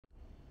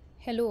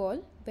Hello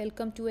all,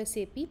 welcome to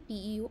SAP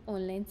PEO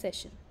online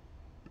session.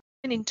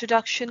 An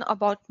introduction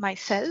about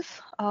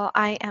myself.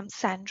 I am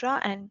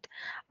Sandra, and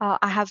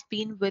I have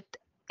been with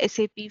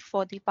SAP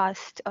for the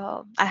past,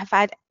 I have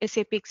had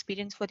SAP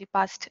experience for the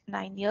past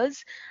 9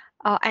 years,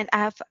 and I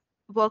have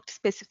worked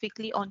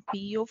specifically on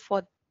PEO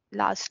for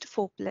last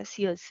 4+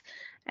 years.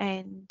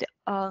 And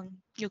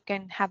you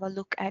can have a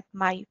look at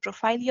my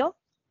profile here.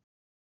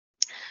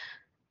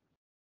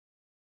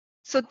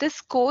 So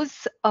this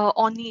course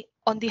on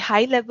the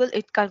high level,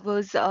 it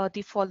covers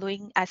the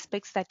following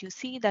aspects that you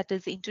see, that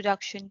is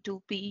introduction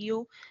to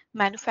PEO,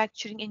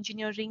 manufacturing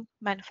engineering,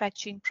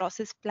 manufacturing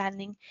process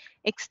planning,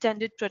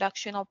 extended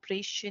production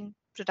operation,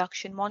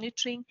 production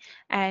monitoring,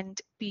 and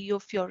PEO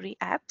Fiori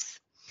apps.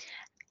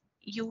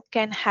 You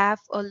can have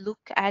a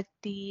look at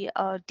the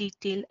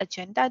detailed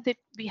agenda that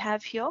we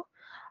have here.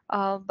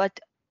 But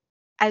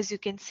as you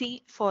can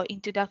see, for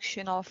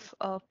introduction of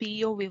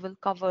PEO, we will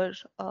cover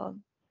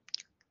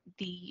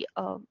the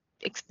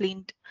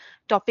explained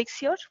topics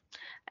here.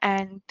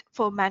 And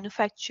for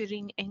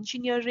manufacturing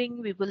engineering,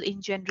 we will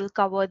in general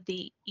cover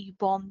the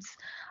E-bombs,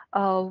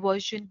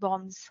 version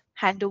bombs,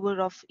 handover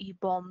of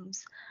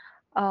E-bombs,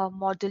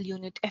 model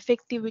unit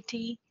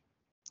effectivity,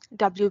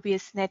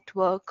 WBS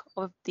network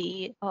of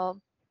the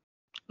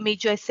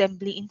major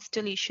assembly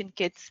installation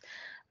kits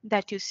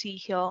that you see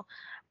here.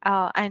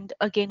 And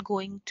again,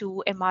 going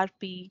to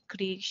MRP,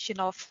 creation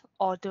of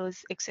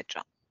orders,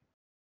 etc.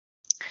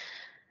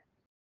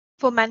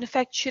 For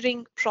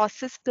manufacturing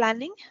process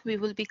planning, we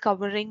will be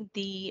covering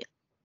the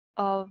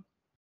uh,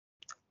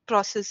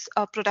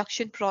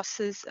 production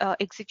process,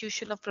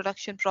 execution of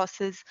production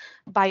process,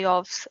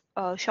 buy-offs,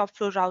 shop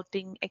floor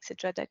routing,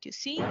 etc. that you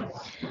see.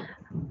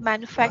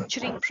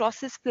 Manufacturing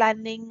process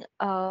planning,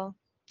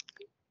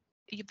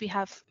 we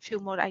have few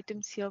more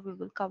items here. We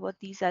will cover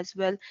these as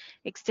well.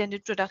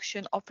 Extended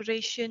production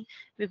operation.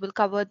 We will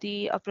cover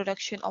the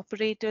production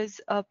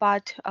operators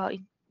part.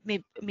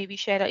 Maybe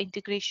share an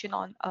integration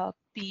on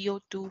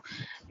PO to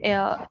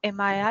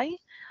MII.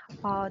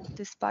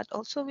 This part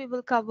also we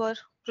will cover.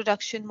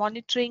 Production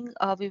monitoring.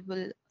 We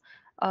will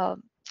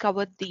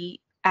cover the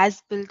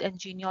as-built and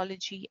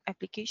genealogy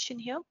application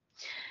here.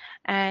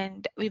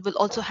 And we will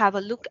also have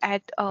a look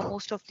at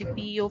most of the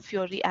PEO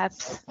Fiori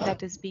apps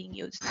that is being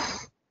used.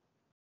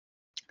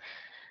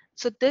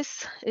 So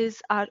this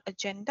is our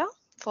agenda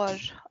for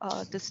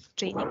this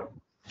training.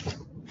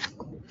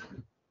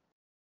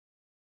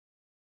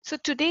 So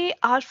today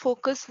our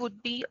focus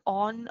would be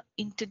on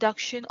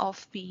introduction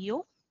of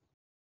PEO.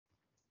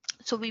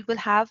 So we will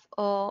have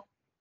a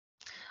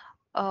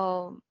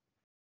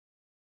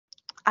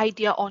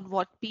idea on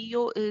what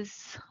PEO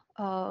is,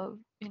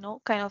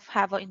 kind of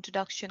have an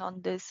introduction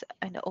on this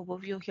and an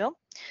overview here.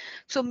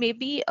 So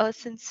maybe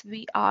since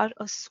we are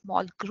a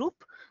small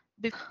group,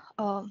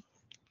 um,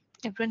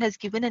 everyone has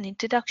given an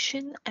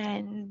introduction,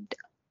 and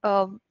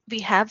we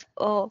have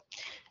a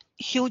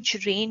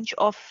huge range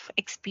of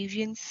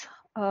experience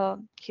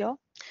here,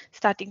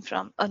 starting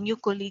from new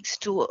colleagues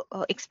to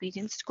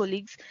experienced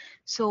colleagues.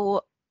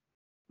 So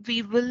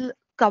we will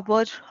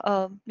cover,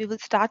 we will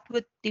start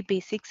with the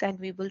basics, and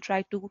we will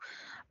try to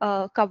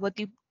cover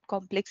the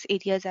complex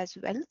areas as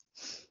well.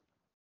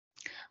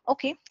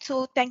 Okay,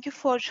 so thank you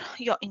for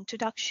your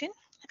introduction,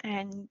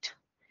 and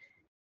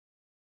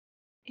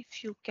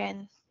if you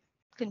can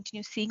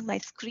continue seeing my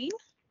screen.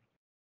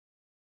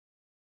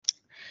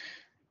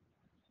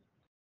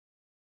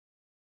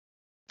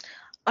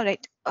 All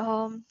right,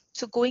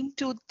 so going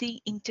to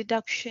the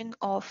introduction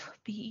of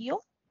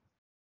PEO.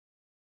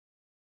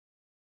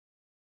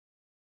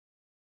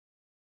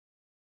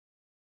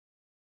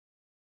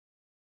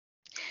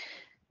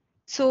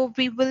 So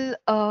we will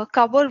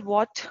cover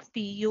what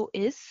PEO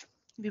is.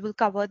 We will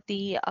cover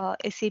the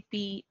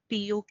SAP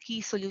PEO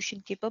key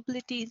solution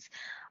capabilities.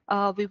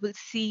 We will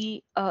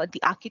see the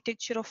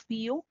architecture of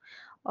PEO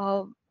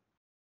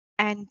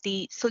and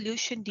the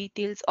solution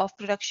details of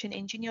production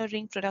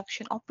engineering,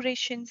 production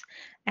operations,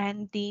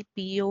 and the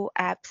PEO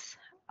apps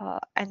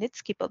and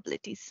its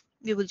capabilities.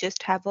 We will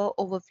just have an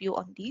overview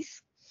on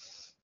these.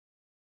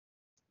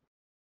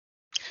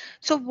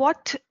 So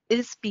what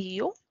is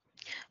PEO?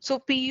 So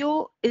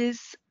PEO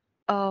is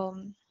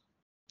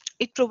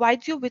it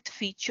provides you with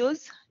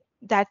features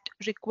that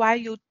require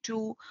you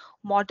to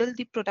model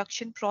the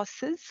production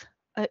process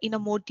in a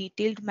more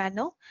detailed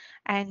manner,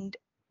 and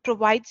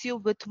provides you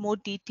with more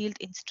detailed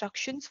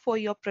instructions for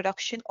your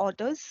production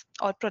orders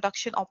or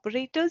production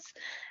operators,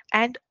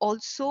 and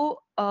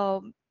also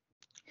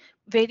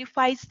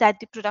verifies that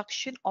the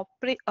production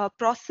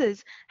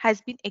process has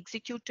been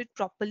executed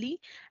properly.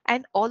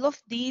 And all of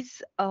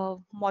these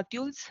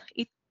modules,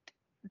 it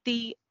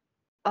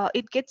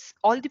gets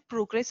all the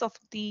progress of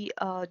the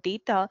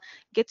data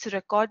gets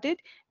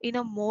recorded in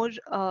a more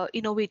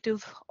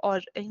innovative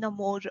or in a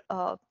more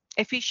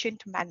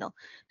efficient manner.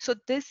 So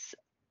this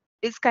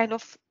is kind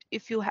of,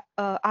 if you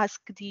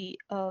ask the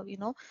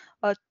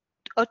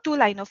a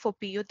two-liner for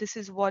PEO, this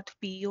is what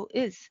PEO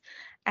is.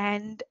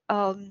 And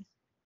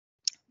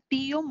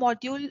PEO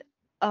module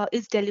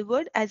is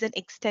delivered as an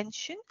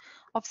extension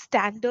of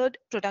standard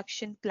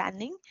production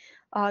planning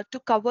to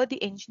cover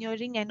the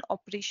engineering and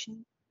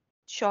operation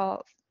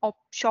shop,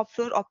 shop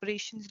floor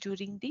operations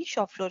during the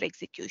shop floor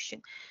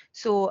execution.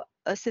 So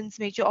since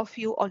major of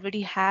you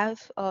already have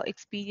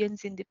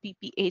experience in the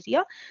PP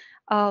area,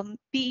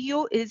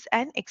 PEO is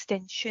an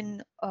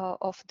extension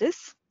of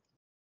this.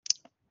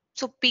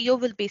 So PO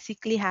will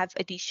basically have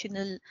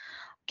additional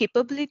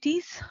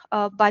capabilities,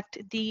 but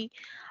the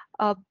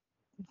uh,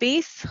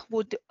 base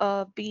would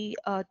be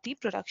the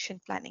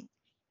production planning.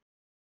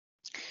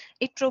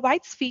 It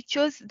provides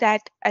features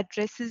that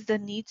addresses the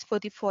needs for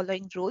the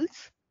following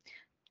roles,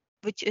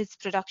 which is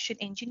production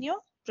engineer,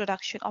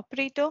 production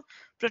operator,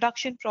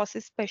 production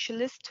process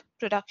specialist,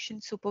 production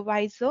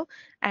supervisor,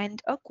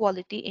 and a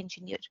quality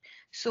engineer.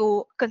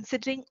 So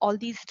considering all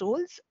these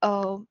roles,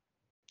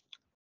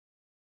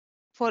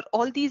 for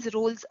all these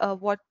roles,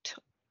 what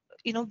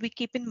we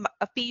keep in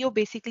a PO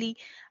basically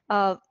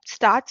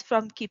starts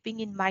from keeping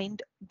in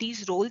mind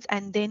these roles,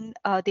 and then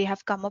they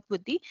have come up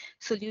with the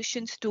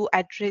solutions to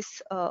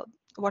address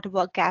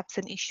whatever gaps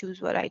and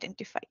issues were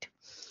identified.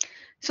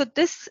 So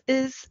this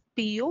is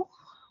PO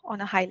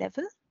on a high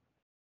level.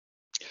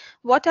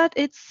 What are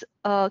its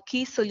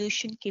key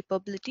solution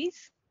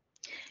capabilities?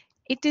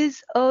 It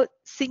is a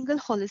single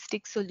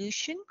holistic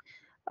solution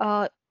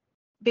uh,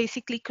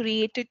 basically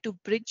created to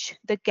bridge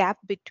the gap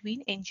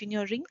between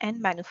engineering and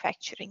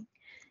manufacturing.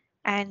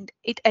 And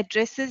it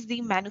addresses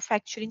the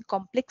manufacturing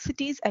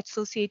complexities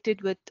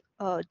associated with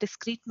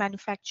discrete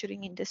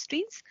manufacturing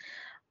industries,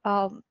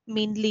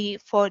 mainly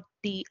for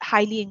the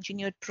highly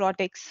engineered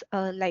products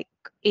like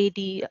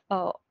AD,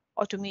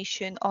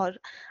 automation, or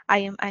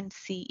IM and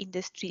C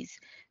industries.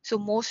 So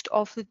most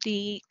of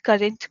the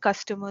current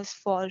customers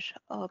for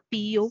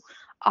PEO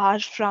are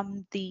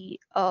from the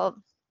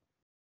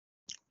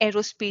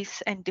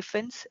aerospace and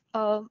defense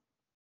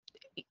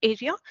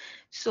area.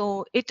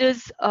 So it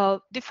is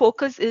the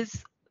focus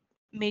is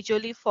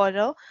majorly for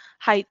a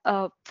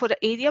for an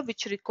area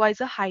which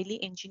requires a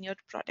highly engineered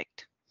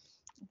product.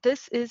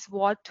 This is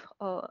what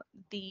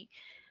the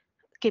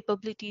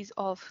capabilities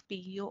of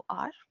PEO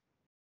are.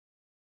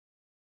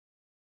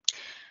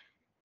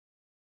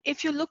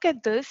 If you look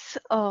at this,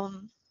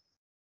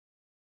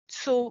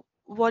 so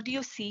what do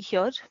you see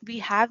here? We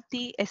have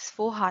the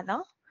S4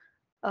 HANA,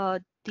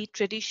 the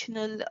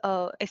traditional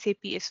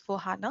SAP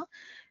S4 HANA.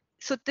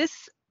 So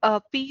this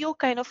PEO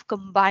kind of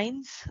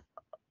combines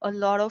a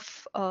lot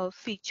of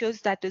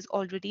features that is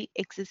already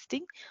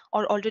existing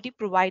or already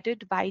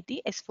provided by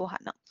the S4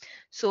 HANA.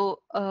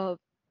 So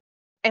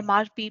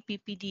MRP,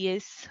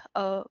 PPDS,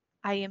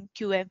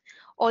 IMQM,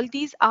 all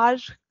these are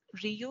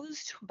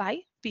reused by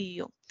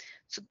PEO.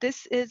 So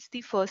this is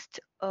the first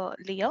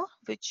layer,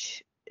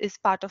 which is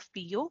part of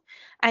PEO.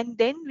 And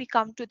then we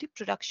come to the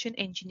production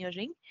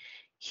engineering.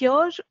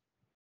 Here,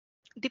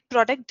 the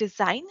product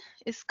design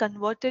is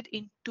converted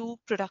into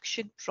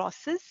production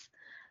process.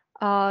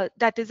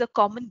 That is a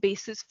common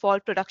basis for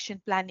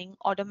production planning,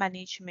 order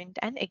management,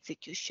 and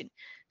execution.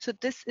 So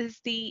this is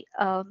the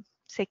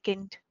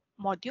second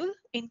module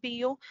in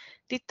PEO.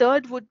 The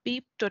third would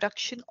be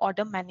production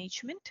order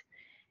management.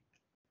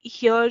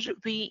 Here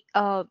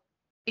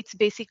it's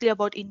basically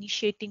about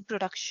initiating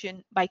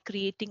production by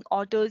creating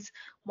orders,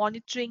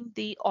 monitoring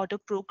the order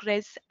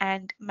progress,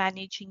 and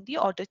managing the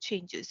order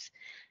changes.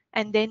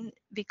 And then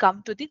we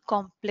come to the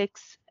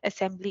complex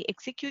assembly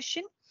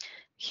execution.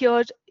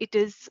 Here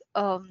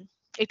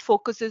it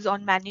focuses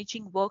on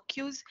managing work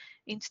queues,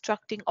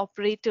 instructing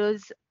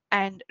operators,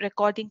 and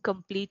recording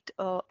complete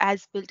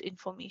as-built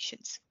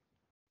informations.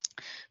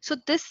 So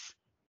this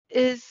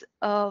is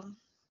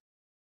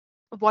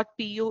what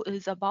PEO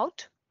is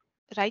about,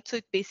 right? So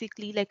it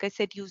basically, like I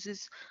said,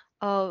 uses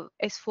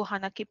S4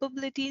 HANA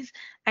capabilities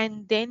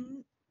and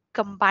then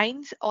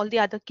combines all the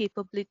other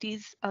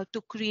capabilities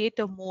to create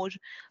a more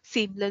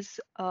seamless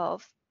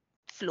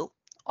flow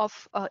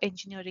of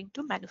engineering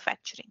to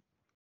manufacturing.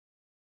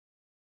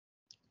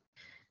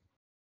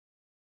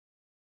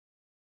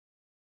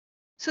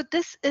 So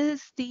this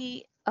is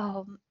the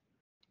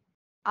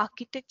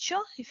architecture,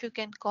 if you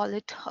can call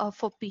it,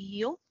 for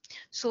PEO.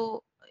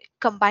 So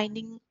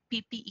combining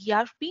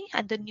PPERP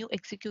and the new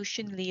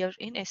execution layer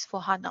in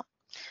S4 HANA.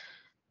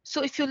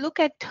 So if you look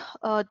at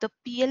the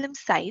PLM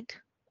side,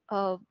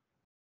 uh,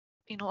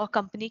 a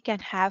company can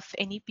have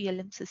any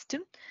PLM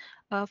system.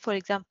 For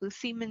example,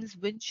 Siemens,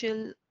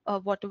 Winchell,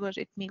 whatever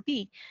it may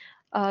be.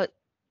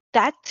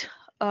 That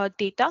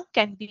data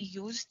can be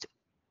used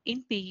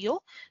in PEO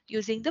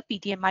using the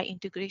PDMI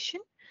integration,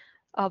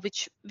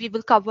 which we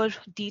will cover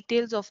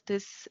details of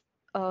this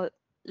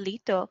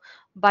later.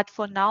 But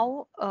for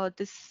now,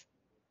 this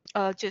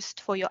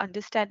just for your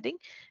understanding.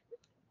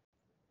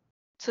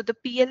 So the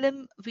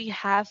PLM we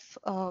have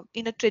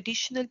in a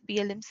traditional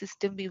PLM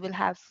system, we will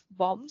have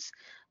bombs,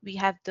 we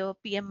have the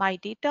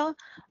PMI data.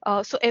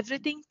 So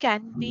everything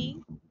can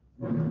be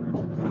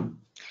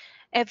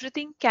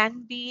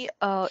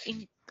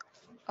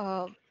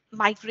uh,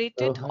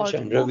 migrated Hi, or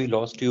Chandra. We removed.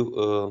 lost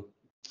you.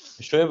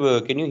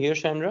 Shoaib, can you hear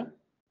Chandra?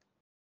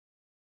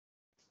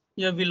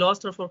 Yeah, we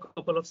lost her for a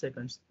couple of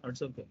seconds.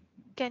 It's okay.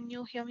 Can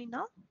you hear me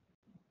now?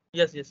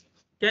 Yes, yes.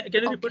 Can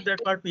you repeat Okay.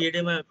 that part,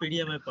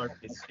 PDMI part,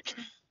 please?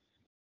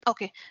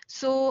 Okay.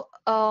 So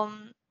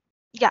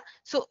yeah,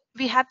 so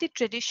we have the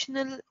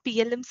traditional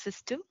PLM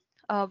system,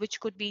 which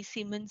could be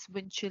Siemens,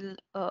 Winchell,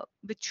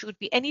 which could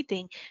be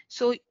anything.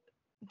 So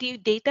the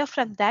data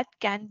from that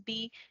can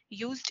be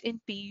used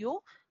in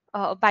PEO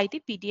by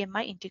the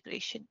PDMI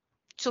integration.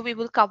 So we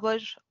will cover,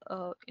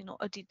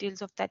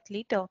 details of that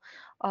later,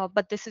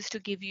 but this is to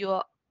give you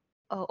a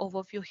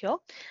overview here.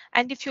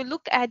 And if you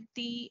look at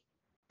the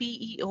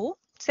PEO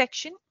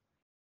section,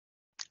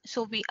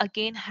 so we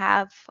again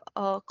have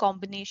a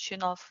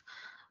combination of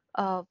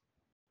uh,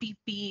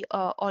 PP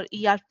or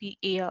ERP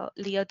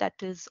layer that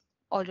is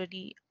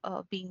already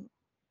being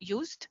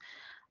used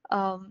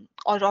or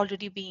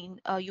already being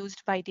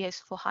used by the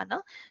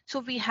S4HANA. So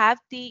we have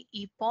the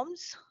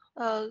EPOMs.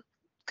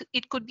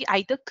 It could be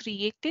either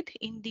created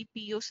in the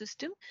PO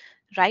system,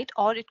 right,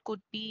 or it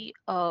could be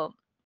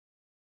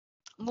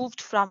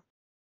moved from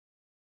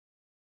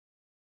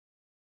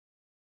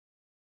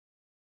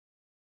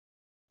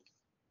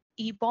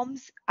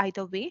EBOMs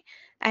either way,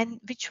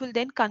 and which will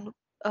then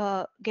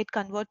get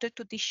converted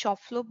to the shop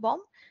floor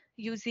BOM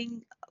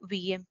using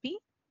VMP.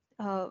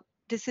 Uh,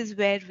 this is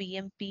where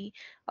VMP,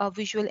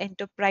 Visual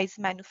Enterprise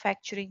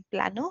Manufacturing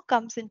Planner,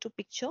 comes into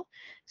picture.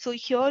 So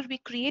here we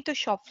create a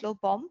shop floor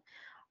BOM,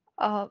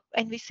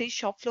 and we say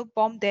shop floor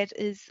BOM. There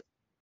is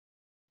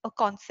a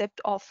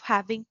concept of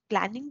having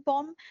planning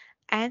BOM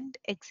and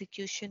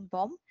execution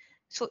BOM.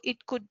 So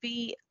it could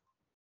be,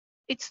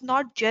 it's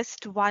not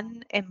just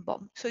one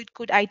M-bomb. So it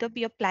could either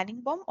be a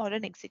planning bomb or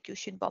an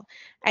execution bomb.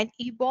 And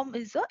E-bomb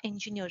is a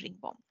engineering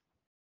bomb.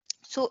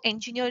 So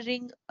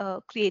engineering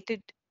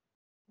created,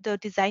 the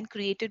design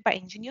created by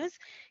engineers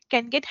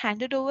can get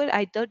handed over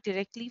either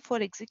directly for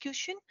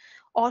execution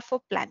or for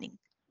planning,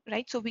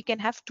 right? So we can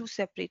have two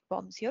separate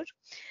bombs here.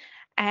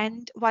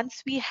 And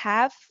once we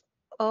have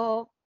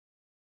a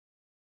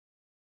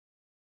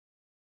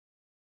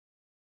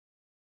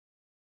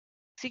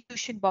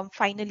execution bomb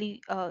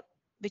finally,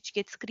 which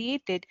gets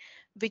created,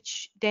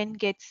 which then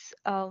gets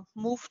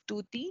moved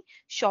to the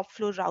shop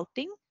floor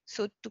routing.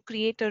 So to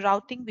create a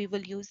routing, we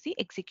will use the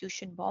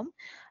execution bomb.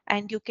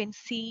 And you can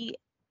see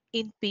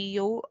in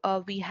PO,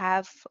 we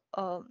have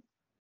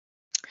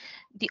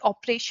the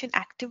operation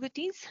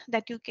activities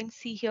that you can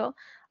see here.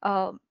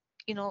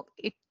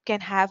 It can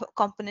have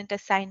component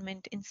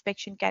assignment,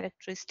 inspection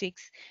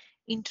characteristics,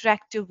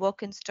 interactive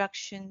work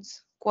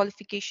instructions,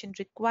 qualification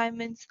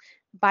requirements,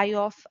 buy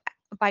off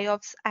buy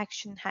offs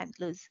action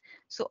handlers.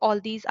 So all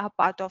these are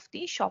part of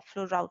the shop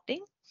floor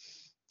routing.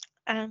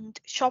 And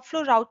shop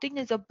floor routing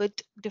is a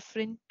bit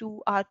different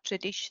to our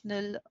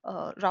traditional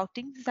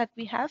routings that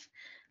we have.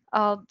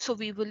 So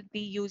we will be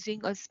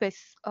using a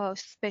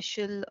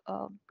special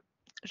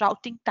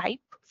routing type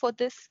for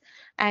this,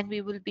 and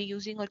we will be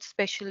using a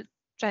special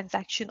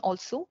transaction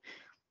also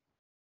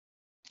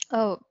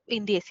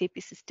in the SAP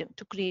system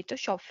to create a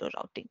shop floor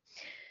routing.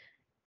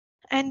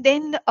 And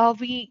then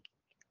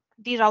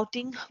the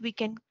routing, we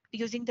can,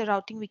 using the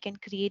routing, we can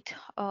create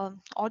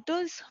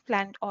orders,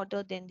 planned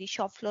order, then the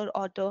shop floor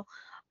order,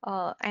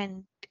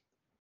 and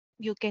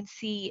you can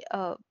see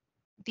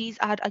these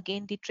are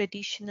again the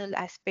traditional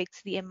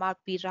aspects, the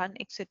MRP run,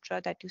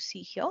 etc., that you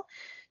see here.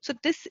 So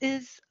this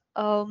is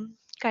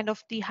kind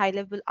of the high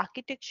level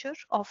architecture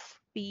of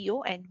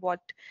PEO and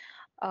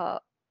uh,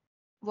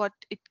 what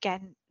it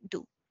can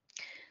do.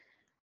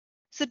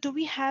 So do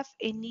we have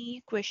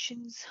any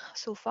questions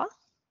so far?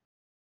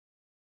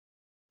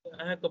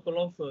 I have a couple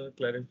of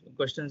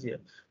questions here.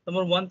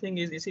 Number one thing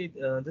is, you see,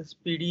 this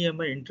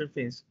PDMI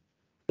interface.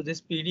 So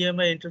this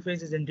PDMI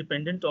interface is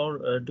independent,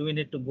 or do we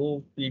need to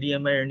go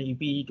PDMI and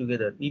EPE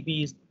together?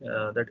 EPE is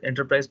that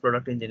enterprise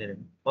product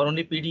engineering, or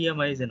only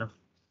PDMI is enough?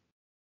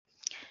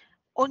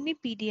 Only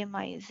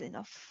PDMI is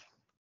enough.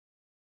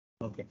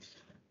 Okay.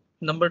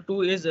 Number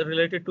two is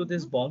related to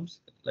these Mhm,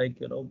 bombs, like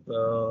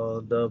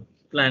the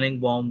planning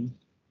bomb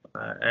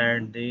mhm.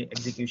 and the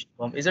execution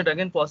bomb. Is it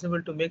again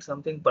possible to make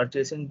something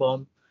purchasing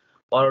bomb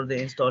or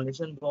the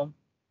installation bomb?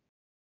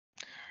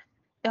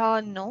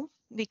 No,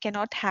 we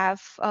cannot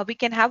have, we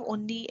can have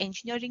only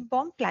engineering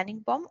bomb, planning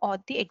bomb, or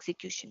the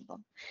execution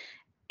bomb.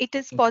 It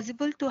is Okay.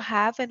 possible to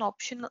have an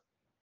option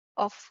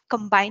of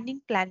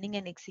combining planning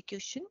and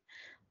execution,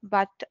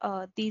 but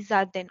these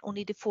are then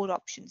only the four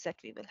options that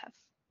we will have.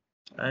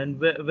 And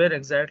where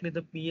exactly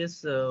the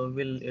PS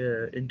will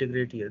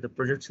integrate here, the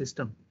project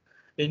system?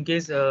 In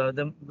case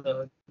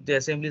the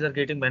assemblies are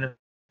getting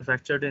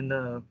manufactured in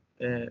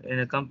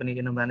a company,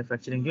 in a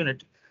manufacturing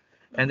unit,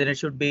 Mhm, and then it mhm.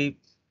 should be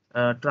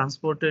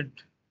transported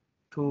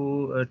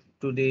to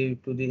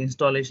the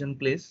installation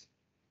place,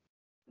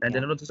 and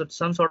Yeah. then also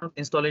some sort of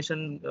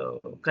installation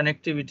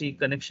connectivity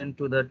connection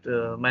to that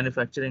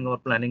manufacturing or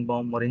planning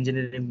bomb or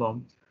engineering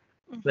bomb,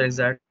 where Mhm.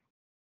 exactly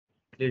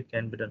it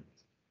can be done.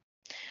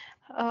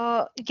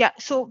 Yeah,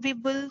 so we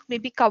will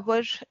maybe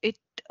cover it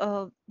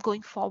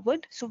going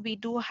forward. So we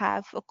do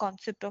have a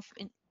concept of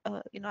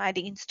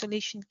adding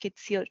installation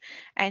kits here,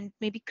 and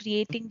maybe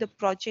creating the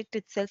project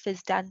itself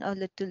is done a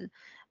little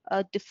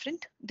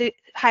different. The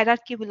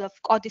hierarchy will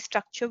or the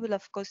structure will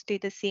of course stay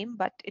the same,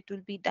 but it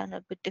will be done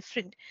a bit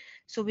different.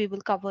 So we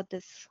will cover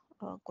this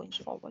going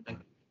Sure. forward. Thank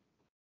you.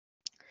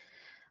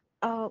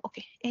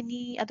 Okay,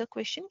 any other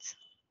questions?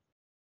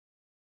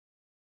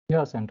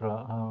 Yeah,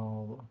 Sandra.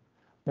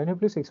 Can you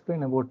please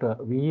explain about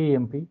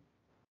VAMP?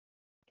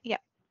 Yeah.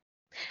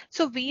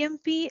 So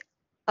VMP,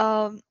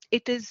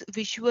 it is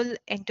Visual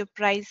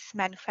Enterprise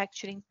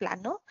Manufacturing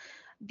Planner.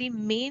 The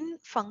main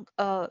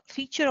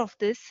feature of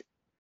this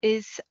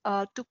is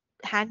to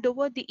hand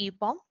over the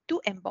EBOM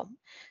to MBOM.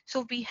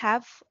 So we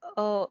have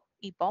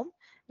EBOM,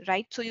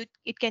 right? So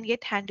it can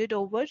get handed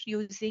over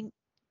using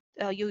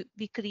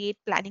we create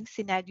planning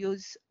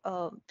scenarios,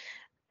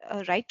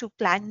 right, to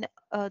plan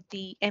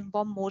the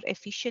MBOM more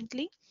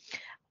efficiently.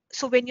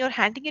 So when you're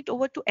handing it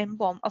over to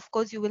MBOM, of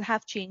course, you will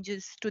have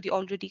changes to the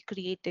already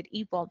created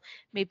EBOM.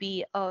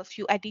 Maybe a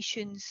few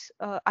additions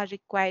are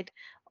required,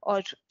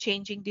 or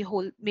changing the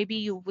whole, maybe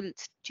you will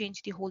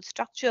change the whole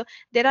structure.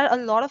 There are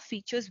a lot of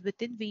features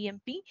within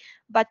VMP,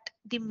 but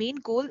the main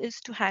goal is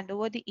to hand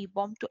over the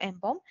EBOM to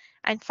MBOM,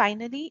 and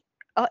finally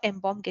a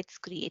MBOM gets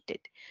created.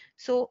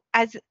 So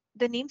as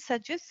the name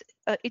suggests,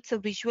 it's a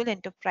visual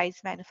enterprise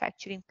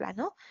manufacturing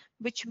planner,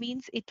 which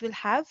means it will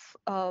have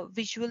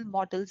visual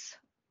models.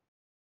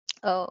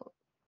 uh,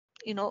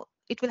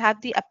 it will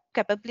have the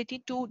capability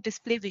to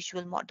display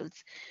visual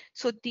models.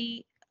 So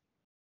the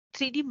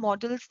 3D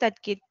models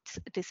that gets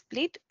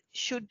displayed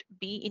should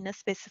be in a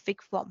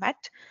specific format.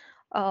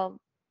 Um,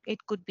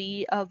 it could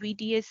be a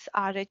VDS,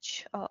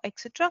 RH,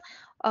 etc.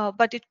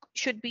 But it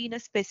should be in a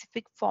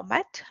specific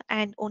format,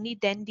 and only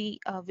then the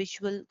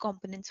visual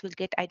components will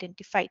get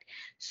identified.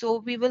 So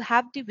we will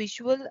have the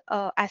visual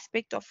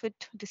aspect of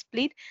it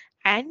displayed,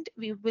 and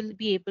we will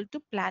be able to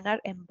plan our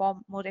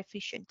MBOM more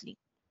efficiently.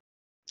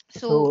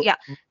 So So yeah.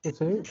 to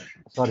say,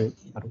 sorry.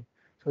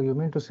 So you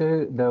mean to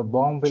say the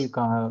BOM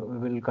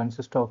will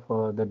consist of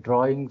the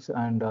drawings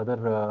and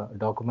other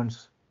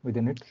documents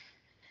within it?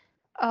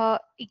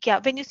 Yeah,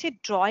 when you say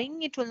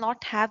drawing, it will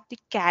not have the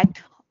CAD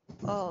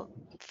uh,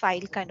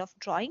 file kind of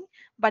drawing,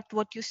 but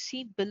what you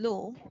see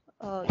below,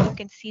 you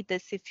can see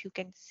this if you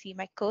can see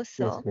my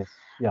cursor. Yes, yes.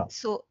 Yeah.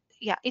 So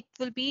yeah, it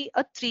will be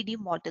a 3D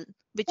model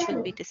which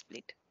will be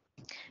displayed.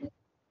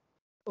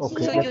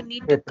 Okay. So you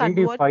need A to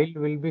 3D convert. file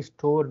will be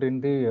stored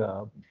in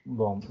the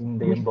BOM, in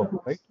the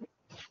MBOM, right?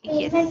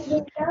 Yes.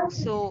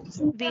 So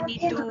we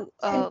need to,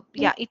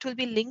 yeah, it will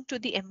be linked to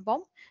the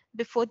MBOM.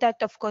 Before that,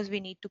 of course, we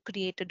need to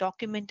create a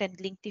document and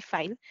link the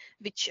file,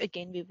 which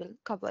again we will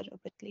cover a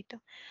bit later.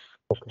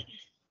 Okay.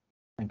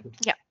 Thank you.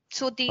 Yeah.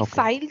 So the Okay.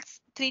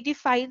 files, 3D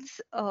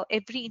files,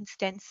 every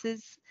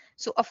instances.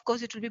 So of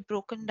course it will be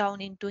broken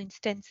down into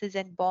instances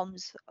and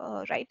bombs,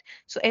 right?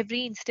 So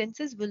every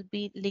instances will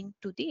be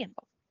linked to the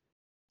MBOM.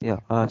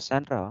 Yeah,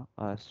 Sandra,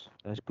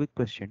 quick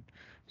question.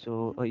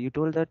 So Mhm. you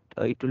told that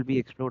it will be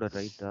exploded,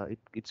 right?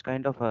 It's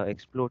kind of a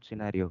explode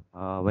scenario.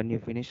 When you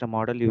finish a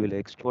model, you will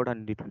explode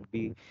and it will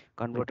be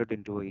converted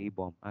into a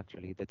E-bomb,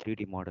 actually, the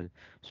 3D model.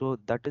 So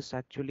that is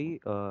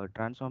actually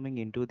transforming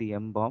into the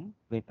M-bomb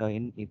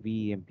in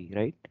VEMP,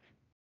 right?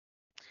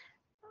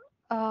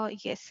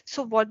 Yes.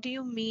 So what do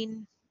you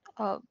mean?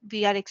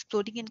 We are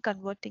exploding and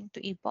converting to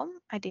EBOM?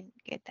 I didn't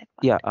get that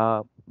part.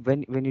 Yeah,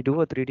 when you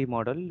do a 3D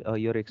model,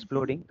 you're Mhm.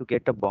 exploding to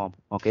get a bomb.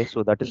 Okay,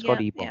 so that is called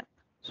Yeah, E-bomb. yeah.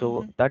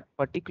 So Hmm. that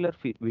particular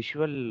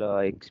visual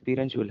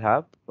experience you will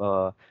have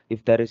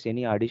if there is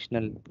any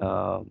additional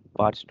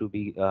parts to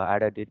be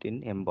added it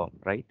in M-bomb,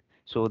 right?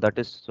 So that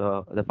is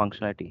the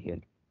functionality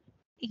here.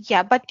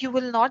 Yeah, but you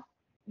will not.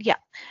 Yeah,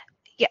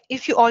 yeah.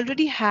 If you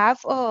already have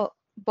a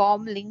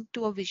bomb linked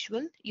to a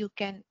visual, you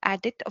can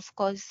add it. Of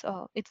course,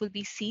 it will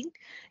be seen.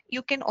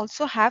 You can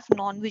also have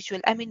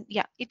non-visual. I mean,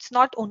 yeah, it's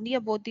not only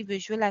about the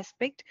visual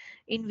aspect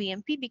in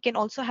VMP. We can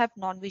also have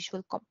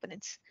non-visual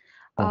components.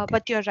 Okay.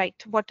 But you're right.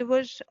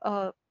 Whatever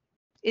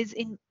is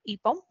in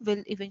EPOM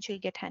will eventually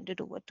get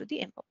handed over to the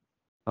MPOM.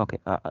 Okay,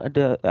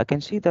 I can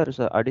see there is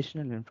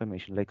additional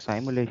information like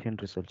simulation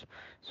results.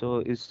 So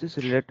is this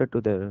related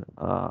to the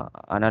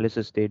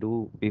analysis they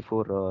do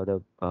before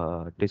the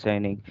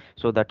designing?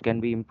 So that can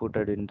be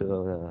inputted into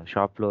the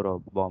shop floor or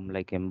bomb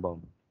like M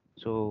bomb.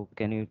 So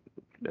can you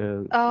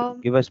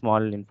Um, give a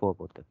small info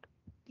about that?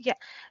 Yeah,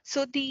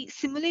 so the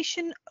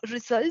simulation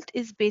result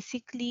is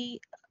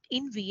basically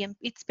in VMP,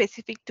 it's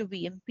specific to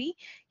VMP.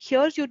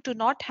 Here you do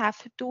not have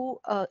to,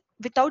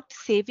 without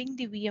saving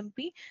the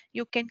VMP,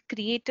 you can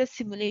create a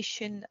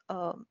simulation.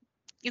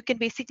 You can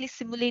basically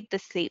simulate the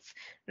save,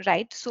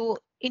 right? So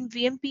in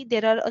VMP,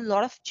 there are a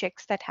lot of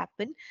checks that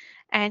happen.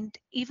 And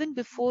even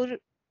before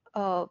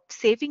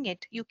saving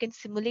it, you can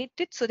simulate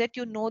it so that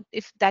you know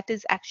if that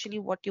is actually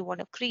what you want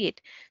to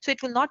create. So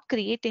it will not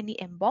create any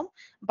MBOM,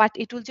 but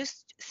it will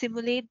just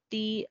simulate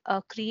the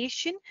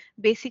creation.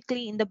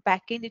 Basically in the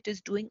backend it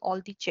is doing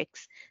all the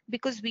checks,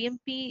 because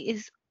VMP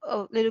is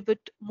a little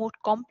bit more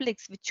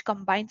complex, which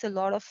combines a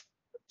lot of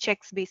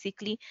checks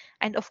basically,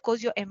 and of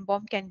course your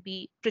embalm can be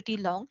pretty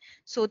long,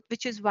 so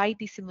which is why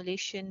the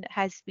simulation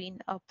has been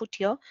put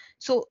here.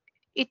 So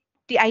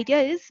the idea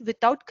is,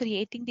 without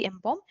creating the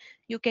embalm,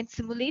 you can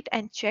simulate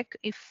and check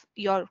if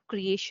your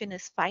creation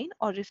is fine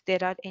or if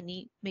there are any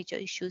major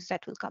issues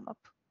that will come up.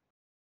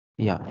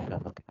 Yeah,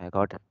 sure. Okay, I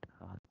got it.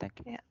 Thank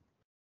you. Yeah.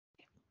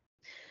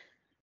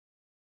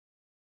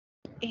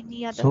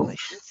 Any other So,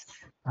 questions?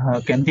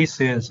 can these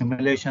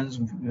simulations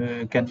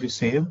can be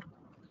saved?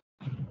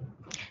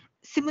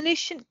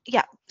 Simulation,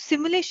 yeah,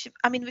 simulation.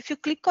 I mean, if you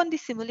click on the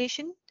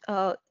simulation,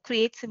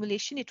 create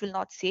simulation, it will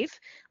not save.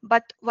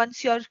 But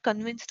once you're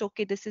convinced,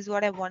 okay, this is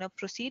what I want to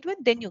proceed with,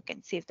 then you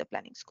can save the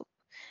planning scope,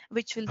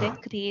 which will then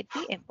create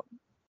the embalm.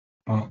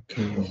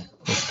 Okay,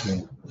 okay.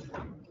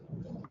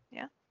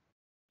 Yeah.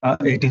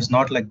 It is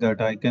not like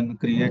that. I can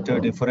create a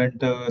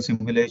different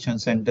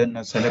simulations and then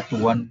select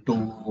one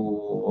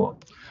to,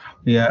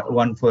 yeah,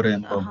 one for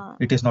embalm. Uh-huh.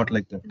 It is not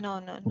like that. No,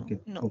 no, no, Okay,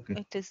 no. okay,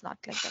 It is not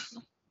like that.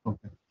 No.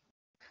 okay.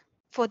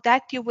 For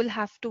that, you will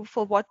have to,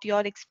 for what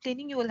you're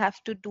explaining, you will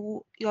have to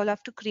do, you'll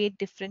have to create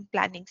different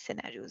planning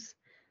scenarios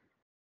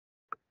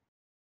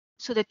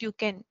so that you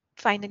can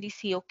finally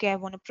see, okay, I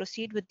want to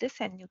proceed with this,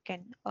 and you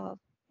can,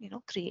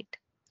 create.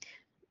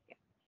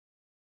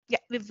 Yeah,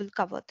 we will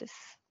cover this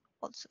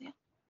also. Yeah.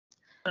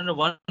 And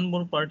one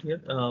more part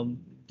here,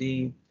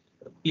 the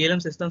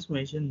PLM systems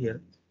mentioned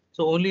here.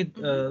 So only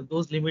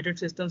those limited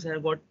systems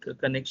have got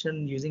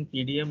connection using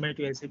PDMI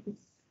to SAP,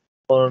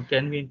 or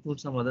can we include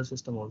some other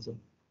system also?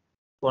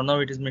 For now,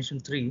 it is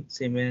mentioned three: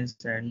 Siemens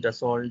and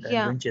Dassault and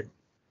Yeah. Winchell.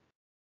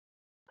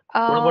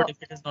 What Uh, about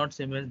if it is not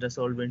Siemens,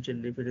 Dassault,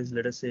 Winchell? If it is,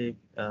 let us say,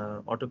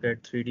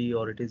 AutoCAD 3D,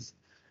 or it is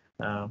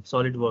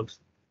SolidWorks.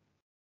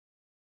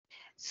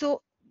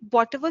 so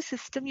whatever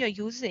system you're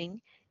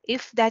using,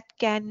 if that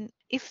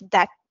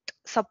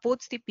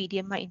supports the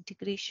PDMI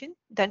integration,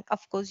 then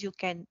of course you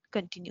can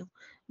continue.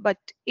 But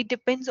it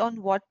depends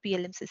on what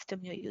PLM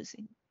system you're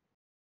using.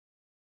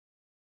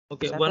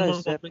 Okay, one Sandra, more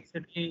is there?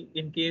 complexity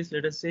in case,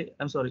 let us say,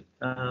 I'm sorry,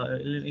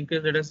 in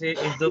case, let us say,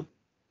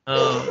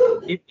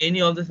 if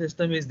any of the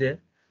system is there,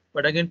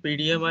 but again,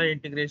 PDMI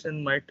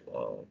integration might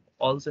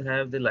also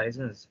have the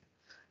license.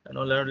 You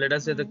know, let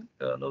us say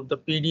no, the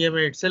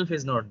PDMI itself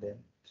is not there.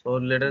 So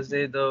let us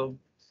say the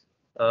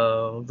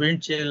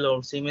wind chill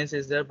or Siemens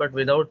is there, but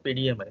without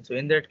PDMI. So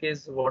in that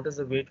case, what is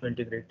the way to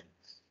integrate?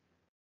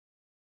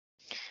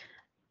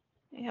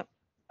 Yeah.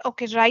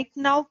 Okay, right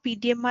now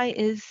PDMI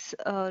is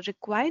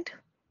required.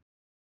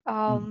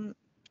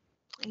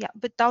 Yeah,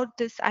 without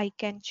this, I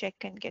can check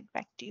and get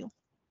back to you.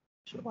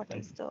 Sure, What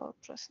thank is you. the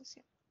process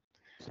here?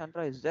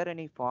 Sandra, is there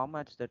any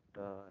formats that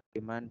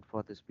demand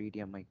for this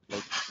PDMI?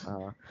 Like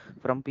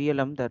from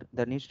PLM,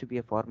 there needs to be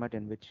a format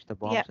in which the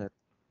Yeah, bombs are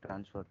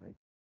transferred, right?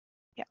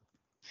 yeah.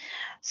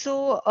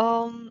 So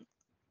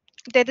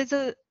there is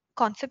a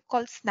concept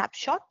called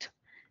snapshot.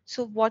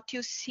 So what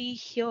you see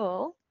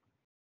here,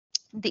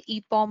 the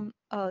EPOM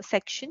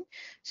section.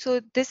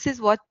 So this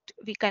is what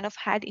we kind of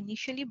had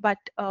initially, but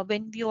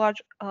when we are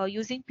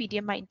using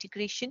PDMI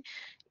integration,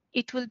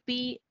 it will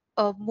be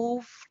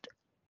moved,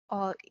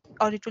 uh,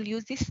 or it will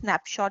use the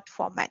snapshot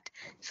format.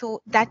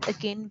 So that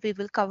again, we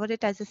will cover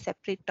it as a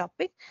separate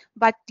topic,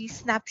 but the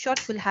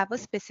snapshot will have a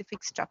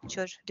specific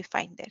structure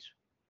defined there.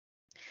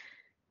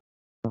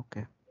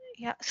 Okay.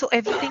 Yeah, so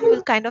everything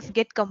will kind of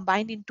get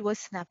combined into a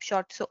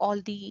snapshot. So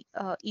all the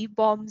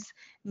EBOMs,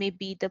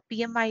 maybe the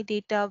PMI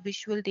data,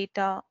 visual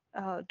data,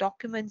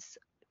 documents,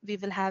 we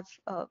will have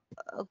a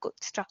good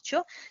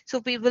structure. So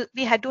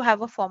we had to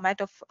have a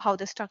format of how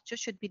the structure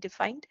should be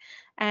defined,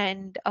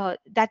 and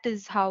that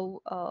is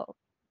how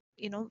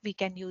we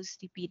can use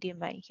the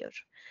PDMI here.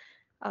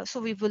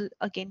 So we will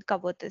again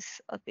cover this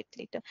a bit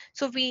later.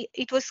 So the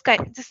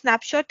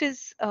snapshot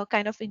is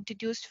kind of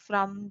introduced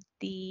from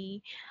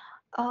the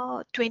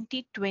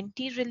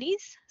 2020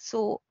 release.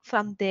 So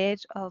from there,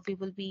 we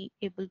will be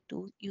able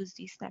to use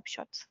these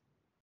snapshots.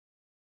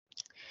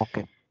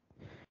 Okay.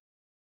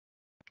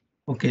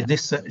 Okay, Yeah.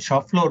 this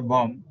shop floor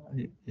bomb,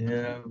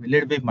 will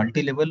it be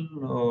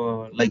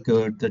multi-level like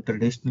the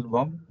traditional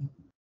bomb?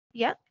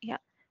 Yeah, yeah.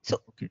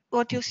 So Okay,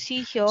 what you okay.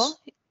 see here,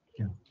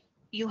 Yeah.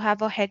 you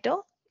have a header.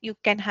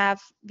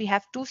 We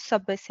have two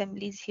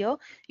sub-assemblies here.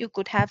 You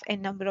could have a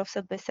number of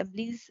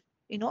sub-assemblies,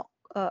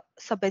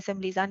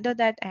 sub-assemblies under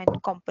that,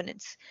 and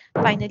components.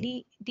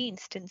 Finally, the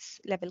instance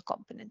level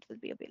component will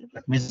be available.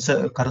 That means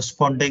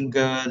corresponding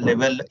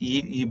level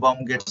E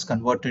bomb gets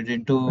converted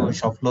into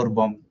shop floor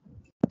bomb.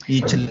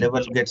 Each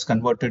level gets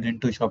converted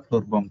into shop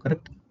floor bomb,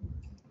 correct?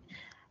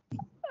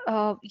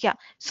 Yeah,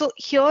 so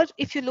here,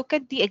 if you look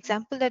at the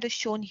example that is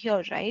shown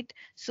here, right?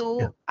 Yeah.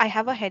 So I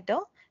have a header,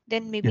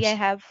 then maybe I Yes.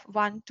 have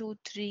 1, 2,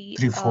 3,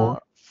 3,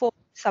 4. 4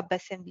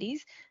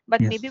 sub-assemblies,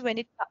 but maybe Yes.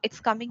 when it's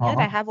coming here,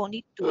 I have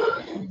only 2.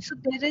 So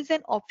there is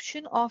an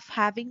option of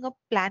having a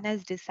plan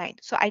as designed.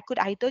 So I could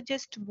either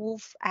just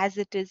move as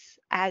it is,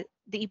 as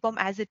the EBOM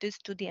as it is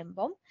to the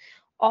embalm,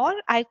 or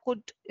I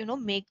could,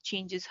 make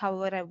changes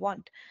however I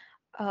want.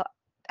 uh,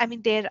 I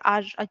mean, there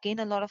are again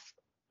a lot of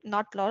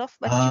not a lot of,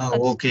 but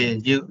okay.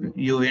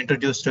 You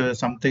introduced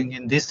something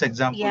in this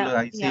example. yeah,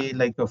 I yeah. see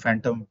like a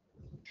phantom.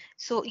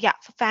 So yeah,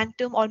 for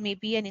Phantom or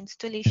maybe an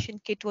installation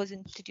kit was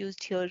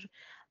introduced here,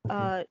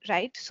 Okay.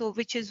 right? So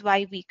which is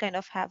why we kind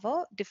of have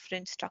a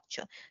different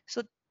structure.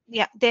 So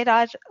yeah, there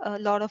are a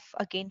lot of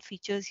again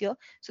features here.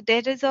 So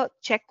there is a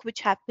check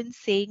which happens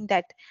saying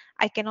that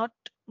I cannot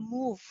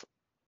move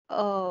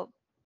uh,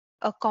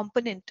 a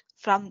component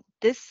from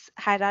this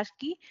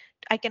hierarchy.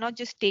 I cannot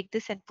just take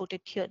this and put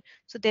it here.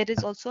 So there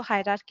is also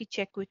hierarchy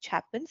check which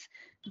happens.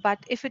 But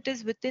if it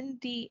is within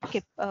the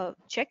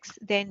checks,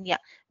 then yeah,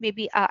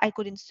 maybe I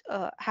could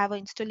have an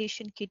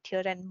installation kit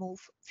here and move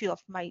few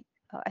of my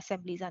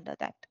assemblies under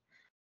that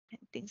and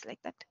things like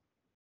that.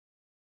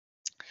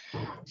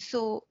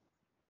 So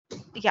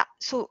yeah,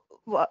 so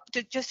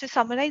just to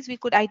summarize, we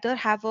could either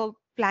have a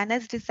plan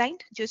as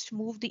designed, just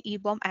move the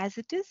EBOM as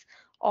it is,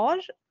 or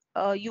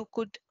you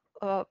could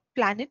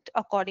plan it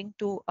according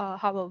to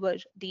however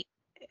the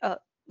uh,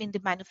 in the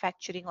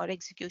manufacturing or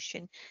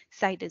execution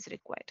side is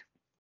required.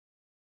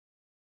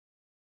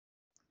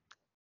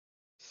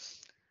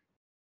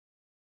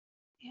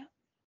 Yeah.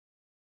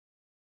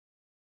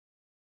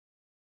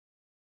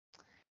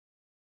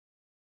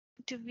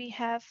 Do we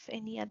have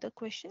any other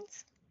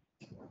questions?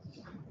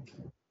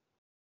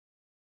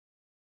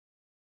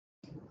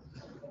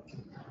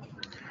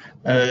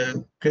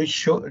 Can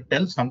you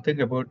tell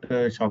something about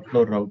shop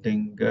floor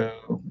routing?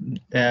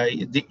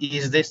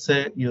 Is this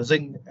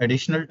using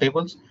additional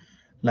tables?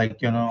 Like,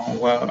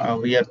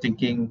 we are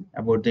thinking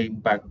about the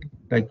impact.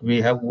 Like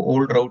we have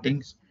old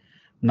routings.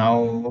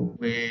 Now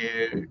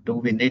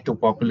we need to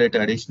populate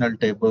additional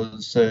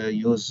tables,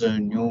 use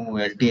new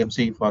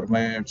LTMC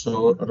formats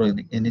or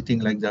anything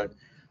like that?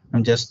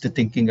 I'm just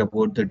thinking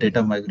about the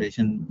data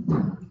migration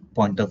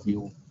point of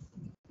view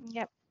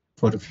Yeah.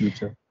 for the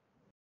future.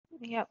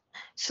 Yeah.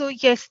 So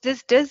yes,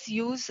 this does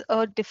use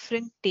a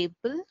different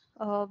table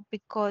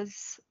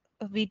because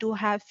we do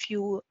have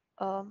few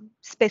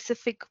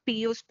specific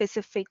PO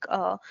specific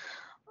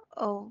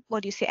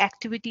what do you say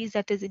activities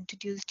that is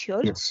introduced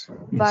here. Yes,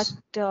 But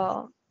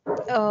yes.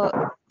 uh,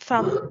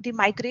 from the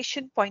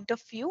migration point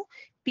of view,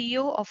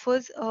 PO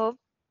offers a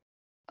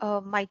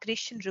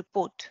migration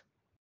report.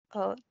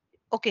 uh,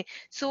 okay,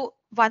 so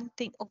one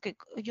thing, okay,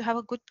 you have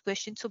a good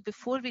question. So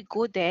before we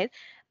go there,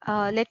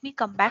 let me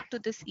come back to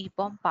this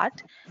EBOM part.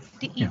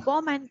 The Yeah.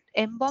 EBOM and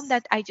MBOM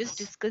that I just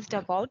discussed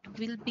about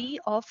will be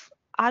are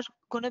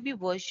going to be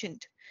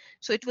versioned.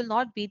 So it will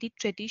not be the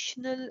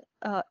traditional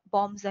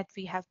bombs that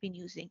we have been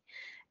using,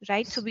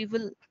 right? So we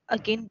will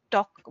again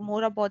talk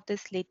more about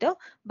this later,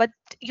 but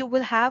you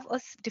will have a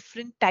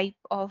different type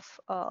of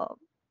For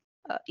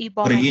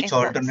EBOM and each MBOMs.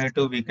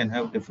 alternative, we can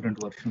have different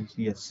versions.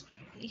 Yes.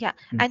 Yeah,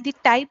 Mm. and the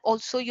type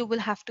also you will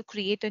have to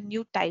create a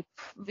new type.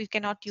 We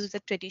cannot use a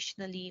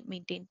traditionally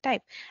maintained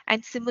type.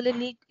 And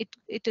similarly,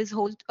 it is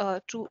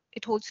true.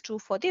 It holds true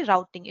for the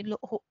routing.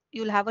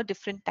 You'll have a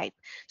different type.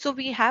 So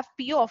we have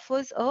PO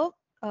offers a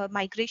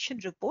migration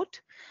report,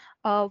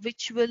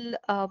 which will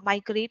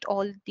migrate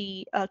all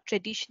the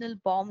traditional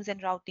bombs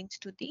and routings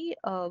to the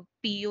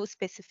PO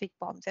specific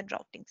bombs and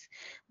routings.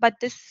 But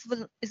this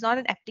is not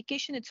an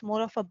application. It's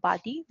more of a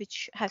body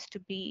which has to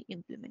be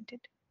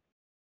implemented.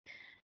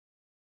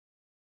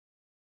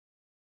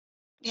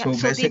 Yeah. So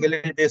So the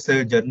basically, this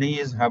journey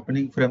is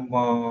happening from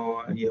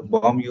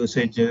bomb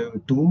usage yeah.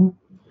 to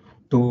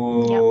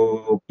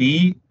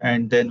P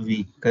and then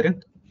V,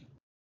 correct?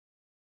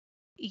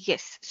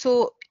 Yes.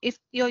 So if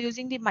you're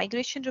using the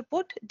migration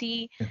report,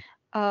 the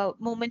Yeah.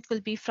 moment will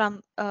be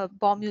from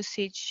BOM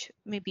usage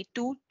maybe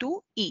 2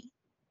 to E.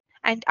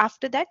 And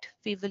after that,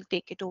 we will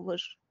take it over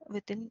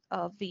within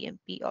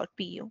VMP or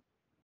PO.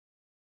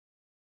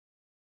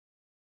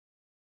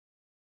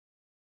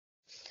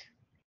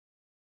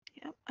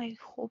 Yeah, I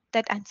hope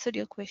that answered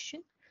your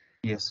question.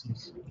 Yes,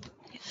 yes.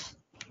 Yeah.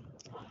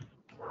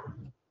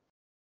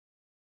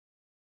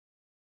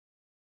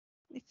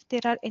 If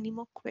there are any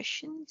more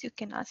questions, you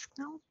can ask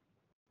now.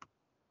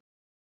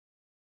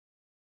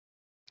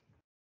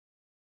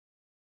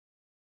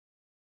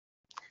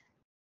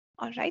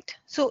 All right.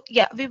 So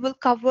yeah, we will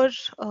cover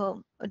a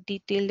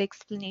detailed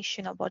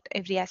explanation about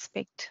every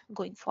aspect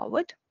going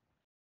forward.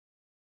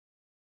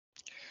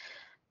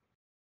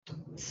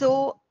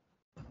 So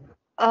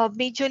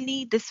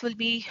majorly, this will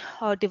be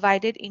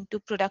divided into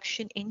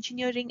production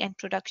engineering and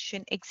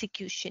production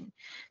execution.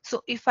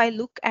 So if I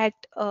look at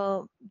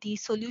the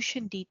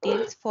solution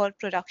details for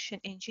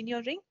production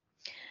engineering,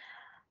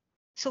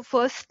 so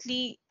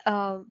firstly,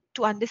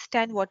 to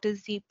understand what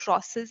is the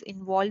process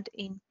involved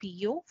in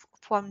PO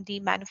from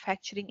the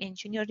manufacturing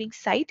engineering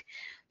side.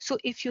 So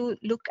if you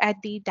look at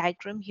the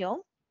diagram here,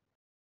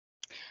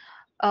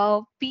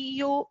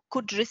 PO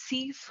could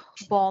receive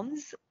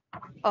bombs,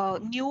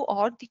 new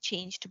or the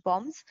changed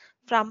bombs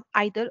from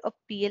either a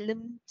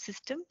PLM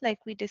system like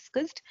we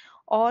discussed,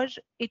 or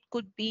it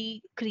could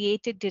be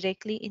created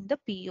directly in the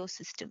PO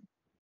system.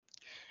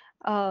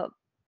 Uh,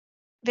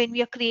 when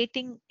we are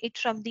creating it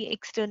from the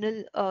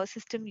external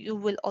system, you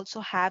will also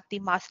have the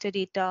master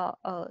data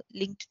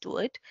linked to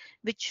it,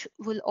 which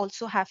will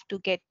also have to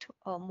get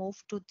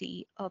moved to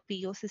the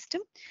PO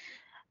system.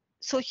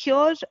 So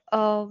here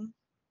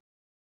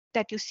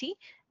that you see,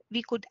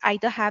 we could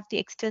either have the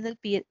external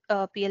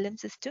PLM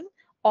system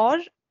or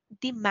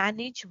the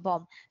manage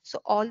BOM. So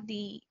all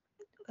the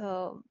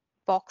uh,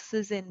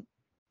 boxes in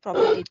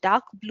probably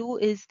dark blue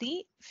is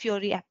the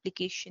Fiori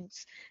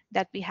applications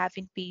that we have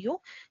in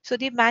PO. So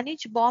the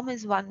manage BOM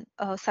is one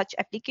such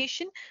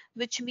application,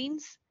 which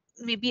means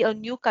maybe a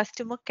new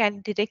customer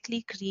can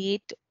directly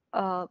create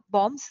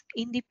BOMs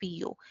in the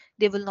PO.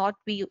 They will not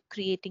be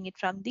creating it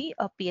from the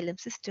PLM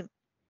system.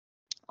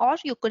 Or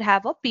you could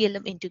have a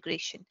PLM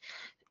integration.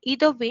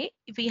 Either way,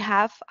 we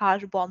have our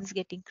BOMs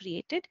getting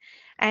created,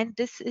 and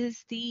this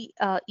is the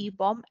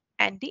EBOM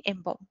and the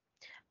MBOM.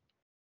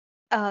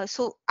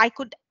 So I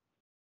could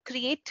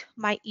create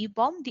my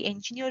EBOM, the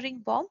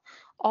engineering BOM,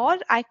 or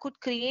I could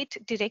create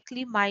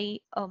directly my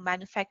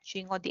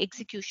manufacturing or the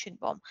execution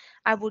BOM.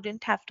 I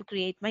wouldn't have to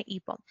create my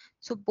EBOM.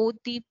 So both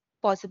the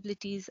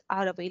possibilities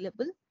are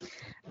available.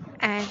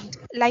 And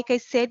like I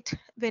said,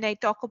 when I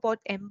talk about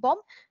MBOM,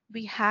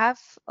 we have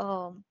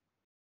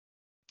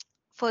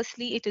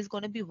firstly, it is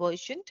going to be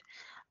versioned,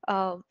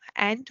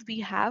 and we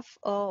have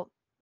a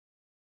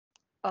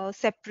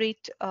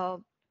separate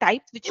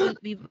type which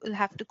we will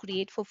have to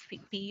create for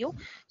PO.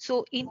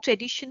 So in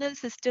traditional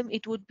system,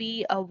 it would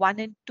be 1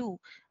 and 2,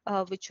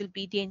 which will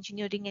be the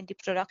engineering and the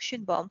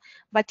production BOM.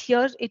 But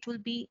here it will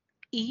be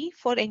E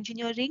for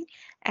engineering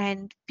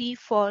and P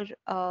for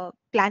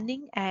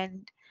planning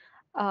and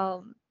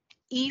um,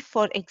 E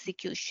for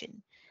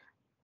execution.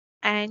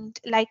 And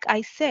like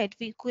I said,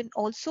 we can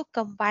also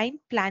combine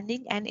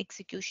planning and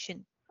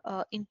execution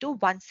into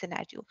one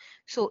scenario.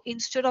 So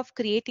instead of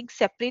creating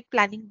separate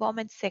planning BOM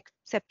and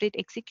separate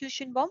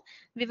execution BOM,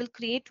 we will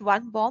create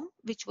one BOM,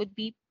 which would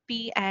be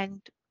P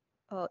and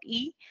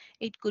E.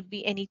 It could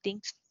be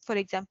anything, for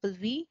example,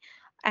 V,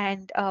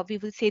 and we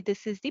will say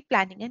this is the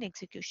planning and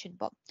execution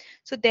BOM.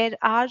 So there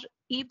are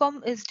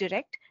EBOM is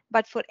direct,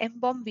 but for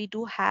MBOM, we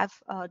do have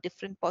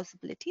different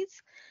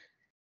possibilities.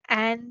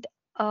 And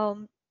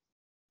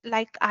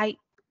like I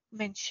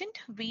mentioned,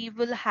 we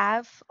will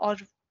have, or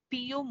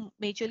PO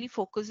majorly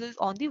focuses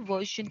on the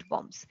versioned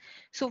BOMs.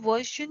 So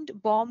versioned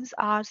BOMs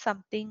are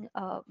something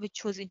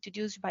which was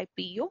introduced by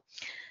PO.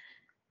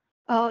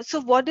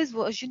 So what does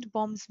versioned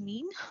BOMs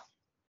mean?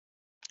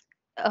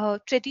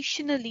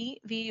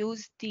 Traditionally, we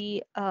use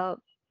the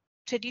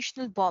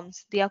traditional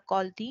BOMs. They are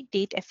called the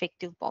date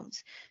effective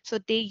BOMs. So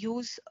they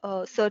use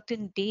a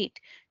certain date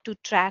to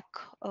track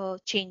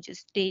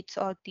changes, dates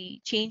or the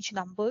change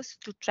numbers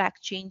to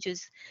track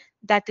changes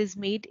that is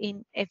made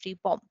in every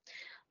BOM.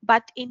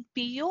 But in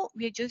PO,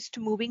 we're just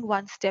moving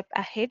one step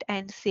ahead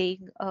and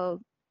saying,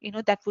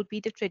 that would be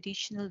the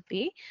traditional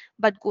way.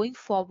 But going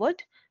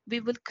forward, we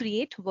will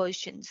create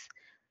versions.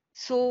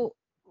 So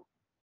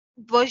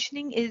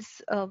versioning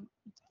is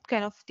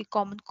kind of the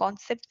common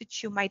concept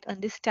which you might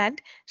understand.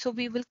 So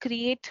we will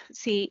create,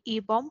 say,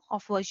 EBOM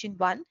of version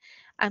 1.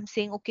 I'm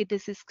saying, okay,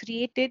 this is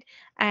created,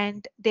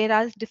 and there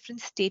are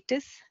different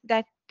status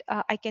that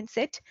I can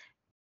set.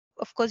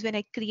 Of course, when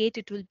I create,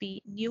 it will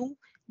be new,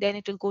 then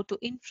it will go to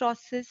in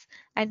process.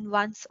 And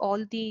once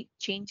all the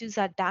changes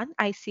are done,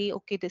 I say,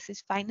 okay, this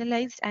is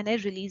finalized, and I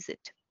release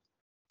it.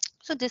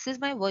 So this is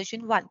my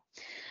version 1.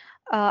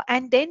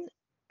 And then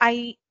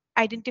I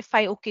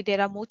identify, okay,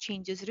 there are more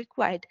changes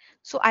required.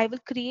 So I will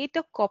create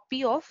a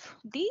copy of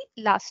the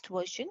last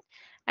version,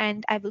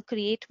 and I will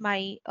create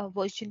my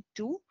version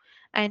 2,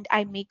 and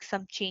I make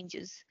some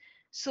changes.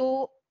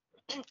 So,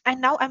 and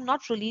now I'm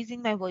not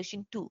releasing my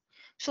version 2.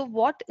 So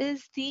what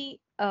is the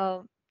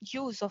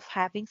use of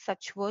having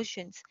such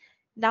versions?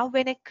 Now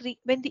when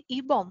the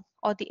EBOM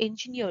or the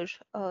engineer,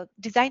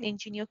 design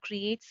engineer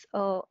creates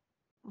a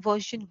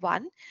version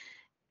 1,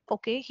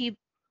 okay, he,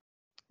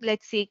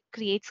 let's say,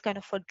 creates kind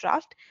of a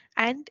draft,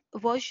 and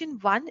version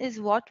 1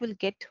 is what will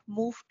get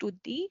moved to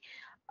the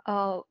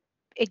uh,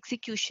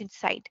 execution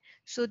side.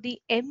 So the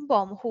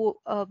MBOM, who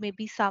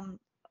maybe some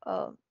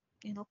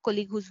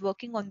colleague who's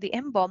working on the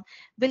MBOM,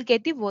 will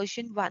get the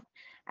version 1.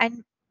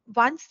 And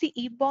once the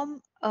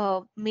EBOM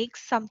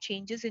makes some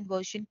changes in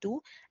version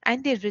 2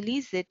 and they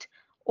release it,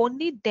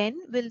 only then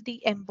will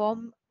the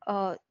MBOM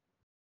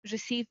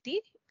receive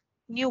the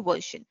new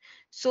version.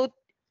 So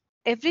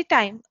every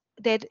time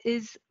there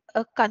is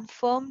a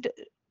confirmed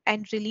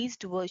and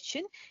released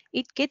version,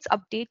 it gets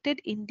updated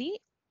in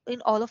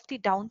all of the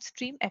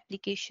downstream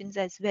applications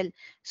as well.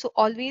 So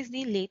always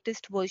the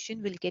latest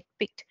version will get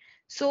picked.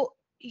 So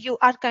you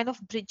are kind of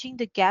bridging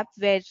the gap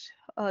where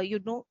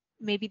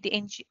maybe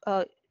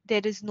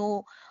there is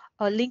no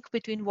link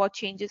between what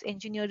changes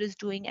engineer is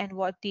doing and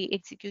what the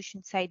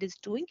execution side is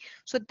doing.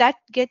 So that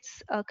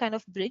gets kind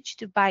of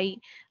bridged by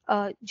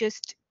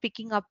just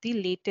picking up the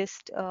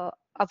latest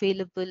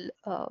available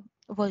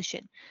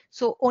version.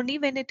 So only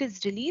when it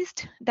is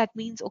released, that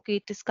means, okay,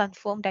 it is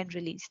confirmed and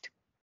released.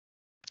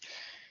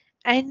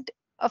 And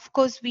of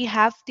course, we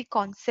have the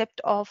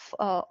concept of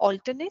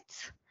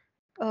alternates.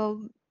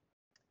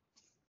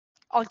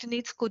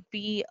 alternates could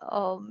be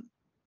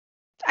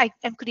I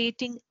am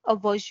creating a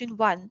version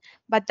 1,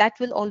 but that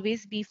will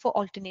always be for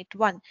alternate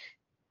 1.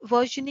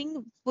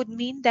 Versioning would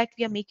mean that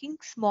we are making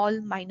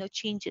small minor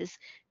changes.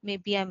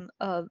 Maybe I'm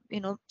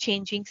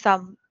changing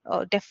some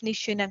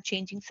definition, I'm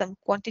changing some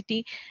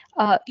quantity.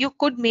 You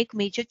could make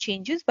major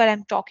changes, but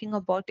I'm talking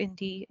about in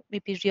the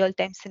maybe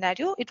real-time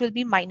scenario, it will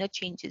be minor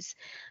changes.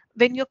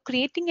 When you're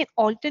creating an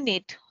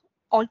alternate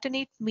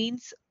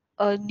means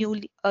a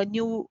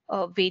new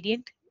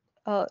variant,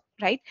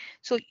 right?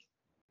 So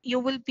you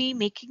will be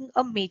making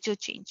a major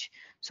change.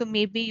 So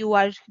maybe you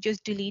are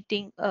just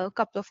deleting a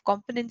couple of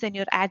components and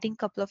you're adding a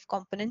couple of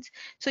components.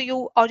 So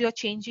you're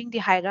changing the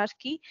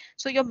hierarchy.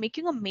 So you're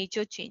making a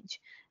major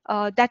change.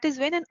 That is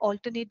when an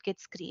alternate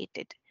gets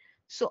created.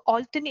 So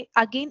alternate,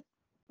 again,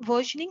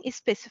 versioning is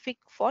specific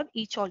for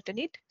each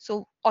alternate.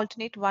 So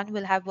alternate 1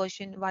 will have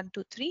version 1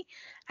 to 3,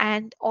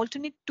 and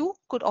alternate 2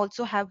 could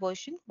also have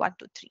version 1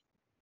 to 3.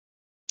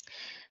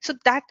 So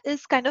that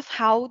is kind of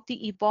how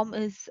the EBOM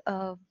is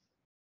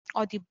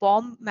or the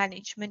BOM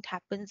management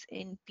happens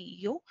in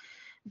PEO.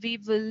 We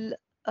will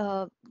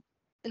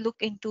look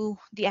into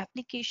the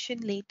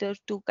application later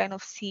to kind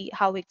of see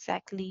how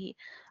exactly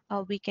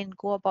we can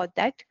go about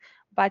that.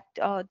 But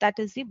that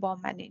is the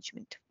BOM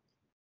management.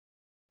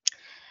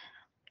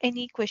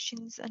 Any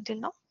questions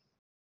until now?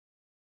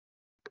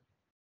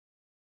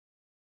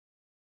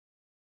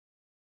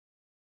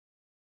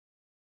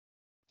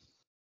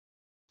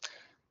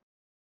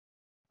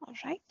 All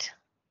right.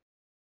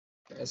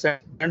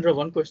 Sandra,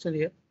 one question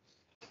here.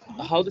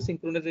 Mhm. How the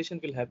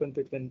synchronization will happen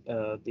between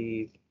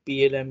the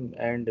PLM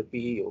and the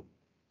PEO?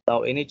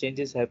 Now, any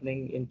changes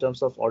happening in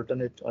terms of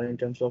alternate or in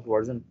terms of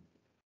version,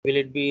 will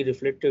it be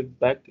reflected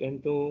back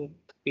into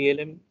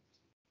PLM,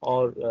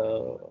 or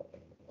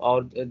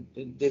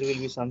there will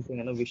be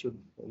something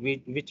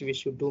which we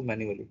should do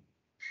manually?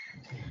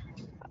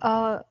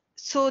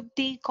 So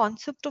the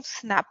concept of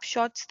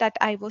snapshots that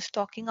I was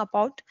talking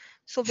about.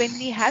 So when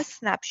we have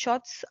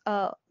snapshots,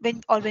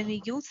 when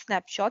we use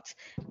snapshots,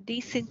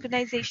 the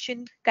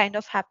synchronization kind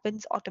of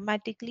happens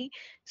automatically.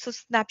 So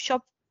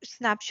snapshot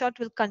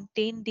will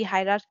contain the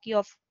hierarchy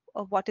of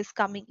what is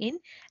coming in,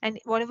 and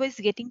whatever is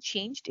getting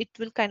changed, it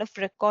will kind of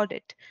record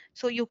it.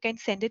 So you can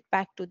send it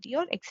back to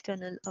your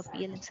external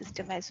PLM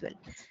system as well.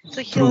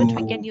 So here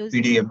we can Through use,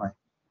 PDMI.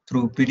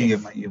 Through yes,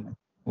 PDMI, you mean?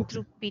 Okay.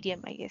 through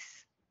PDMI,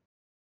 yes.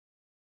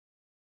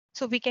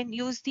 So we can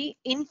use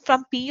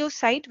from PO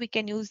side, we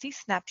can use the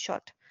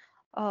snapshot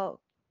to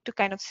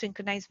kind of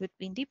synchronize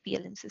between the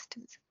PLM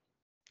systems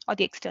or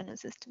the external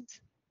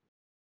systems.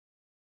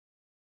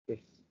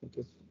 Okay,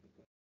 okay.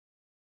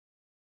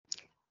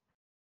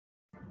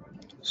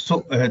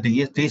 So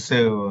these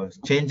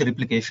change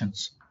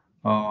replications,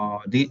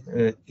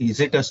 is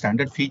it a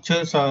standard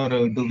features or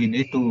do we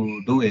need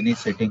to do any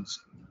settings?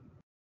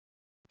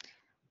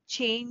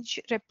 Change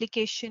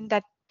replication,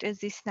 that is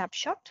the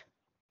snapshot.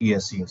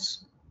 Yes,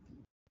 yes.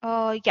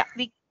 Yeah,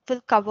 we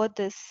will cover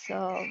this,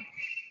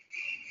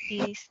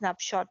 the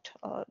snapshot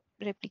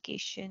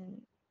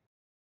replication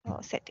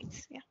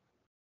settings. Yeah,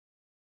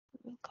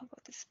 we'll cover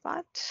this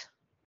part.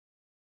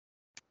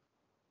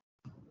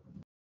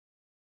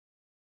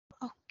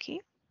 Okay.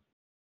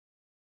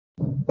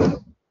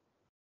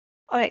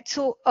 All right,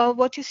 so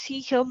what you see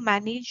here,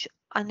 manage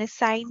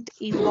unassigned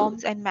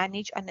EBOMs and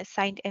manage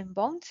unassigned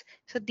MBOMs.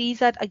 So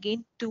these are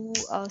again two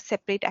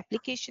separate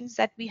applications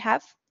that we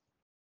have.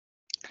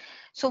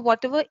 So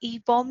whatever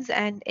EBOMs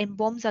and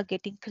MBOMs are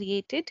getting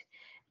created,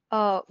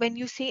 when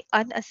you say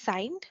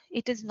unassigned,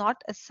 it is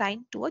not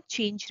assigned to a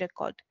change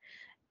record.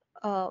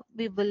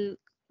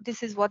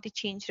 This is what the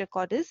change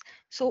record is.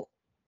 So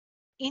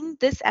in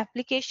this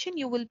application,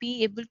 you will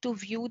be able to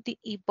view the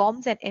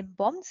EBOMs and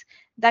MBOMs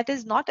that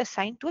is not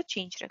assigned to a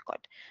change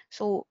record.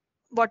 So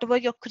whatever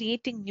you're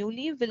creating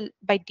newly will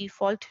by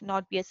default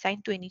not be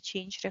assigned to any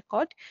change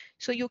record.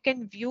 So you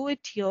can view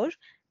it here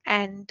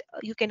and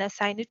you can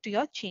assign it to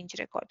your change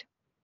record.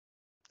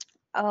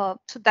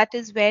 So that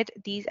is where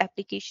these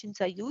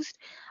applications are used.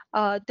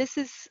 This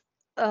is,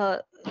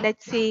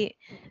 let's say,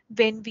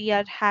 when we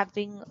are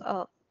having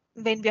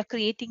when we are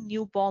creating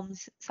new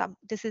bombs,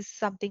 this is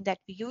something that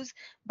we use,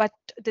 but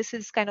this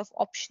is kind of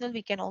optional.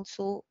 We can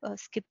also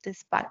skip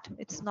this part.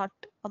 It's not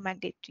a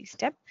mandatory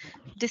step.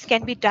 This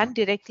can be done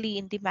directly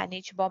in the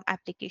manage bomb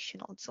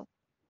application also.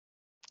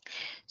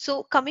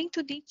 So coming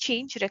to the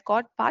change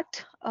record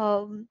part,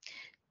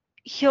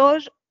 here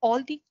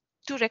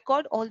to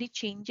record all the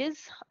changes,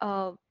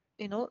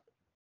 you know,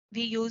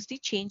 we use the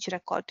change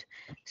record.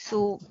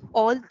 So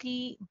all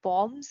the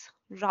bombs,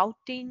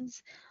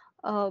 routings,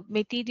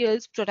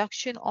 materials,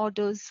 production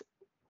orders,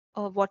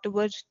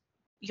 whatever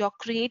you're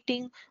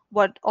creating,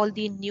 what all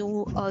the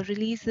new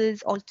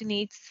releases,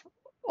 alternates,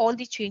 all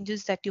the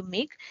changes that you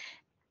make,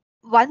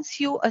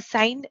 once you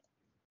assign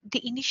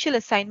the initial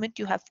assignment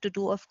you have to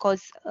do, of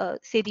course,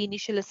 say the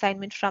initial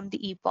assignment from the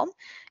EBOM,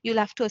 you'll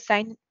have to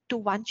assign to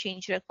one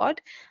change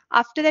record.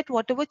 After that,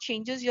 whatever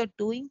changes you're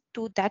doing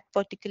to that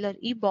particular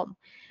EBOM,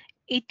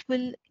 it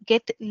will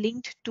get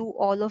linked to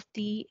all of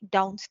the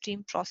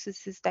downstream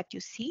processes that you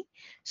see.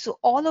 So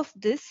all of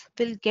this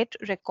will get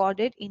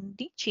recorded in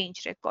the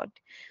change record.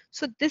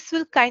 So this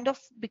will kind of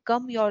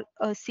become your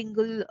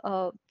single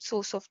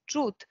source of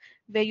truth,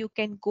 where you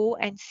can go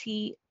and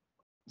see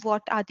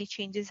what are the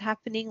changes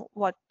happening,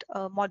 what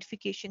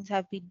modifications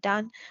have been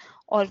done,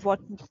 or what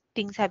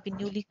things have been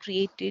newly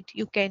created.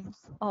 You can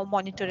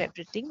monitor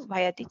everything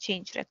via the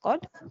change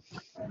record.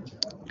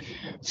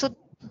 So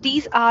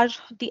these are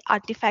the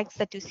artifacts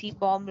that you see: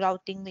 BOM,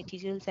 routing,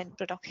 materials, and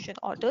production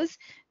orders.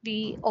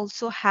 We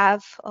also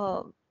have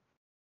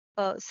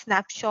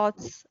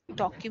snapshots,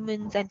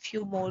 documents, and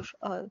few more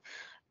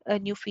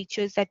new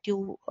features that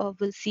you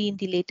will see in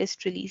the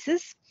latest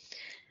releases.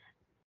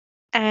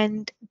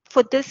 And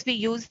for this, we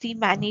use the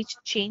Manage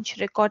Change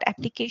Record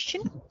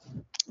application.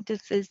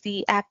 This is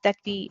the app that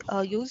we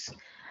use.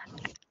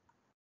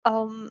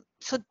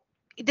 So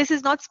this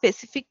is not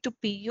specific to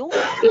PEO.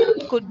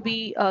 It could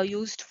be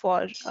used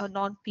for a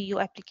non-PEO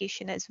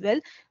application as well,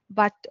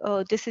 but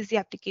this is the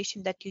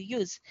application that you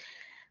use.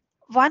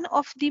 One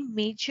of the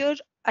major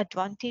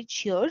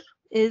advantage here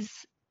is,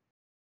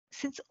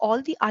 since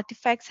all the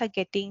artifacts are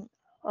getting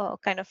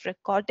kind of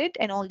recorded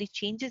and all the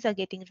changes are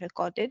getting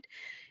recorded,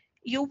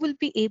 you will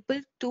be able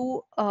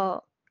to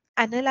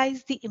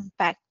analyze the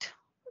impact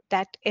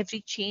that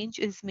every change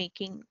is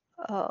making,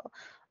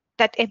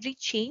 that every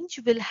change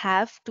will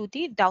have to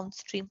the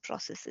downstream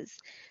processes.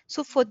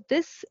 So for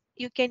this,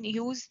 you can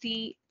use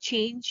the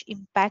change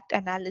impact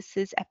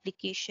analysis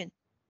application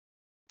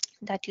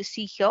that you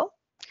see here.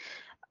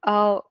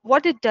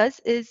 What it does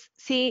is,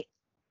 say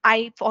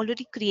I've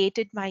already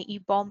created my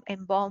EBOM,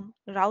 MBOM,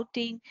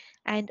 routing,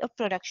 and a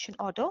production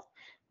order,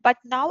 but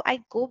now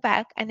I go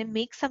back and I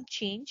make some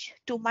change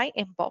to my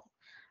MBOM.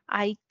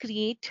 I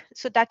create,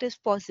 so that is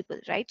possible,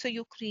 right? So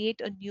you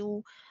create a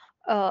new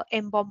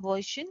MBOM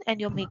version and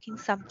you're making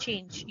some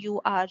change.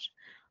 You are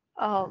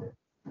uh,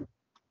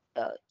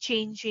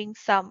 changing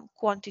some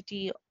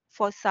quantity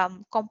for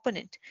some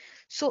component.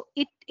 So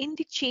it, in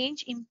the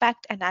change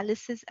impact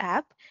analysis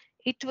app,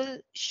 it will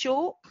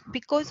show,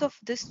 because of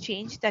this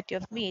change that you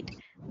have made,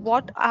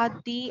 what are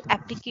the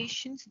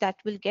applications that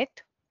will get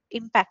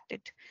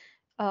impacted.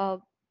 Uh,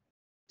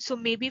 so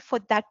maybe for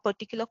that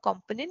particular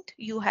component,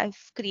 you have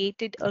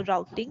created a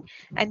routing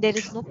and there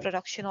is no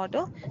production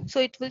order. So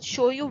it will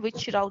show you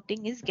which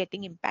routing is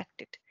getting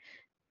impacted.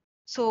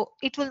 So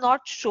it will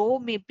not show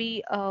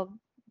maybe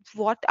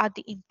what are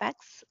the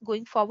impacts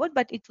going forward,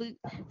 but it will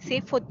say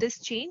for this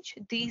change,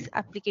 these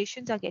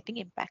applications are getting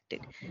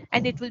impacted.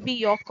 And it will be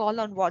your call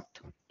on what,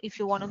 if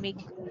you want to make,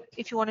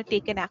 if you want to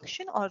take an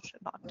action or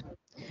not.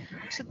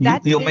 So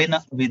that You is, mean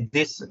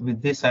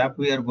with this app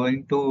we are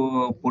going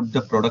to put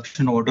the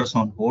production orders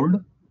on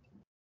hold,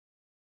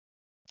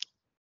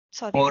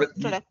 sorry, or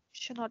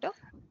production order?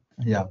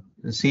 yeah?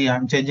 See,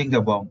 I'm changing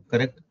the bomb,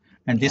 correct?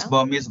 And this Yeah.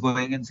 bomb is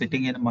going and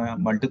sitting in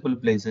multiple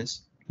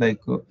places, like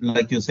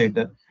you said,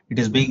 it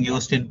is being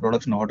used in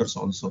production orders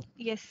also.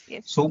 Yes,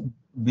 yes. So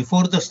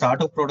before the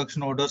start of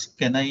production orders,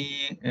 can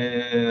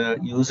I,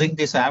 using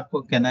this app,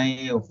 can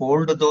I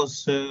hold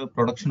those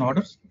production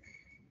orders?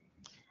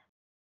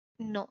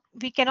 No,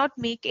 we cannot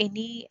make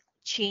any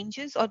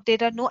changes, or there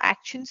are no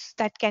actions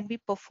that can be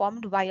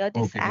performed via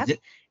this Okay, app.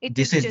 It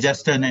this is is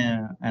just just an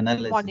to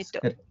analysis. monitor.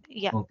 Correct?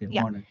 Yeah, Okay,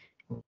 yeah, monitor.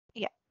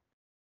 yeah.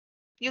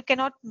 You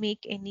cannot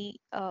make any,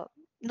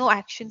 no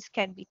actions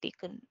can be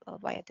taken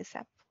via this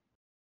app.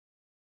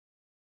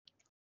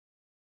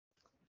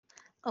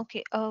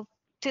 Okay,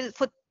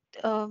 for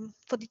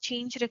the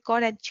change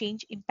record and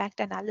change impact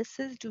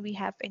analysis, do we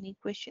have any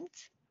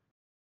questions?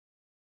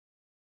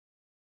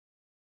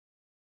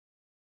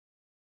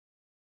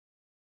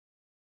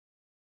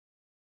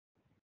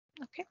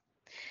 Okay,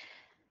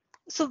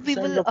 so we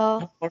will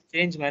For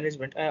change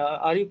management,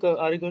 are you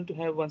going to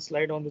have one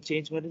slide on the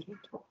change management?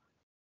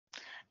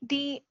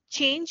 the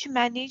change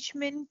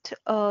management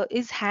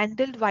is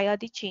handled via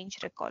the change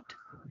record.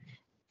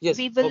 Yes.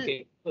 We will,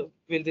 Okay.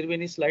 Will there be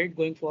any slide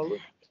going forward?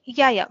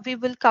 yeah, we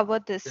will cover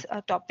this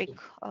topic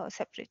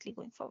separately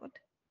going forward.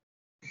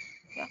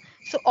 Yeah,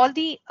 so all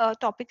the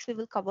topics we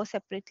will cover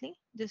separately.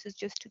 This is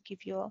just to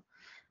give you a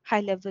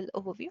high level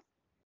overview.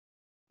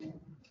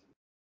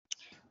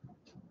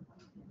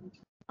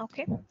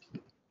 Okay,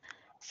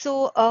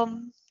 so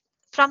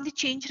from the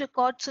change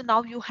record, so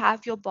now you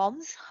have your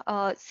bombs.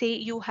 Say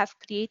you have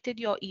created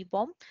your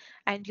EBOM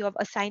and you have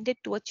assigned it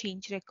to a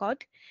change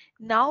record.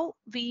 Now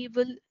we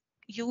will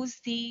use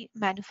the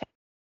manufacturing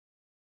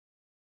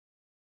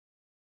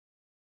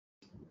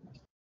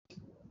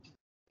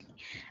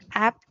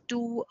app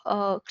to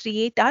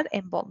create our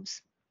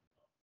MBOMs.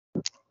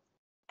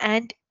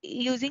 And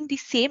using the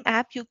same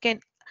app, you can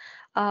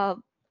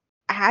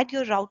add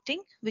your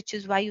routing, which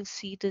is why you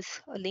see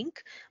this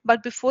link.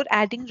 But before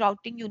adding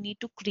routing, you need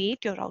to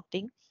create your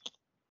routing,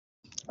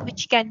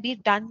 which can be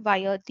done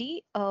via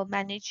the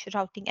manage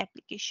routing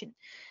application.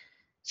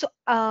 So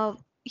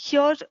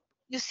here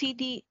you see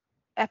the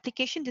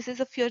application, this is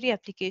a Fiori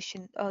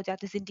application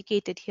that is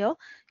indicated here.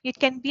 It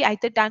can be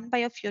either done by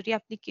a Fiori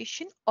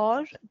application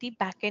or the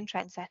backend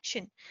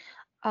transaction.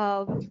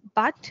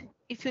 But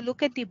if you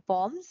look at the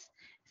bombs,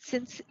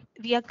 since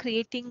we are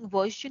creating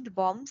versioned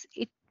bombs,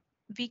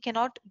 we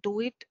cannot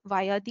do it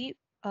via the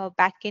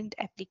backend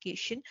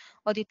application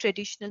or the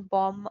traditional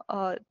bomb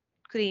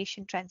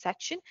creation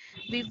transaction.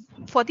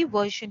 For the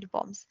versioned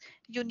bombs,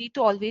 you need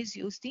to always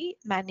use the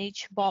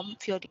manage bomb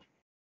Fiori.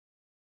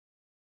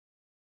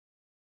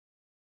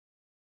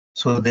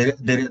 So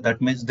that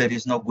means there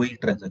is no GUI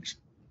transaction.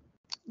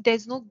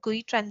 There's no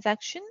GUI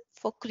transaction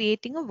for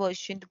creating a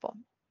versioned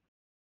bomb.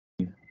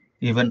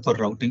 Even for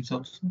routings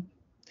also?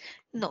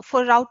 No,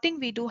 for routing,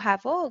 we do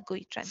have a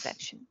GUI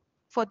transaction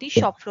for the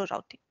shop floor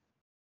routing.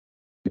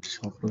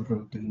 Shop floor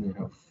routing we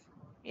have.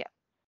 Yeah.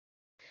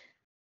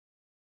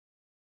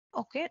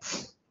 Okay.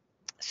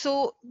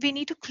 So we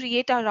need to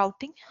create our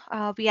routing.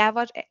 We have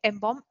our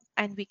mbom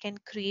and we can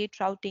create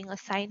routing,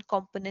 assign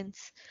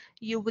components.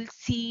 You will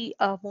see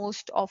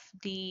most of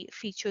the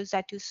features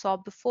that you saw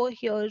before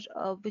here,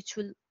 which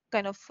will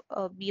kind of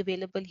be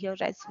available here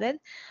as well.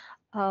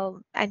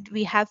 And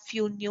we have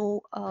few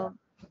new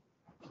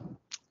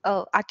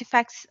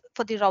artifacts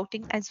for the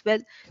routing as well,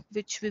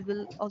 which we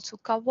will also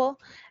cover.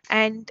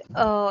 And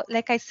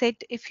like I said,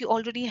 if you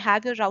already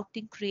have your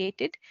routing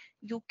created,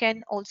 you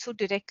can also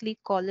directly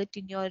call it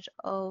in your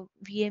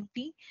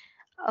VMP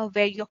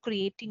where you're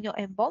creating your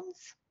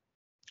mboms.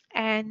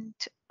 And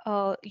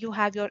you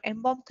have your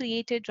mbom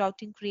created,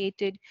 routing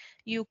created,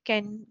 you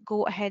can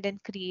go ahead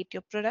and create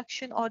your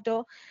production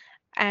order.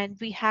 And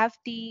we have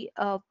the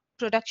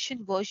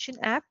production version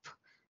app,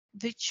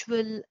 which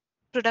will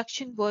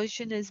production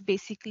version is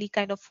basically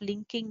kind of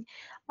linking,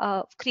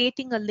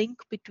 creating a link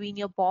between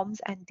your bombs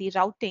and the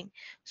routing.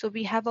 So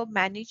we have a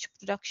managed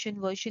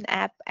production version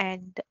app,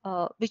 and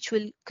which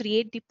will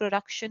create the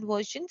production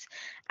versions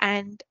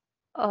and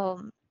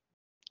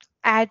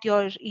add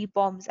your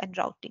e-bombs and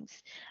routings.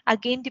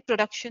 Again, the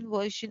production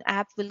version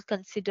app will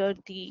consider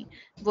the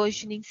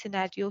versioning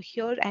scenario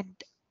here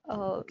and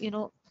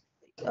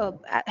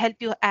help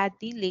you add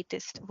the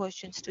latest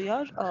versions to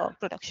your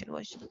production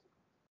version.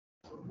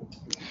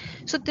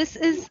 So this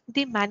is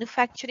the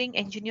manufacturing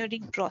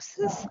engineering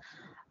process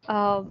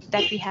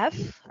that we have,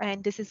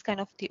 and this is kind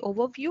of the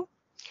overview.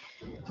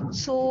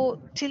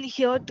 So till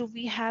here, do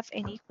we have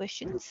any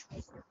questions?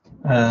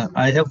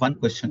 I have one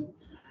question.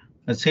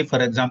 Let's say, for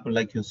example,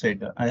 like you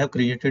said, I have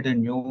created a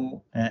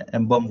new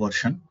mbom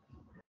version.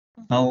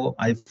 Now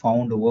I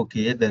found,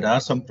 okay, there are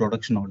some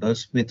production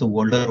orders with the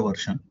older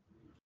version.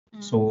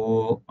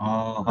 So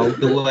how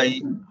do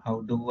I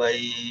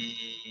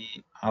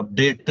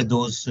update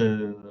those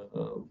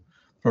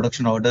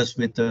production orders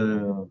with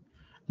the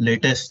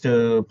latest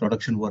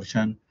production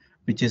version,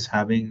 which is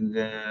having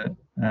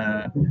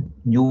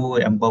new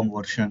mbom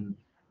version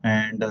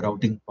and a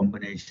routing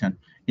combination?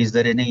 Is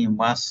there any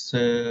mass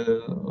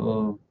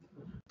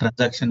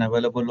transaction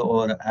available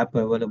or app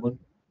available?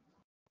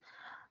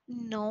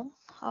 No,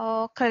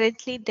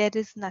 currently there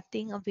is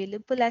nothing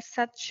available as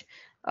such.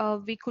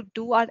 We could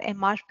do our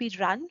MRP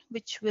run,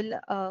 which will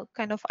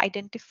kind of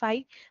identify,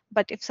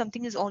 but if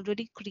something is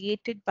already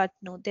created, but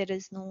no, there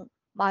is no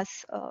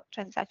mass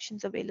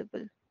transactions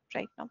available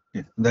right now.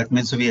 Yeah, that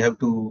means we have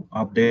to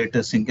update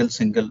a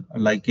single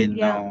like in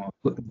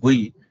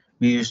GUI.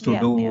 We used to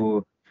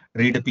do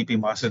read PP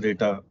master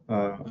data.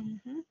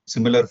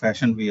 Similar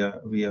fashion we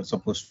are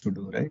supposed to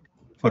do, right,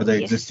 for the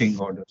existing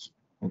orders.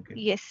 Okay.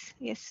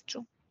 Yes,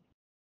 true.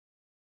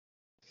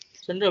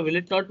 Chandra, will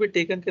it not be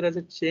taken care as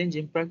a change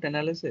impact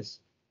analysis?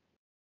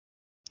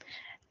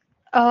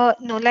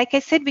 No, like I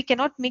said, we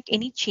cannot make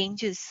any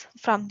changes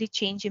from the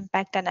change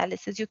impact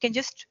analysis. You can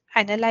just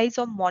analyze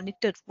or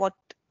monitor what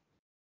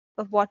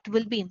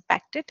will be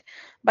impacted,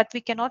 but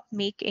we cannot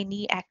make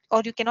any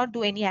or you cannot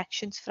do any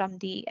actions from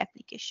the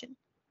application.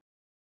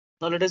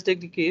 Now let us take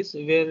the case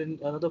where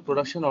another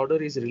production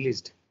order is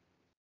released.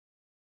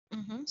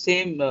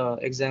 Same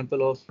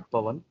example of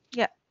Pawan.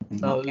 Yeah.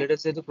 Now let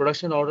us say the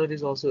production order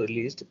is also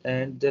released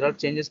and there are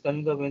changes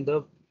coming up in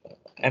the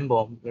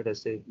mbom, let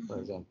us say, for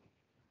example.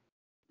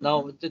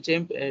 Now the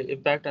change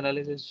impact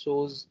analysis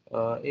shows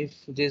if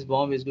this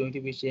bomb is going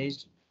to be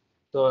changed.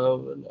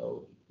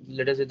 So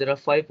let us say there are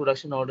 5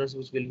 production orders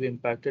which will be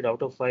impacted.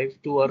 Out of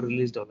 5, 2 are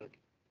released already.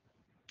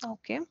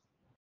 Okay.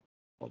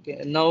 Okay,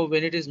 and now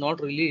when it is not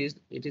released,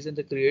 it is in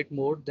the create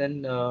mode.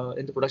 Then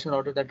in the production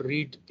order, that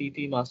read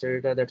PP master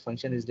data, that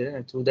function is there,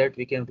 and through that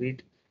we can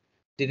read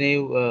the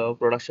new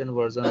production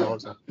version or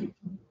something.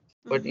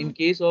 But in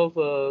case of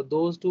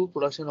those 2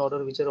 production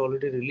order which are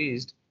already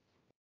released,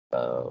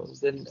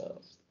 then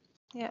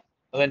I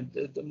mean,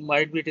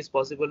 might be it is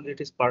possible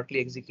it is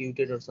partly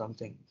executed or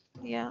something.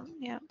 Yeah,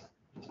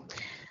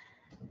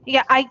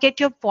 I get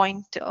your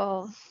point.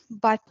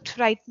 But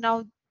right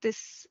now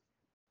this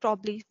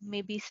probably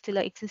maybe still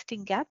an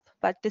existing gap,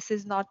 but this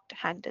is not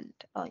handled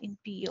in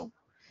PEO.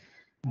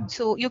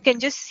 So you can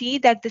just see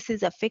that this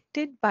is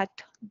affected, but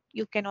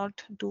you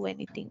cannot do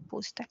anything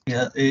post that.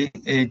 Yeah,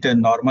 it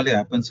normally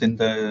happens in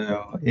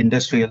the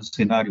industrial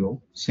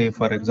scenario. Say,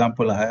 for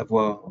example, uh,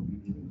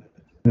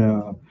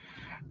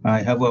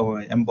 I have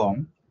a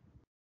M-bomb,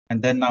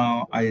 and then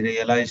I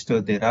realized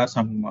there are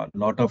some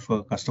lot of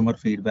customer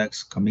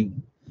feedbacks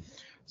coming.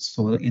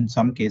 So in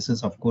some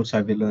cases, of course,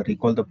 I will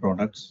recall the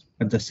products.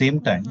 At the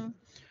same time,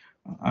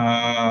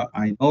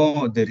 I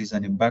know there is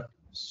an impact.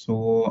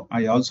 So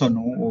I also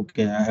know,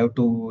 okay, I have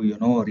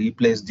to,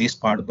 replace this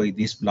part by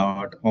this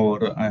part,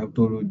 or I have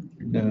to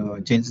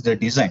change the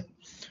design.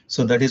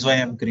 So that is why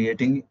I'm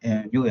creating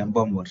a new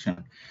embalm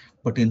version.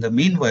 But in the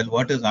meanwhile,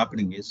 what is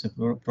happening is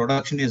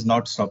production is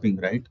not stopping,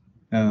 right?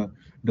 Uh,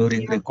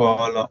 During Yeah.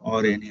 recall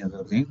or any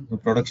other thing, the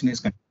production is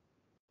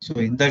continuing. So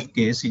in that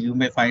case, you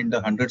may find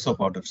hundreds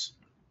of orders,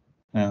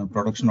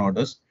 production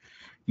orders,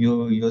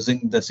 you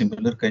using the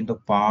similar kind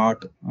of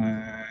part,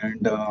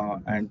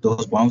 and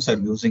those bombs are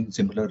using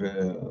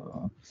similar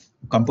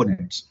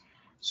components.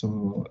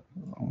 So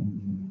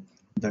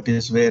that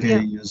is where a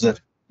Yeah. user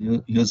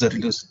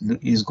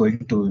is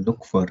going to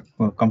look for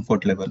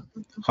comfort level.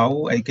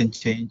 How I can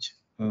change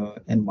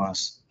en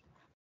masse.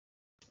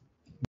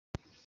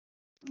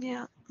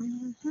 Yeah.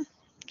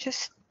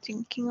 Just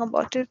thinking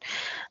about it.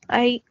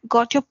 I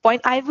got your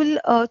point. I will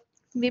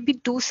maybe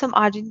do some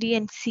R&D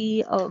and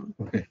see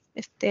Okay.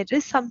 if there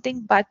is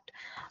something, but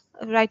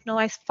right now,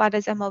 as far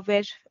as I'm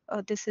aware,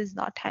 this is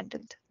not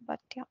handled. But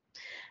yeah,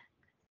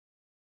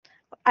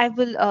 I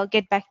will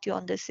get back to you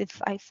on this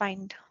if I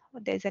find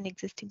there's an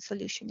existing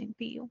solution in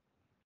PU.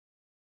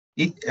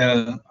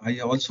 I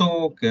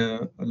also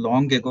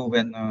long ago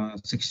when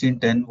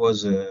 1610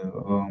 was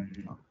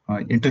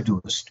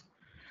introduced,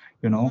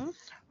 you know,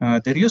 Mm-hmm.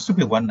 there used to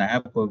be one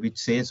app which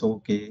says,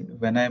 okay,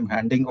 when I'm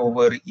handing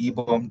over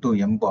EBOM to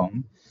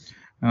MBOM,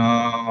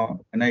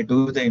 when I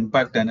do the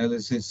impact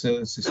analysis,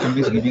 system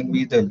is giving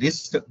me the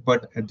list,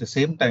 but at the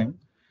same time,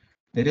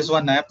 there is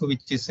one app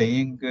which is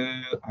saying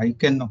I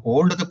can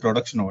hold the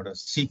production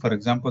orders. See, for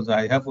example,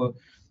 I have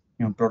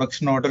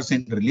production orders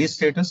in release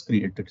status,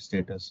 created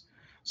status.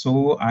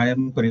 So I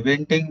am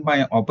preventing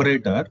my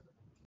operator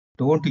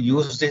don't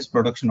use these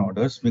production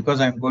orders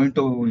because I'm going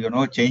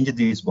to, change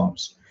these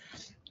bombs.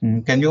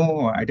 Can you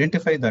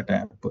identify that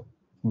app?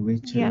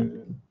 Which Yeah,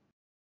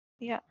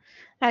 yeah,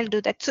 I'll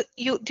do that. So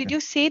did you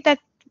say that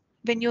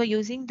when you're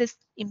using this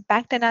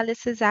impact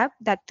analysis app,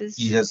 that is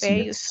yes,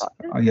 where you saw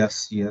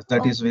yes, it? yes.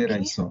 That is where I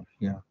Okay. saw.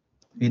 Yeah,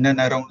 in and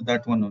around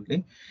that one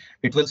only.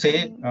 It will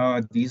say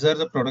Mm, these are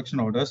the production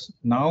orders.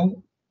 Now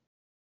you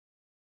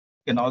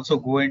can also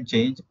go and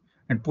change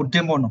and put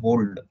them on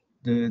hold.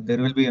 There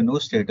will be a no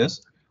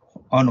status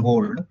on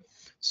hold,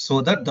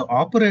 so that the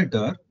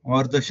operator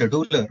or the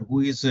scheduler who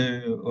is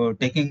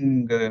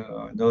taking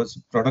those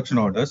production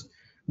orders,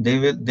 they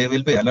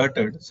will be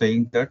alerted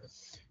saying that,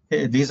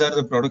 hey, these are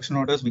the production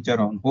orders which are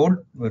on hold.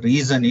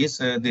 Reason is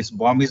this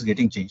bomb is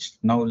getting changed.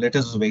 Now let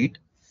us wait,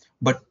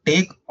 but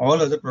take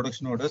all other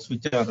production orders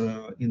which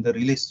are in the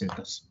release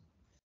status.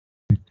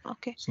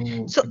 okay.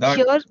 So So that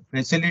here,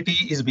 facility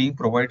is being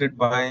provided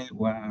by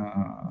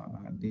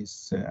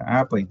this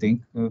app, I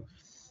think.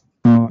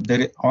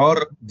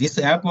 Or this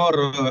app or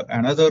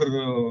another,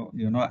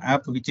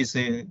 app which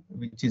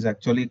is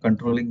actually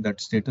controlling that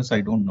status.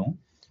 I don't know.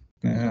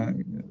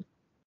 mhm,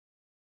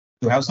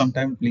 You have some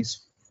time,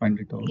 please find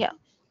it out. yeah,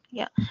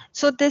 yeah.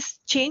 So this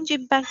change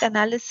impact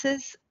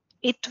analysis,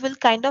 it will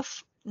kind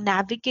of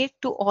navigate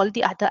to all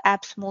the other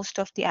apps, most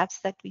of the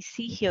apps that we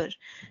see here,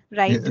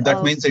 right?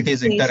 That means it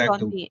is Based on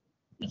interactive. the,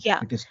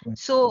 yeah. It is going.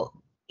 So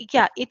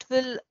yeah, it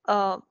will,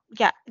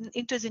 yeah,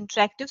 it is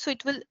interactive. So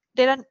it will,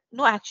 there are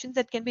no actions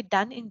that can be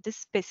done in this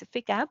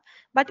specific app,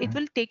 but it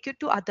will take you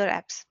to other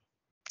apps.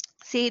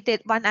 Say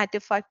that one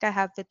artifact I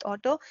have with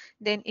auto,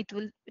 then it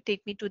will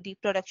take me to the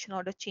production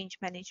order change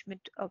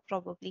management,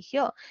 probably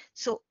here.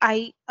 So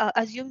I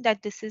assume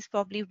that this is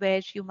probably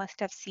where you must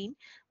have seen,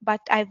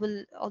 but I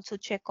will also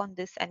check on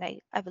this and I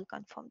will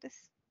confirm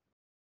this.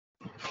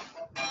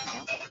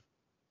 Yeah.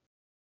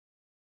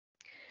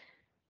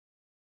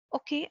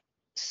 Okay.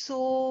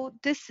 So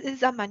this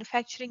is a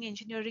manufacturing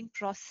engineering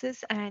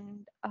process,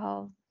 and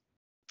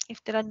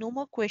if there are no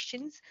more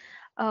questions,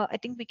 I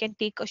think we can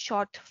take a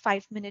short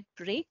 5-minute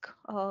break,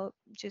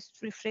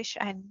 just refresh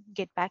and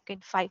get back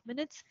in 5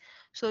 minutes.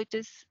 So it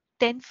is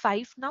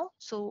 10:05 now.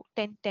 So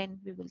 10:10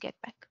 we will get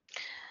back.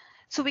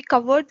 So we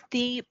covered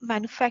the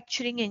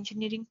manufacturing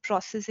engineering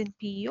process in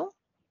PEO.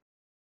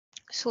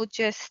 So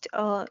just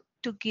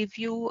to give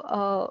you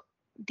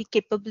the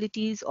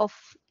capabilities of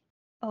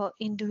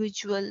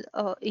individual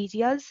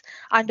areas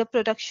under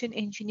production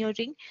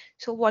engineering.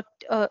 So what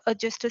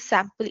just a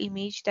sample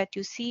image that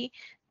you see,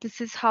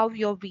 this is how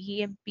your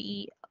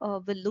VMP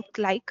will look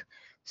like.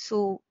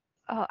 So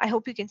I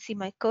hope you can see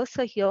my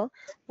cursor here.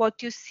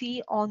 What you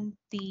see on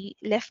the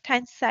left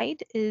hand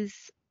side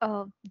is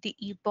the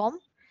EBOM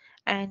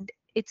and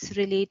its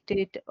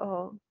related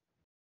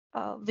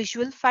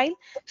visual file.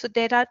 So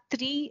there are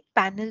three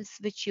panels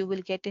which you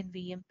will get in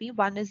VMP.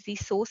 One is the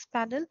source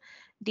panel,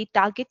 the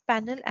target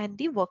panel, and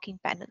the working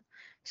panel.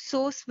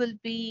 Source will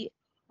be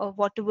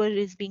whatever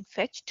is being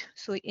fetched.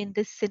 So in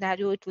this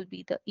scenario, it will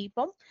be the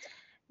EBOM.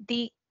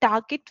 The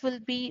target will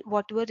be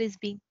whatever is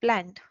being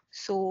planned,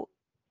 so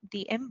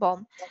the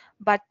MBOM.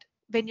 But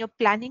when you're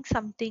planning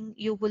something,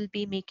 you will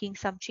be making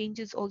some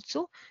changes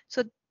also,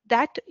 so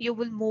that you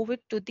will move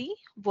it to the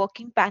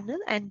working panel,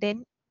 and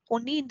then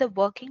only in the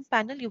working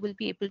panel you will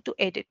be able to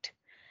edit.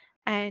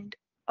 And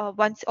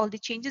once all the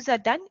changes are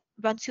done,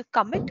 once you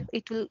commit,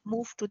 it will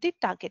move to the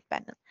target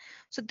panel.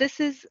 So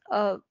this is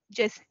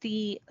just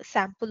the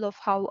sample of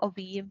how a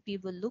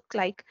VMP will look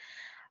like.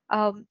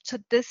 So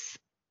this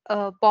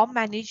BOM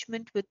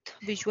management with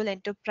Visual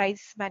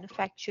Enterprise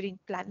Manufacturing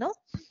Planner,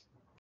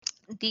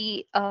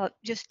 the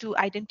just to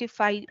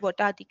identify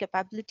what are the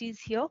capabilities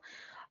here,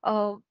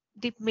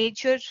 the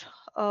major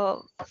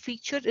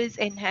feature is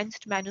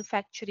enhanced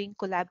manufacturing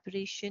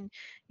collaboration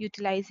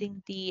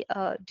utilizing the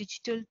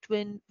digital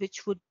twin,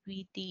 which would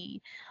be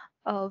the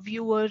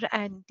viewer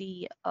and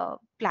the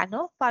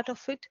planner part of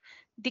it.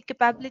 The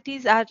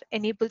capabilities are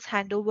enables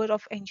handover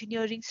of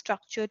engineering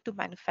structure to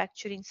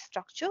manufacturing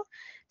structure,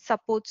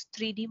 supports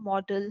 3D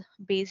model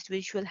based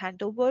visual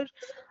handover,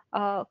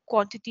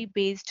 quantity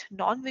based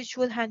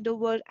non-visual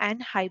handover,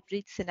 and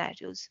hybrid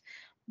scenarios.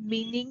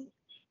 Meaning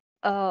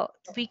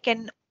we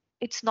can,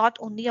 it's not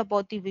only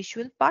about the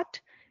visual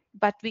part,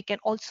 but we can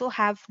also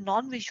have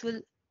non-visual,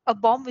 a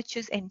BOM which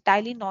is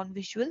entirely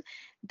non-visual,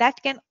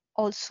 that can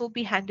also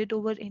be handed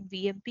over in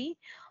VMP,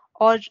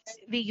 or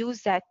we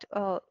use that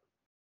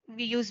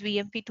we use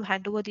VMP to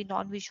hand over the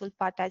non-visual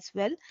part as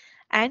well.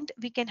 And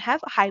we can have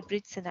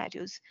hybrid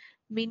scenarios,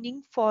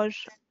 meaning for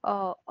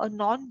a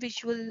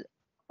non-visual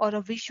or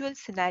a visual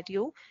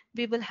scenario,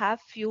 we will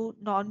have few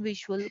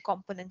non-visual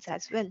components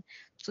as well.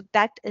 So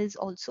that is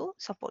also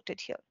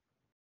supported here,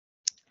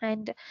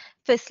 and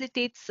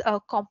facilitates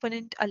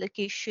component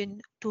allocation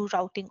to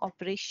routing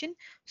operation.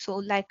 So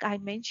like I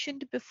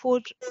mentioned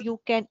before, you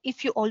can,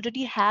 if you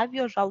already have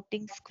your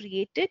routings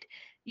created,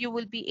 you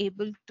will be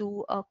able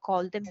to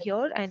call them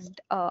here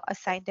and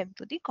assign them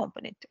to the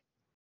component.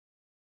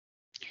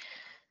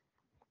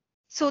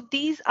 So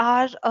these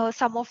are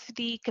some of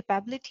the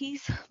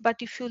capabilities, but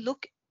if you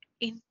look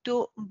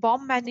into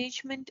BOM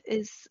management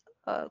is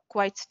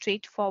quite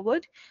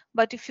straightforward.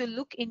 But if you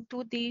look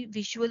into the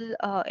Visual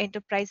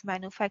Enterprise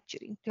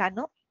Manufacturing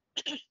Planner,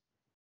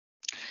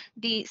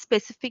 the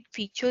specific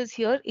features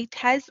here, it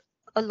has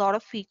a lot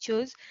of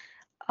features.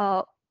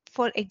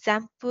 For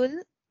example,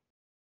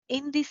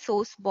 in the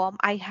source BOM,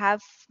 I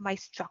have my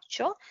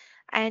structure,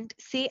 and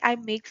say I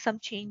make some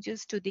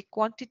changes to the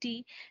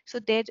quantity. So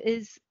there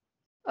is,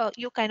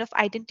 you kind of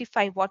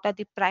identify what are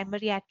the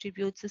primary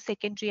attributes, the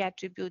secondary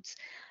attributes.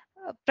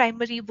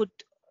 Primary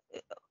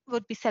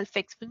would be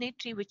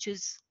self-explanatory, which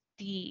is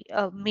the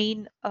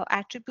main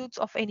attributes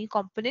of any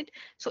component.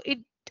 So it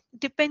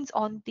depends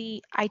on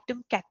the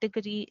item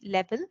category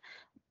level,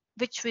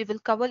 which we will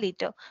cover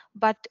later.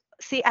 But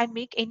say I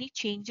make any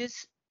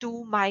changes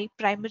to my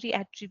primary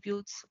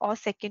attributes or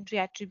secondary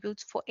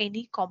attributes for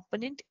any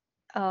component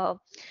uh,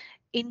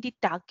 in the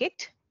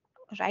target,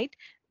 right?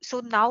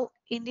 So now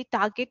in the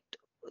target,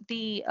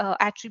 the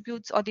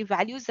attributes or the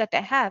values that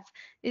I have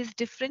is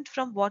different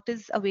from what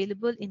is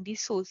available in the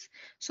source.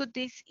 So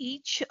this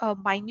each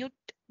minute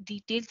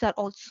details are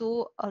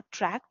also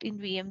tracked in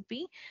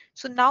VMP.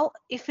 So now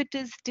if it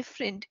is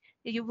different,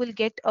 you will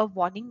get a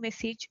warning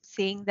message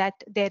saying that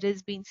there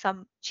has been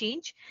some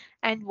change,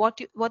 and what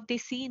they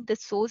see in the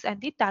source and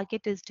the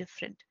target is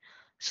different.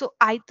 So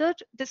either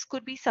this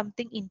could be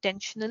something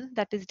intentional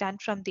that is done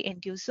from the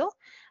end user,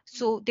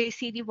 so they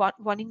see the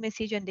warning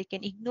message and they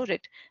can ignore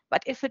it.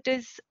 But if it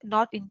is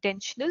not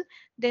intentional,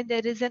 then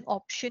there is an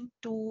option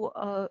to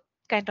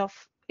kind of,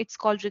 it's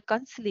called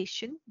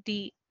reconciliation,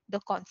 the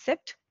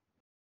concept.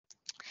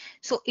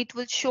 So it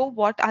will show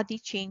what are the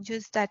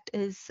changes that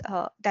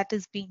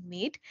is being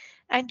made,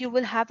 and you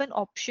will have an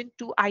option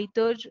to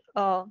either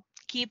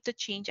keep the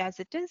change as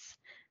it is,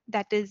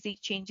 that is the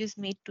changes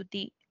made to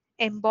the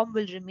MBOM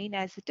will remain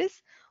as it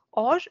is,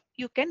 or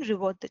you can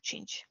revert the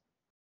change.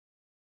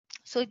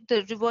 So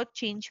the revert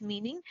change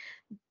meaning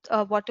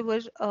whatever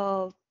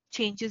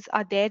changes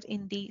are there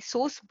in the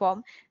source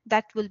BOM,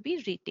 that will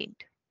be retained.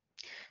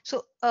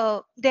 So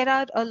there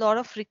are a lot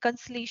of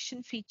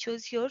reconciliation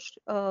features here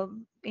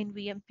in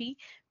VMP,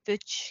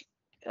 which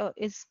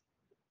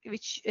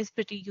is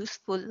pretty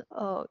useful,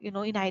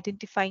 in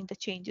identifying the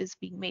changes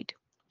being made.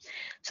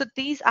 So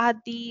these are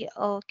the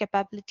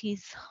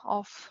capabilities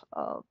of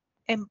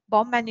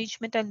BOM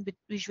management and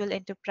Visual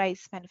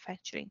Enterprise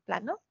Manufacturing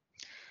Planner.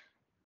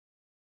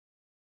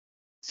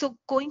 So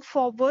going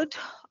forward,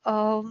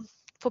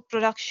 for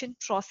production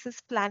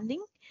process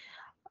planning,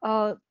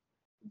 uh,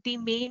 the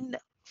main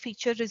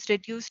feature is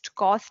reduced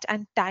cost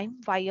and time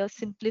via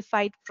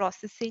simplified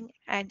processing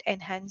and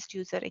enhanced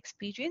user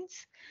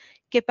experience.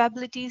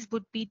 Capabilities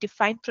would be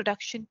defined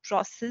production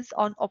process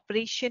on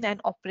operation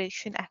and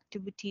operation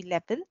activity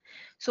level.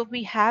 So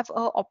we have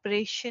a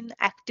operation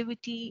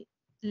activity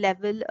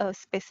level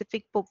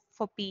specific for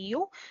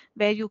PEO,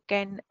 where you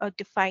can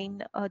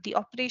define the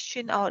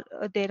operation, or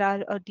there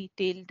are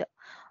detailed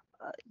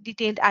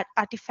detailed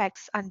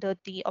artifacts under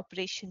the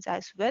operations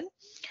as well.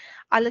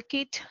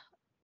 Allocate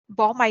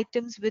BOM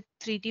items with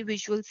 3D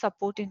visual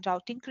support in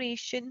routing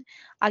creation.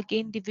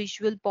 Again, the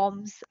visual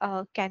BOMs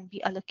can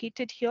be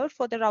allocated here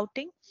for the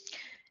routing.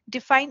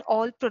 Define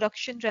all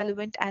production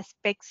relevant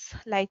aspects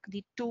like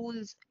the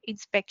tools,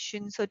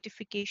 inspection,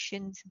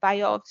 certifications,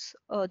 BIOS.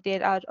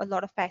 There are a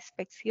lot of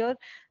aspects here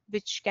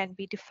which can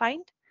be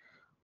defined.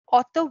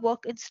 Author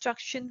work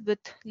instruction with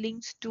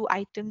links to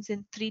items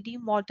in 3D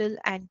model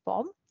and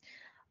BOM.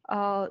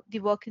 The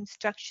work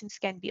instructions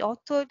can be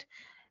authored.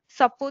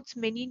 Supports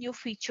many new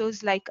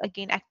features like,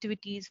 again,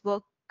 activities,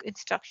 work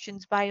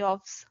instructions,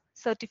 BIOS,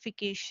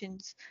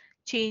 certifications,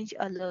 change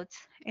alerts,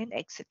 and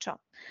etc.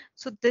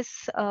 So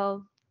this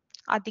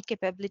are the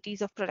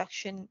capabilities of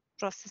production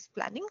process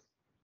planning.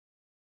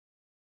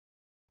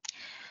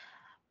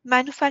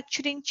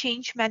 Manufacturing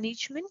change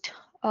management.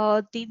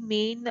 The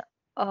main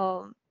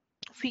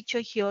feature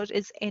here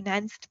is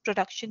enhanced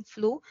production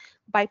flow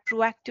by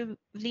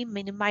proactively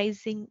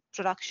minimizing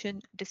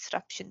production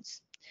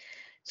disruptions.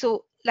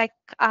 So like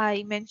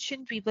I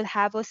mentioned, we will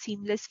have a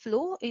seamless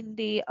flow in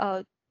the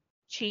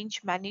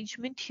change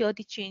management. Here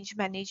the change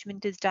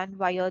management is done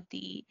via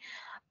the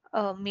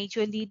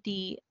majorly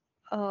the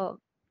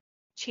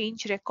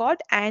change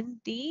record and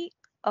the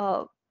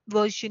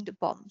versioned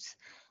BOMs,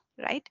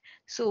 right?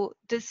 So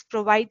this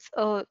provides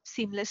a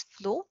seamless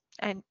flow,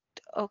 and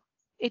uh,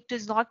 it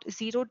is not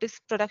zero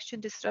production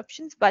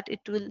disruptions, but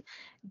it will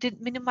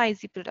minimize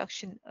the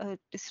production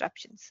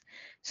disruptions.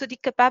 So the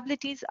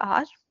capabilities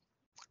are: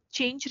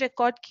 change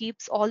record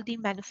keeps all the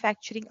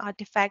manufacturing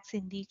artifacts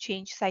in the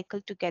change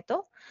cycle together,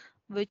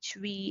 which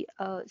we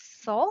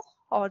saw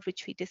or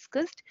which we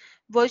discussed.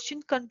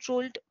 Version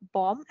controlled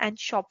BOM and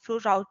shop floor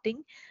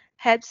routing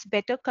helps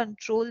better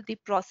control the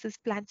process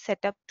plant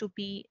setup to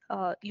be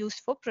used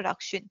for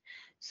production.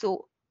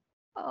 So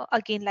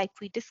again, like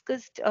we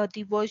discussed,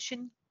 the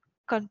version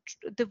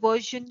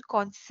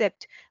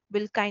concept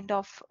will kind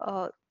of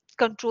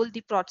control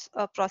the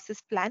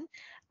process plan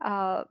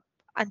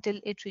until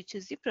it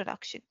reaches the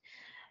production.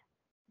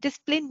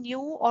 Display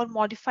new or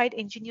modified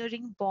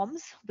engineering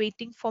BOMs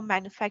waiting for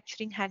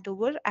manufacturing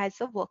handover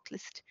as a work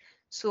list.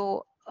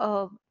 So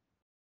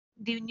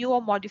the new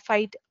or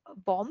modified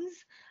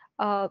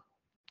BOMs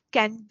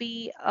can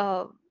be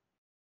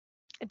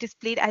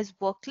displayed as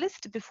work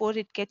list before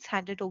it gets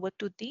handed over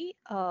to the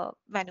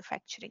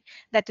manufacturing.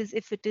 That is,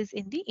 if it is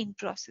in the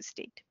in-process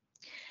state.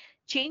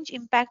 Change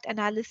impact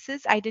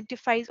analysis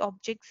identifies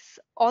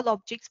all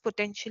objects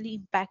potentially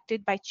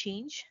impacted by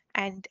change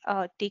and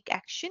take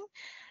action.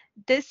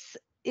 This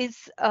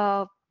is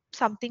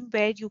something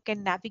where you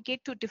can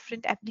navigate to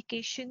different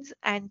applications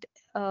and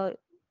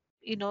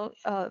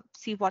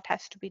see what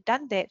has to be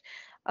done there.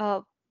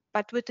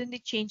 But within the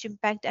change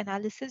impact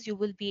analysis, you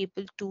will be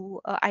able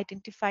to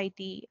identify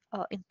the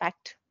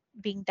impact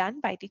being done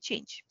by the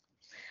change.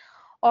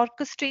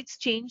 Orchestrates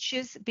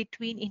changes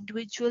between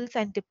individuals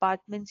and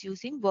departments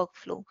using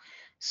workflow.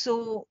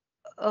 So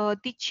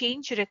the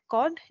change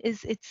record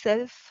is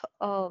itself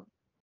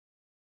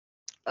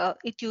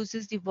it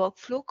uses the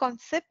workflow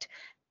concept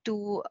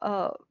to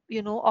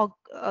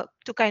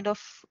to kind of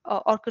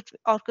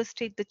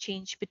orchestrate the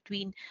change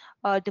between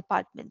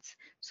departments.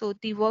 So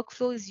the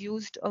workflow is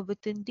used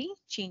within the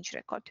change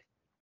record.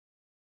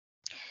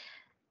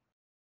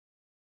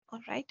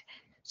 All right.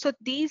 So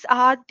these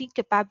are the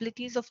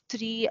capabilities of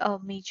three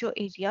major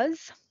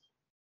areas.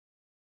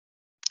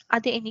 Are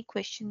there any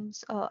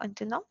questions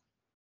until now?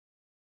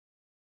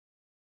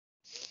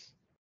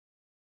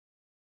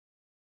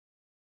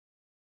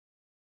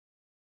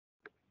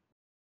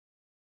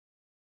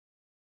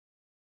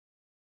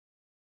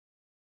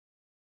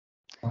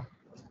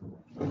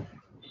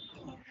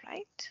 All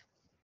right.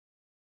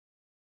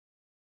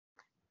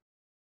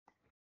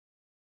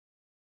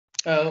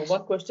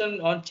 One question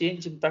on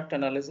change impact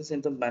analysis in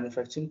the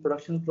manufacturing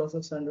production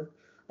process, and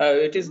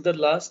it is the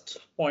last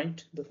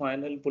point, the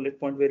final bullet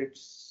point where it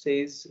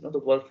says the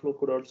workflow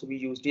could also be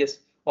used. Yes,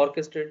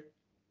 orchestrate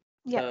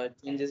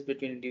changes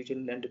between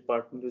individual and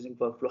department using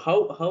workflow.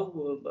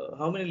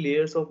 How many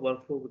layers of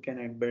workflow we can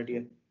embed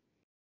here?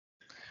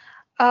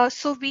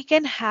 So we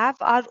can have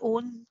our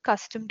own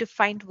custom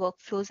defined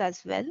workflows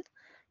as well.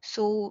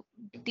 So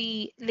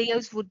the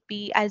layers would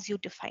be as you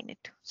define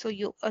it. So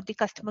you the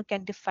customer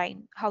can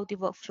define how the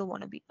workflow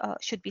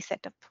should be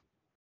set up.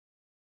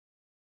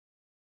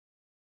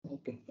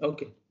 Okay,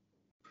 okay.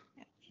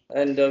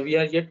 And we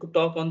are yet to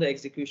talk on the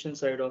execution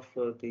side of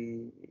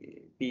the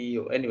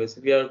PEO. Anyways,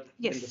 we are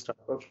in the start.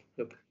 Okay,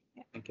 okay.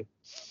 Thank you.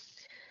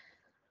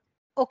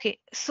 Okay,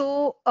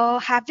 so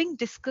having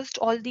discussed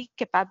all the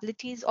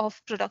capabilities of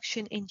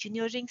production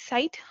engineering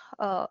side,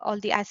 all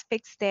the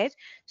aspects there,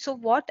 so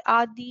what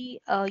are the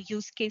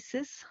use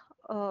cases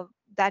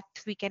that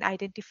we can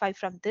identify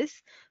from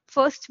this?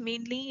 First,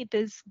 mainly it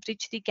is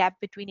bridge the gap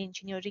between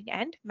engineering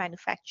and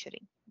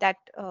manufacturing that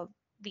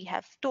we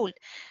have told.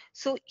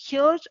 So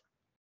here,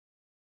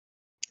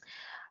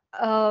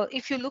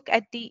 if you look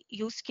at the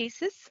use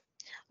cases,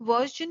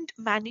 versioned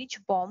manage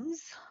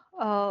BOMs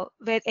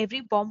where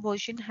every BOM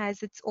version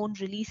has its own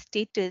release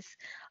status.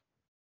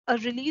 A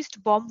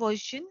released BOM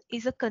version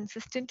is a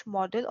consistent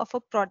model of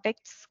a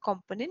product's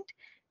component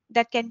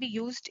that can be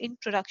used in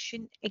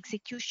production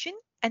execution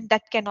and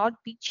that cannot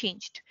be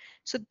changed.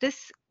 So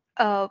this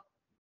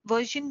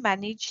version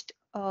managed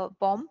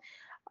BOM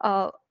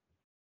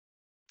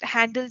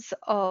handles,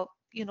 or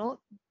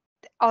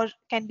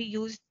can be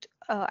used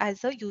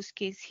as a use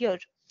case here.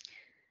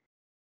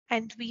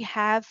 And we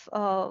have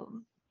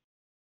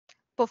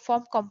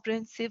perform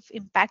comprehensive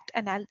impact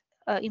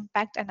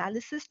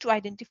analysis to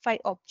identify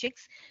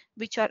objects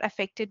which are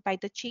affected by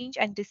the change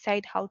and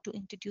decide how to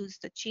introduce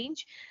the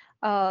change.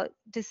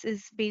 This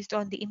is based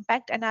on the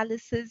impact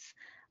analysis,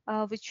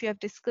 which we have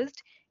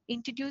discussed.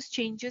 Introduce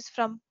changes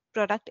from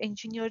product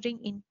engineering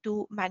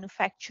into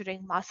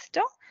manufacturing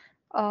master,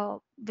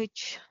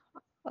 which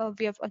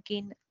we have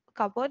again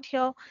covered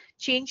here.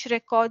 Change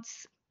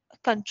records,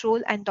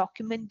 control and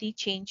document the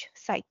change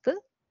cycle.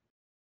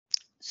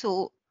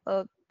 So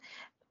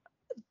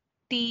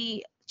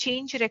the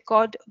change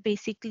record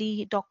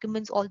basically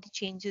documents all the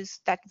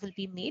changes that will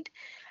be made,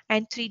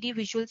 and 3D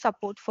visual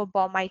support for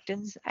BOM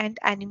items and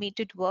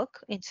animated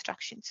work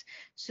instructions.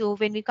 So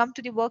when we come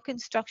to the work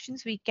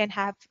instructions, we can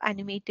have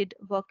animated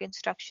work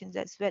instructions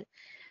as well.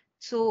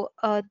 So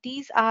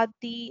these are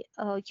the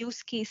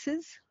use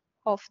cases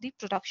of the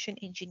production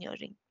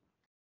engineering.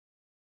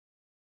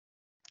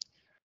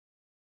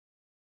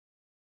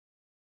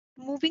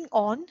 Moving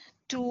on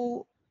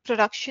to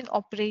production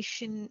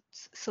operations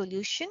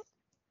solution.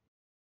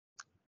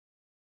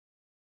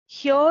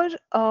 Here,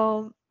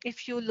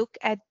 if you look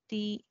at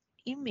the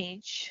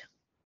image,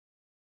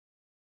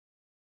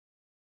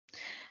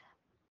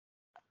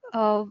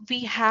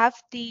 we have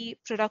the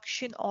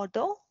production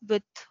order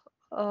with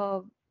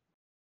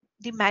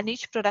the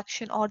managed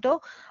production order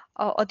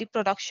or the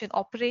production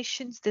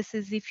operations. This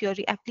is the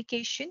Fiori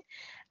application.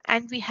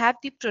 And we have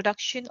the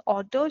production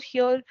order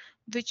here,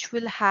 which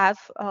will have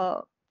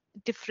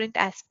different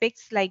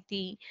aspects like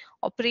the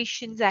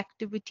operations,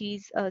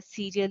 activities,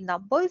 serial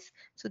numbers.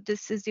 So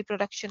this is the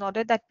production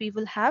order that we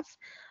will have.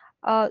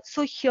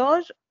 So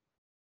here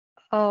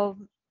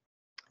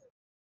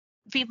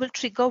we will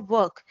trigger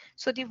work.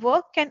 So the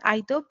work can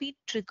either be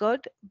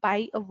triggered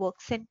by a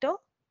work center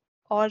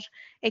or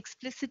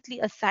explicitly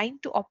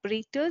assigned to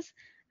operators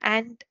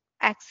and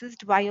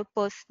accessed via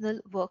personal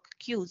work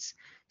queues.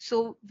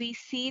 So we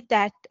see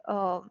that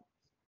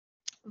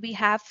we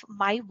have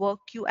my work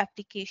queue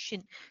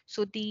application.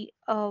 So the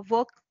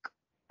work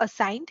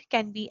assigned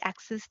can be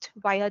accessed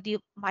via the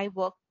my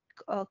work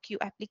queue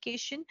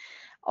application,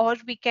 or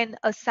we can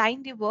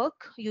assign the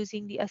work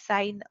using the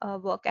assign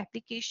work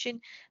application,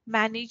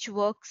 manage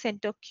work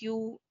center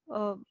queue.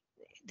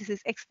 This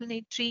is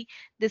explanatory.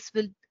 This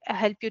will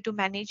help you to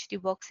manage the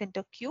work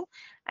center queue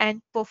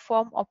and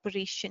perform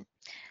operation.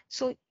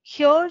 So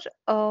here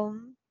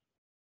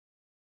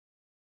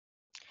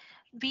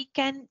we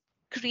can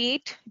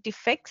create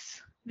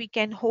defects, we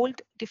can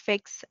hold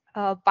defects,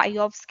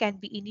 buy-offs can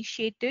be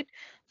initiated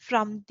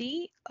from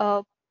the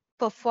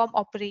perform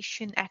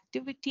operation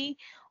activity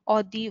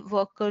or the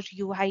worker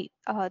UI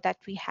that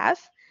we have.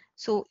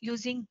 So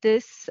using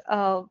this,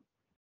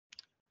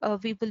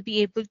 we will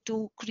be able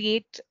to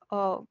create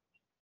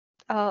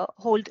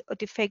hold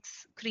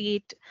defects,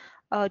 create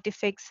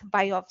defects,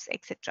 buy-offs,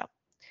 etc.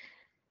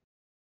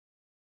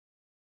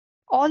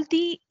 All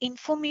the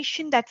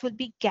information that will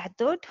be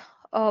gathered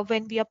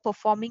when we are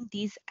performing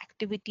these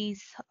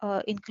activities,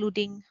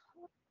 including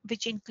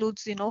which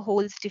includes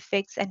holes,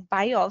 defects, and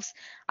buy-offs,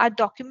 are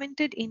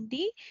documented in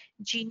the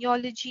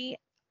genealogy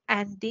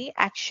and the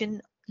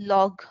action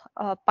log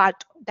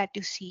part that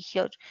you see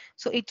here.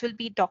 So it will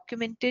be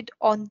documented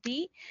on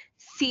the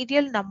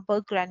serial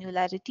number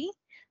granularity.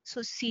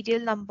 So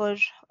serial number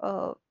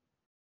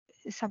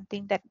is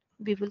something that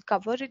we will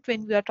cover it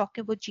when we are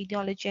talking about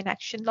genealogy and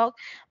action log,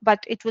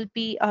 but it will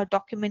be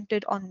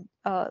documented on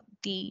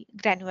the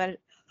granular,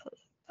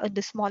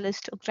 the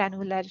smallest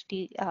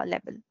granularity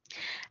level.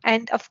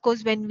 And of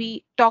course, when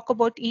we talk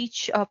about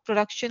each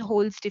production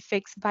holes,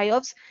 defects,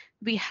 buy-offs,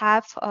 we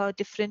have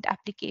different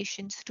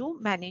applications to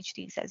manage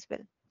these as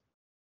well.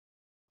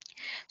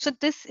 So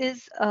this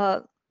is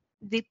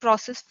the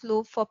process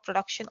flow for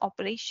production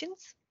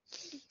operations.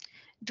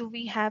 Do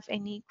we have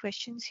any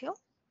questions here?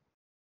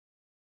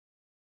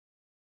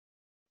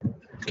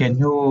 Can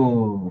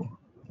you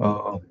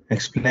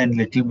explain a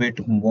little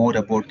bit more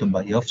about the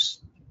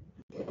buy-offs?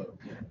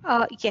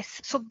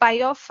 Yes, so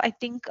buy-off, I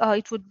think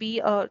it would be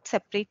a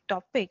separate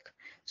topic.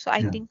 So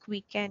I think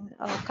we can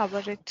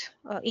cover it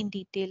in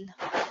detail.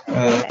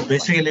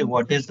 Basically,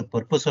 what is the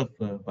purpose of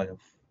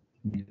buy-off?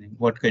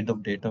 What kind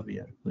of data we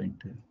are going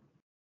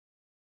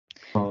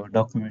to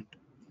document?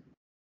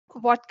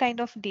 What kind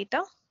of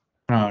data?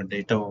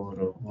 Data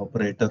or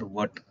operator,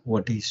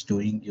 what he's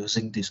doing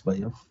using this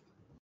buy-off?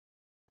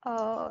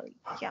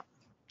 Yeah,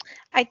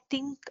 I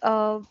think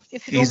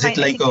if you don't is mind,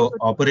 it like a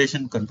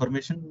operation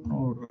confirmation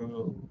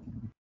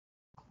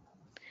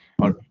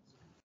or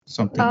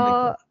something like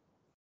that?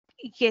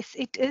 Yes,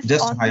 it is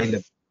Just on high this.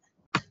 level.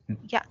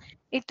 Yeah,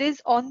 it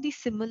is on the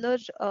similar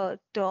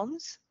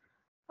terms,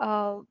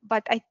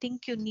 but I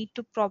think you need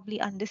to probably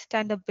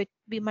understand a bit.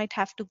 We might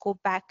have to go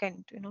back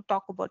and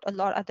talk about a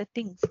lot of other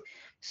things.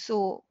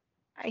 So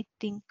I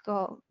think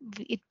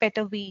it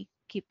better we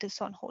keep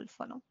this on hold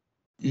for now.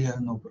 Yeah,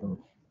 no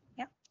problem.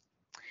 Yeah.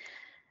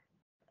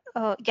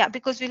 Yeah,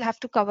 because we'll have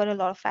to cover a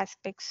lot of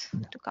aspects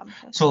Yeah. to come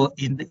here. So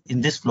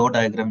in this flow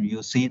diagram,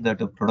 you see that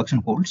the production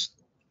holds.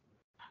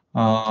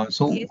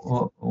 So Yes.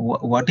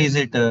 what is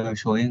it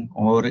showing,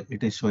 or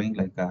it is showing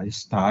like I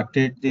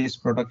started this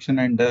production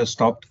and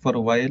stopped for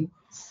a while,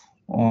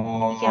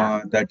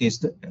 Yeah. or that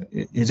is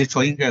is it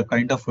showing a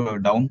kind of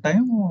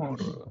downtime or?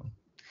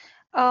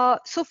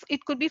 So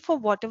it could be for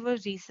whatever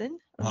reason,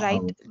 right?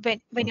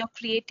 Okay. When you're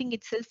creating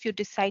itself, you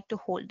decide to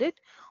hold it,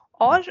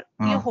 or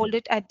you Uh, hold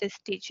it at this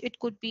stage. It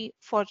could be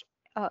for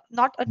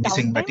not a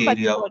Missing downtime, but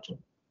material. for,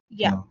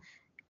 yeah, Uh,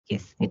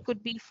 yes, it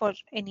could be for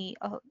any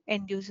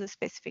end user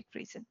specific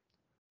reason.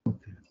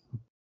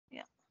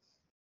 Yeah.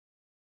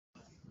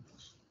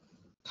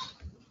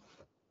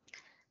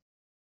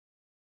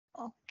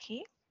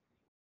 Okay.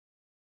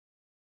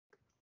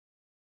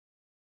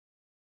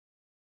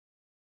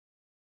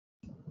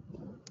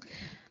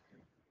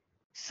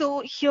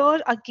 So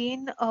here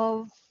again,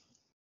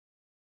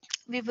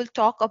 we will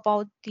talk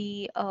about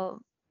the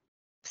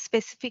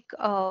specific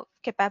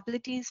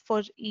capabilities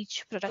for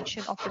each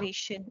production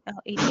operation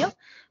area.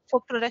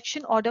 For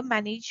production order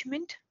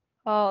management,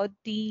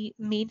 the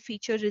main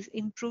feature is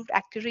improved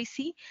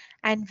accuracy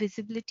and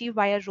visibility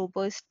via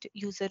robust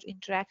user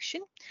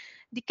interaction.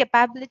 The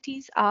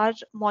capabilities are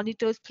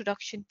monitors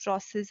production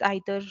process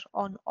either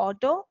on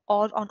order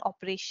or on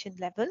operation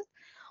level,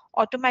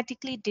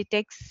 automatically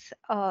detects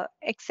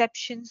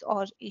exceptions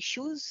or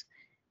issues,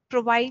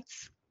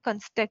 provides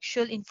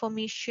contextual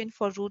information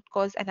for root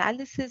cause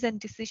analysis and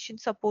decision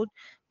support,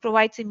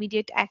 provides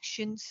immediate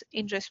actions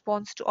in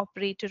response to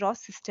operator or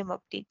system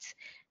updates.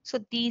 So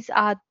these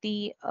are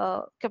the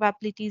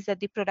capabilities that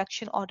the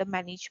production order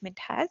management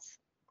has.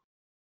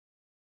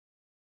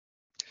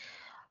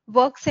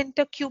 Work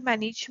center queue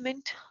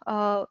management,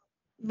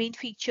 main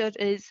feature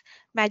is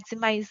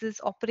maximizes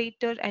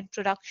operator and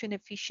production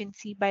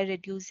efficiency by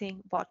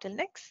reducing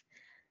bottlenecks.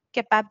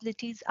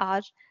 Capabilities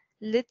are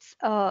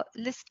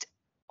list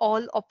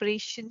all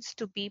operations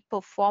to be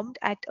performed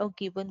at a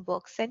given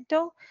work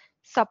center,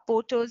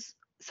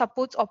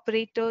 supports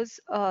operators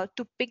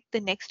to pick the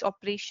next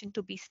operation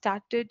to be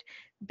started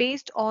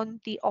based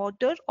on the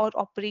order or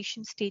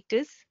operation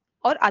status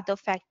or other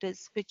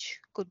factors which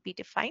could be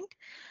defined,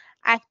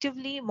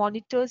 actively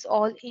monitors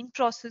all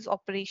in-process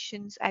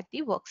operations at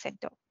the work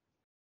center.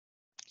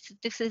 So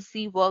this is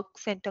the work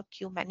center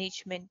queue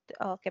management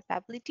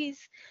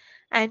capabilities.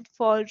 And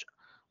for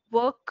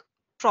work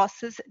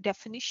process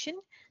definition,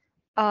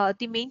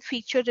 the main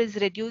feature is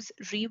reduce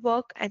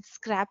rework and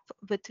scrap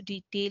with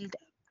detailed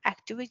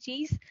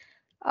activities.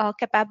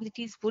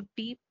 Capabilities would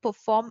be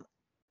perform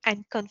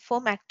and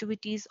confirm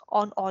activities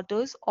on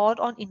orders or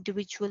on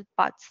individual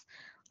parts.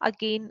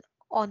 Again,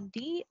 on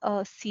the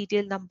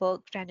serial number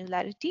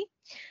granularity.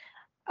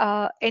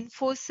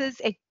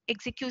 Enforces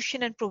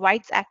execution and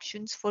provides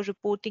actions for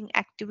reporting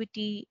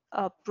activity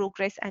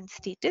progress and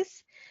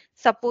status,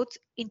 supports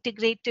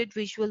integrated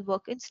visual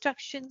work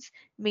instructions,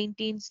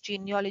 maintains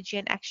genealogy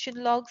and action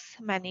logs,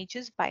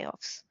 manages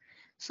BIOS.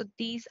 So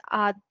these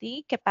are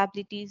the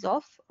capabilities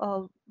of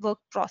work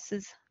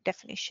process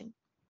definition.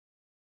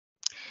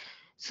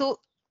 So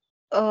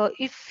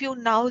if you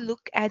now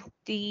look at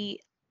the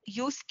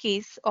use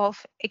case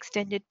of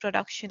extended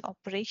production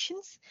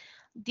operations,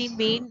 the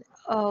main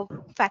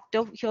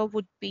factor here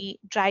would be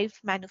drive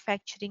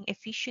manufacturing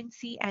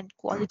efficiency and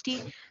quality.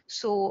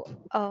 So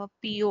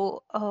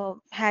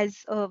PO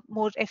has a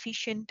more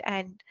efficient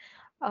and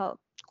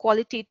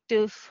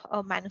qualitative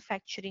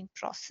manufacturing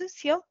process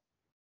here.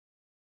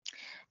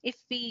 If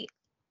we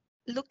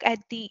look at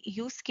the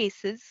use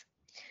cases,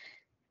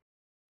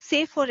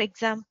 say for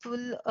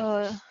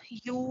example,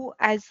 you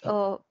as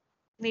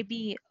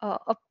maybe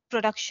a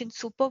production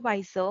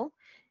supervisor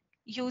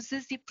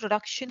uses the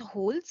production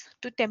holds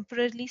to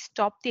temporarily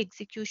stop the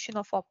execution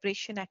of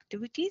operation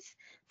activities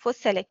for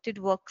selected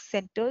work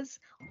centers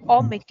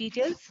or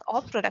materials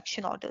or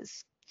production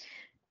orders.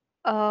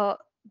 Uh,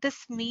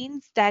 this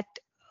means that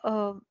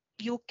uh,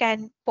 you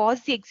can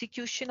pause the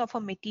execution of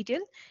a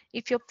material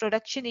if your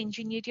production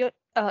engineer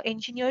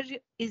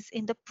is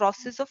in the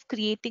process of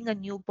creating a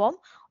new BOM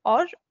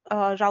or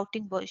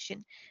routing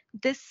version.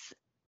 This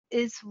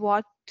is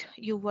what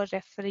you were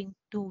referring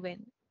to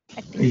when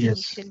I think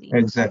Yes, initially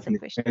you asked the exactly,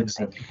 question, right?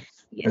 exactly,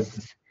 exactly.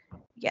 Yes.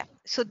 Yeah,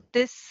 so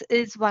this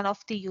is one of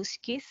the use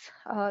case,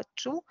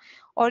 true.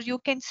 Or you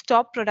can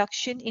stop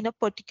production in a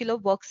particular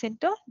work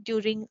center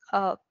during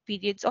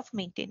periods of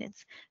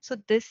maintenance. So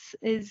this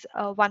is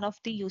one of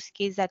the use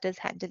case that is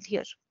handled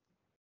here.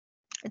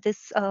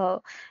 This uh,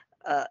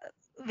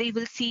 we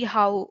will see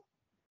how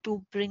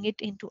to bring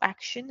it into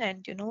action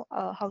and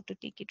how to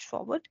take it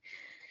forward.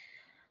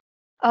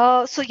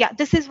 So yeah,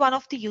 this is one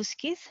of the use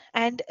case.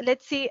 And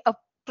let's say a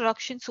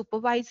production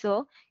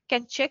supervisor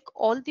can check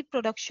all the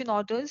production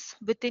orders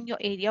within your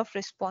area of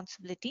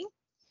responsibility.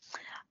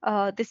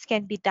 This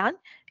can be done.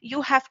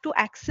 You have to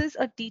access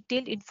a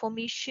detailed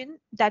information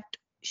that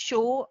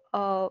show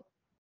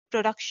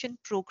production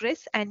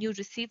progress, and you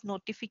receive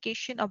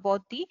notification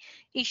about the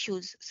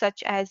issues,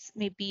 such as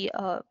maybe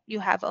you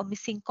have a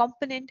missing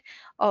component,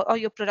 or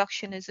your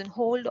production is on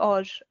hold,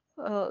 or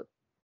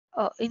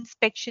uh,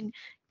 inspection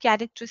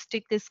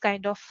characteristic is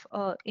kind of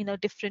in a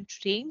different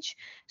range.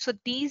 So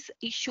these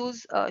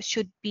issues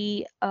should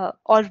be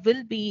or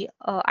will be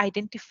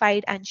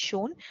identified and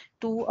shown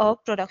to a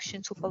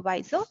production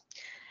supervisor.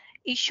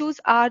 Issues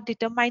are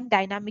determined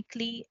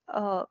dynamically,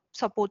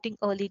 supporting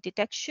early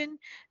detection.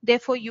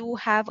 Therefore, you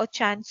have a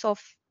chance of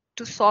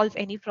to solve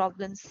any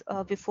problems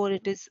before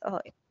it is,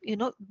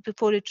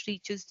 before it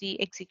reaches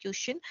the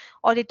execution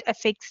or it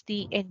affects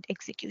the end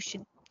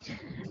execution.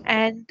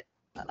 And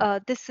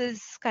this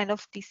is kind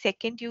of the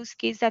second use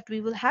case that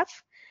we will have.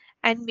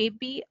 And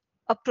maybe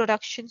a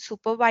production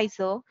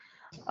supervisor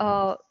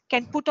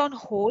can put on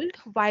hold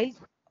while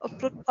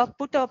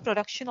put a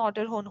production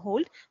order on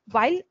hold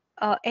while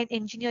an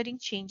engineering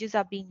changes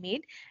are being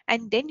made,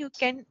 and then you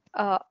can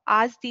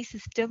ask the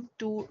system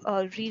to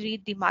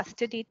reread the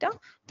master data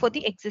for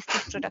the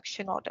existing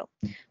production order.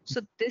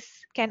 So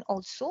this can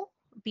also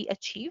be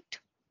achieved.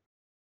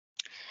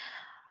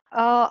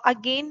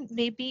 Again,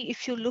 maybe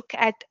if you look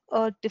at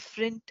a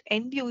different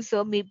end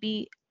user,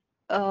 maybe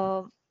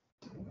uh,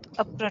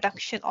 a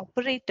production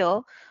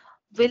operator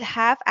will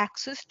have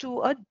access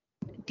to a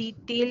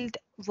detailed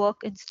work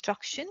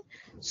instruction.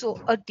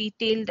 So a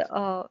detailed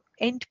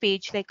end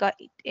page, like a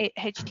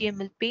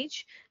HTML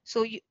page.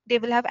 So they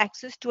will have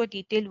access to a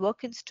detailed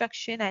work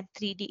instruction and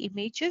 3D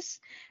images,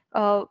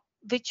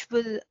 which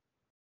will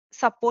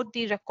support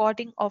the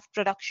recording of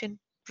production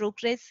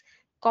progress,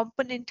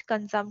 component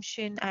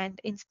consumption, and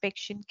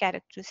inspection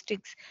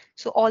characteristics.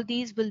 So all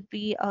these will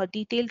be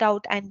detailed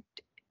out and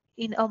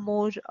in a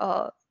more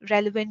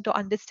relevant or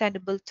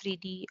understandable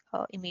 3D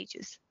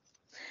images.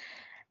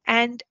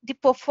 And the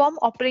perform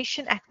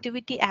operation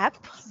activity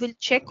app will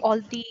check all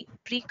the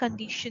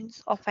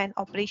preconditions of an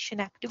operation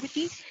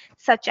activity,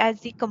 such as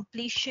the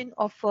completion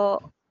of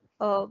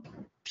a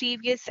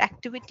previous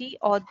activity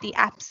or the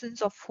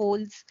absence of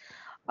holds,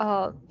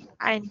 uh,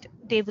 and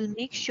they will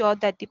make sure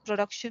that the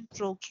production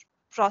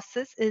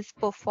process is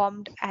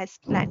performed as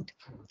planned.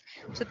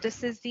 So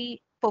this is the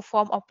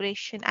perform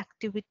operation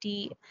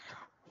activity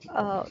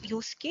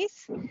use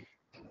case.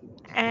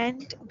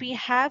 And we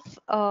have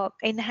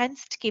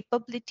enhanced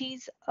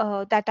capabilities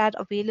that are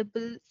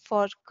available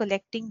for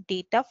collecting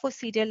data for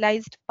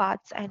serialized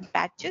parts and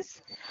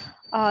batches.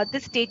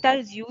 This data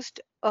is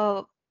used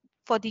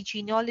for the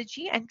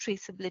genealogy and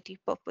traceability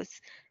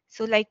purpose.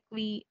 So like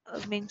we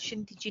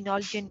mentioned, the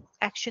genealogy and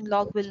action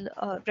log will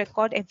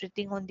record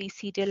everything on the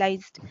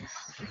serialized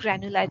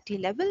granularity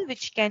level,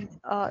 which can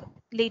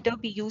later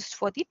be used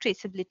for the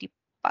traceability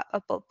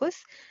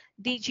purpose.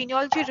 The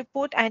genealogy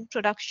report and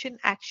production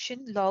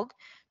action log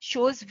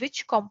shows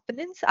which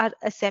components are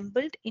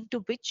assembled into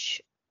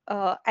which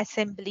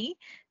assembly,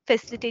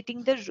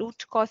 facilitating the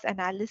root cause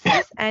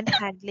analysis and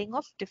handling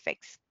of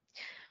defects.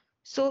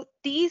 So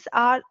these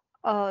are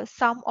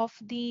some of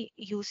the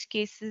use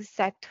cases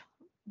that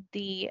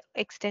the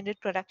extended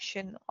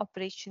production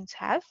operations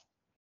have.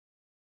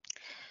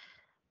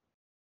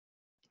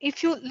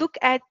 If you look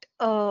at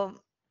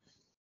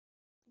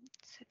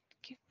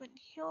given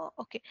here,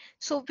 okay,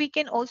 so we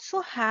can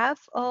also have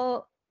a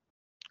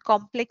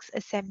complex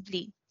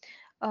assembly.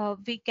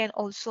 We can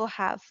also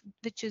have,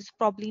 which is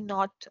probably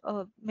not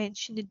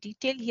mentioned in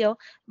detail here,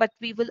 but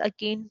we will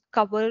again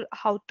cover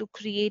how to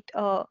create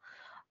a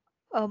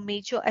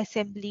major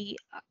assembly,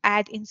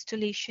 add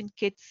installation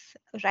kits,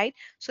 right?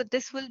 So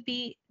this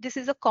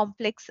is a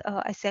complex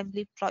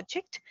assembly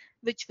project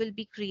which will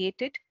be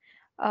created,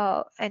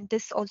 and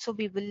this also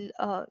we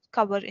will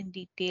cover in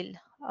detail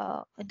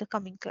in the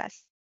coming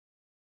class.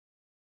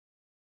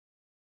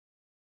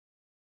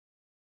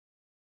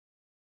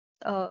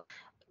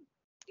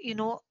 You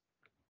know,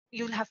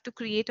 you'll have to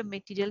create a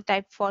material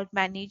type for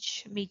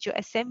manage major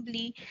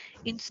assembly,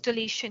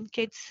 installation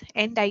kits,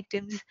 end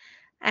items,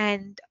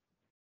 and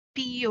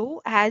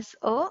PO as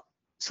a,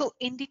 so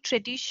in the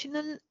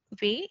traditional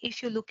way,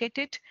 if you look at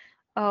it,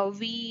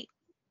 we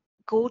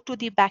go to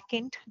the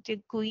backend, the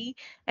GUI,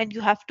 and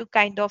you have to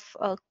kind of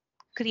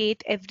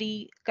create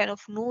every kind of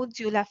nodes.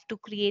 You'll have to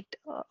create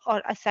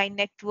or assign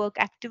network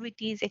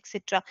activities,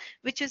 etc.,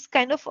 which is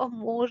kind of a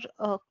more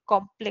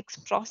complex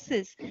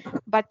process.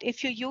 But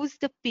if you use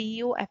the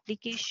PO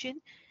application,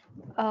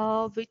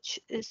 which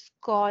is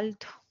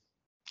called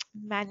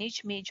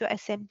manage major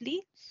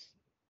assembly,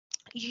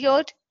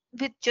 here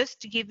with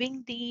just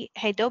giving the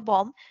header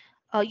BOM,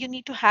 you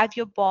need to have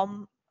your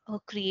BOM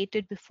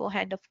created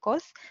beforehand, of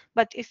course.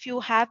 But if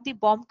you have the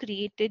BOM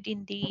created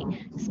in the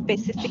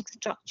specific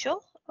structure,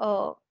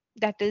 uh,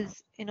 that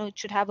is, it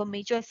should have a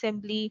major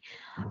assembly,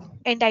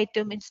 end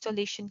item,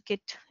 installation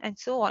kit, and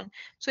so on.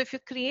 So if you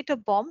create a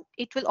BOM,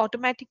 it will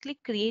automatically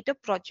create a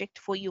project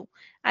for you,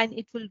 and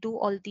it will do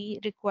all the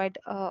required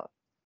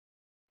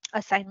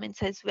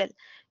assignments as well.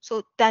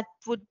 So that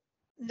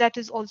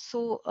is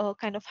also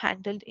kind of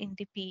handled in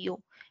the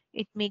PEO.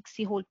 It makes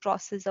the whole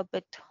process a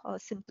bit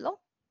simpler.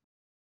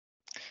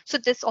 So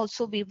this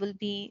also we will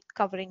be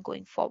covering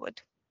going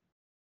forward.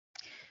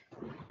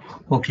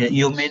 Okay,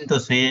 you mean to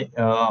say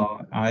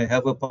I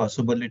have a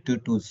possibility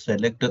to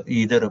select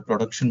either a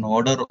production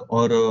order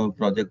or a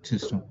project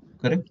system,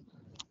 correct?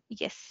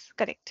 Yes,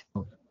 correct.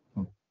 Okay.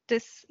 Okay.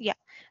 This, yeah,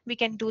 we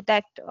can do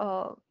that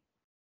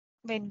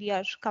when we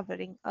are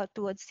covering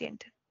towards the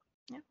end.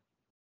 Yeah.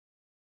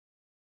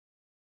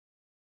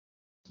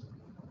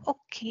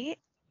 Okay.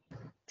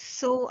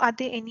 So are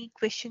there any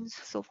questions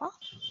so far?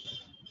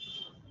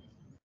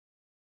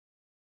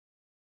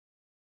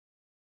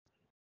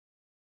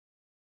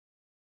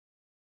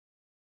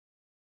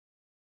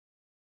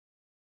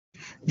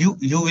 You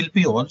will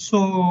be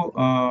also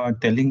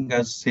telling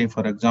us, say,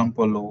 for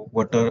example,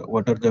 what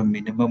are the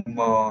minimum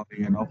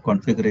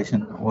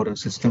configuration or a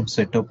system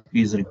setup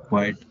is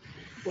required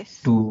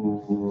Yes.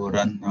 to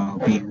run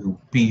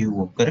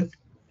PUO, correct?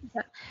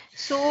 Yeah.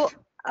 So,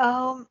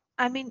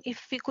 I mean,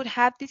 if we could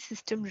have the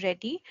system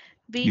ready,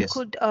 we Yes.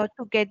 could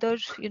together,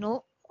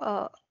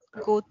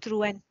 go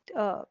through and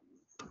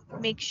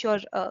make sure,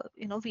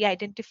 we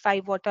identify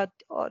what are,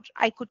 or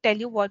I could tell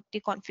you what the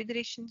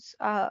configurations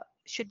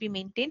should be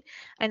maintained,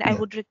 and I Yeah.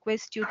 would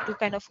request you to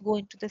kind of go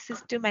into the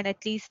system, and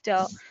at least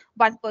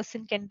one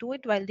person can do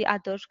it while the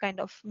other kind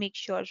of make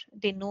sure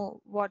they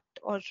know what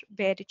or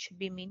where it should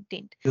be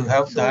maintained. You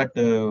have So, that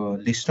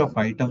list of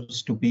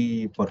items to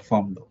be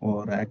performed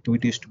or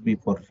activities to be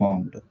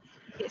performed.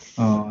 yes.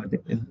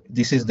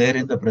 This is there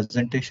in the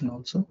presentation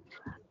also,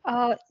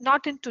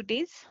 Not in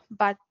today's,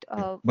 but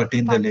but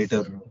in the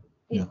later. once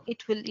Yeah.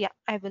 it will, yeah,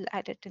 I will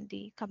add it in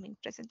the coming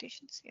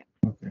presentations. Yeah.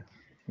 Okay.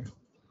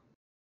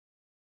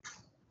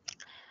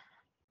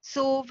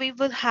 So we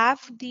will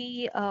have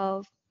the,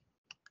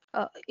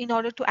 in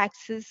order to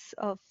access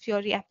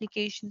Fiori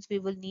applications, we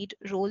will need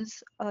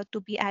roles to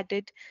be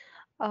added.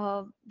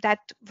 That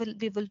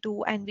we will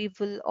do, and we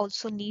will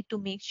also need to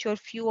make sure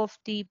few of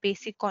the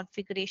basic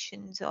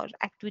configurations or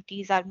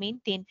activities are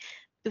maintained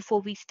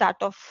before we start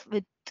off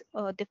with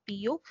the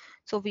PO.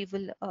 So we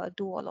will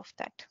do all of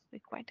that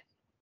required.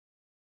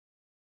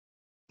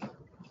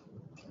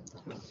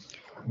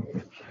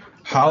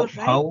 How All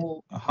right.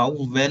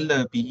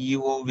 well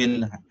PEO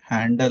will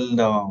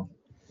handle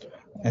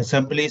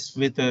assemblies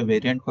with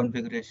variant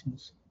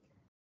configurations?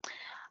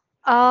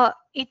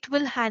 It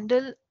will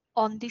handle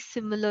on the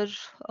similar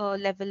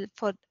level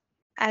for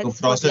So as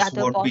for the process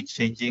other won't be bombs.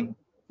 changing.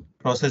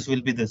 Process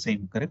will be the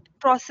same, correct?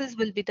 Process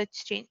will be the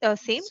same.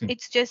 Same.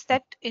 It's just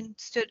that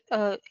instead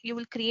you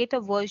will create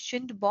a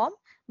versioned bomb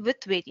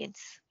with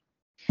variants,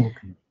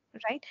 Okay.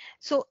 right?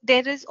 So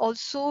there is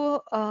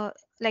also,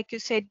 like you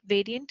said,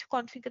 variant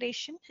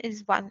configuration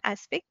is one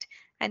aspect,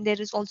 and there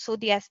is also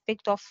the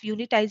aspect of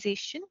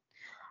unitization.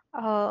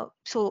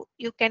 So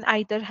you can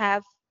either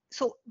have,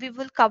 so we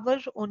will cover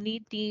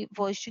only the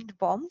versioned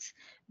bombs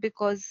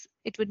because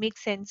it would make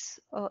sense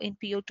in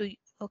PO to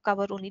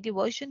cover only the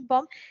version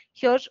bomb.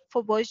 Here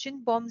for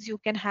version bombs, you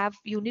can have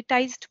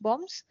unitized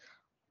bombs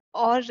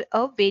or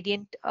a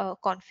variant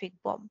config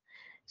bomb.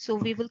 So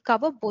we will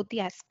cover both the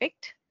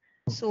aspect.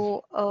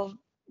 So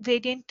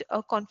variant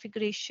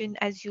configuration,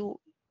 as you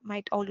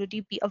might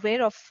already be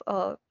aware of,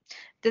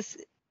 this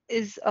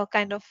is a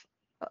kind of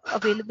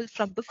available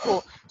from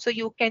before. So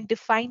you can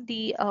define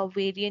the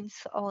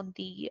variants on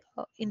the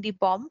in the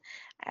BOM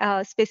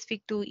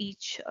specific to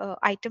each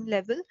item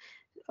level,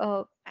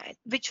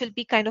 which will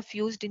be kind of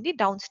used in the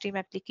downstream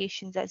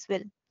applications as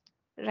well,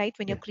 right?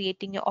 When you're Yeah.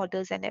 creating your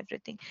orders and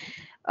everything.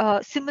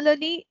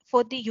 Similarly,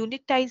 for the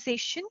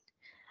unitization,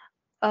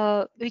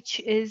 which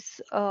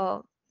is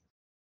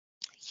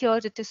here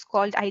it is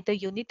called either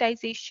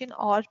unitization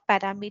or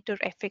parameter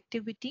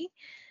effectivity,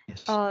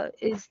 Yes.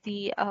 is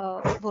the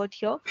word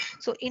here.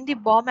 So in the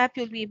BOM app,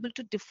 you'll be able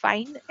to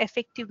define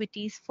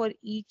effectivities for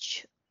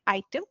each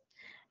item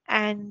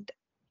and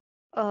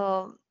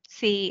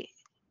say,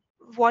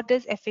 what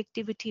does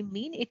effectivity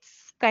mean?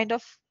 It's kind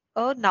of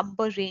a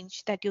number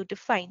range that you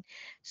define.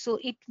 So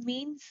it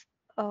means,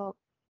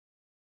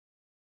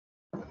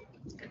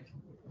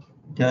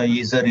 Yeah,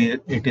 either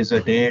it is a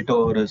date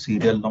or a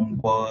serial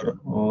number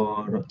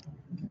or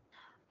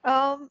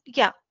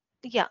yeah,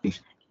 yeah.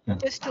 yeah.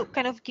 Just to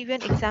kind of give you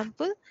an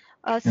example,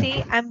 Yeah.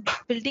 say I'm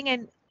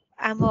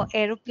a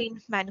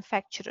aeroplane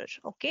manufacturer,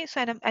 okay?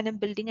 So and I'm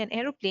building an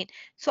aeroplane.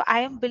 So I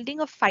am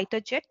building a fighter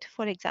jet,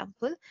 for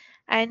example,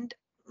 and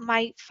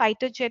my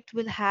fighter jet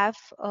will have,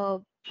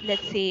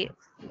 let's say,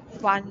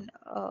 one,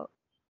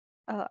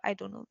 I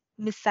don't know,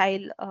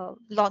 missile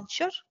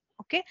launcher,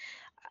 okay?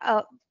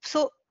 Uh,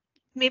 so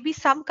maybe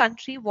some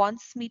country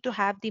wants me to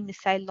have the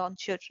missile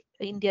launcher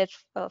in their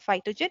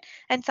fighter jet,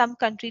 and some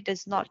country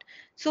does not.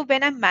 So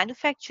when I'm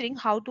manufacturing,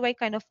 how do I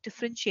kind of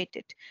differentiate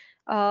it?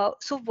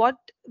 So what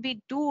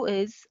we do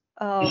is,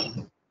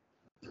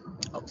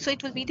 so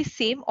it will be the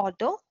same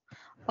order,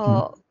 Hmm.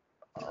 uh,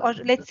 or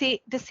let's say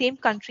the same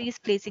country is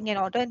placing an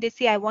order and they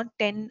say I want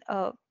 10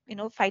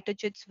 fighter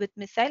jets with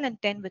missile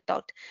and 10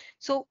 without.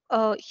 So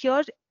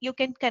here you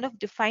can kind of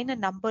define a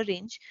number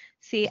range.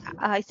 Say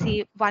I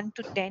say 1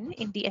 to 10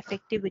 in the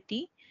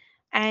effectivity,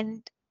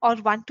 and or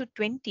 1 to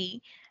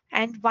 20,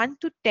 and 1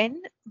 to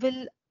 10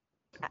 will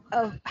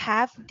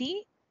have the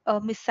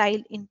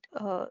missile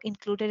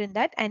included in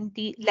that, and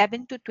the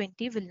 11 to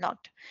 20 will not.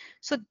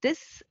 So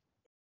this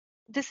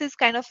is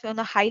kind of on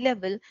a high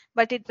level,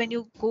 but when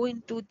you go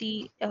into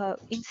the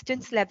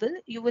instance level,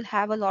 you will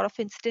have a lot of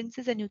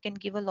instances and you can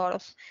give a lot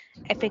of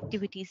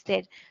effectivities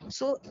there.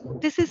 So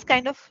this is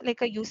kind of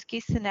like a use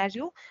case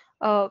scenario.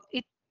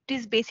 It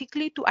is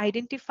basically to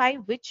identify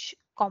which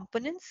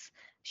components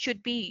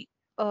should be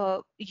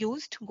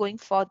used going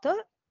further.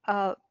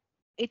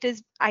 It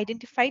is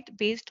identified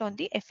based on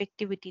the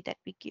effectivity that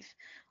we give,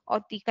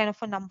 or the kind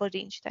of a number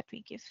range that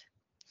we give.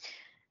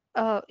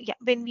 Yeah,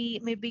 when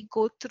we maybe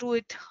go through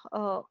it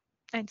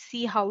and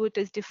see how it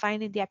is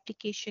defined in the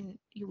application,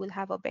 you will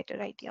have a better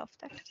idea of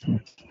that.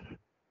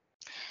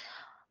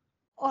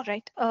 All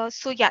right,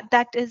 so yeah,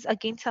 that is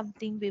again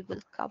something we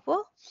will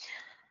cover.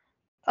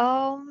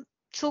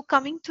 So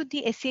coming to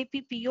the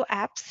SAP PEO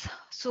apps,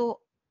 so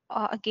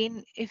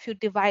again, if you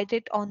divide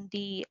it on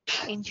the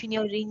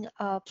engineering,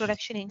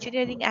 production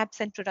engineering apps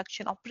and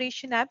production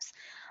operation apps,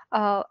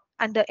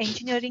 under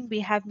engineering, we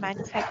have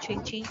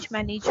manufacturing change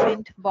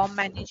management, BOM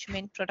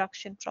management,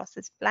 production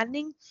process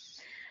planning.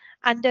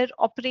 Under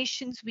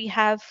operations, we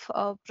have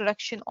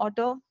production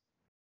order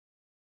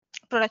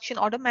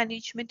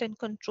management and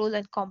control,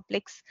 and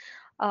complex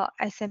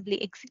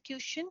assembly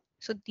execution.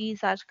 So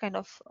these are kind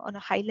of on a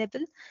high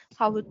level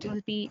how it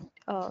will be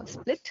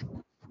split.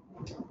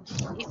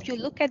 If you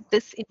look at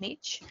this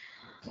image,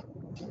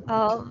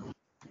 um,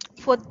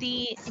 for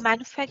the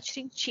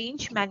manufacturing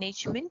change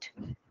management,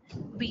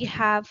 we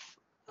have,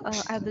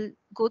 I will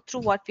go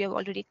through what we have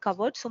already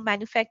covered. So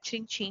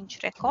manufacturing change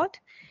record,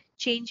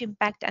 change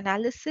impact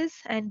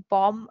analysis, and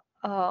BOM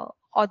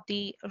or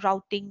the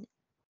routing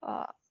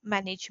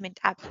management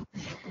app.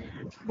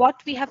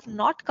 What we have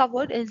not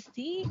covered is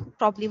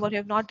probably what we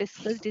have not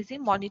discussed is the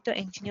monitor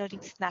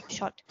engineering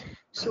snapshot.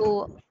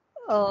 So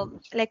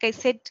like I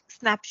said,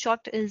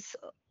 snapshot is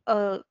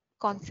a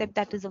concept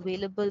that is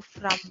available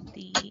from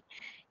the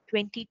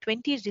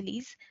 2020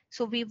 release.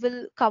 So we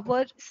will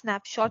cover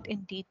snapshot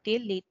in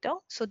detail later.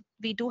 So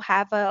we do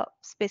have a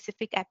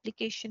specific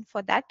application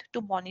for that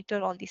to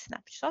monitor all the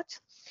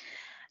snapshots.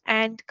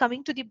 And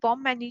coming to the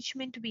BOM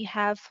management, we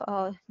have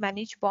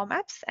managed BOM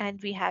apps, and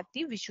we have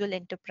the Visual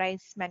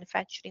Enterprise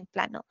Manufacturing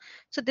Planner.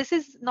 So this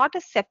is not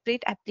a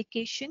separate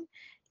application.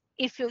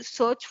 If you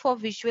search for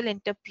Visual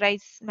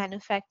Enterprise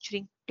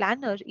Manufacturing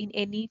Planner in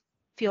any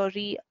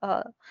Fiori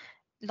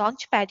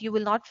launchpad, you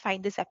will not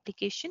find this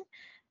application.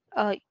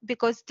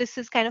 Because this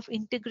is kind of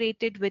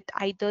integrated with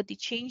either the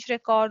change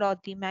record or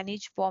the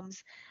managed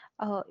bombs.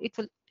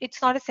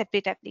 It's not a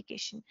separate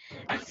application.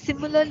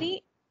 Similar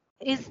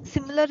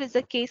is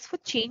the case for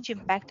change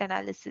impact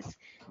analysis.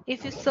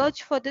 If you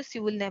search for this,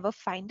 you will never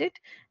find it.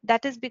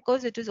 That is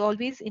because it is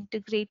always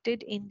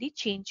integrated in the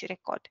change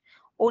record.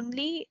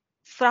 Only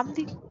from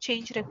the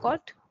change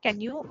record can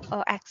you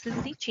access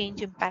the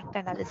change impact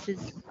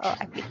analysis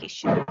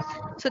application.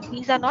 So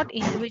these are not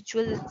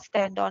individual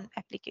stand-on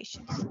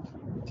applications.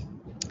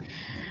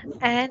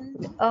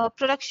 And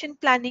production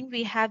planning,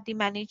 we have the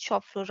managed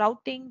shop floor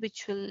routing,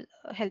 which will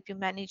help you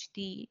manage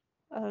the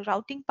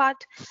routing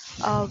part.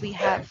 We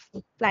have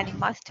planning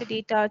master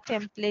data,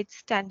 templates,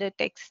 standard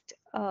text,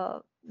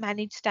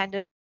 manage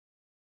standard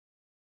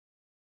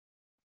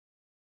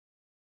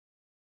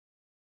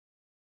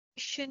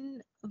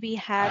operation. We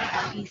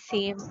have the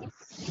same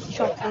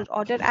shop floor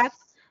order app,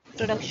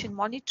 production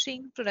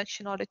monitoring,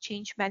 production order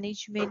change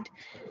management.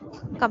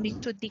 Coming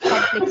to the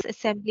complex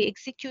assembly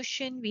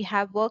execution, we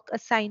have work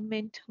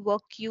assignment,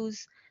 work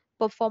queues,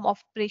 perform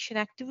operation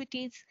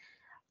activities,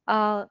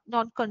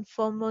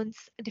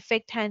 non-conformance,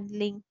 defect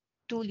handling,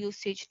 tool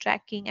usage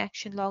tracking,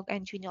 action log,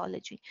 and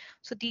genealogy.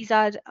 So these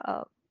are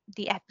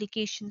the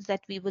applications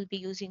that we will be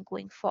using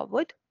going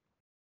forward.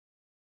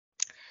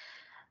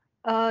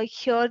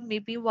 Here,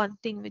 maybe one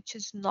thing which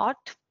is not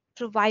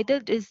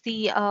provided is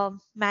the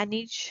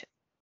manage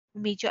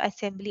major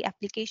assembly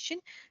application,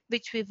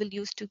 which we will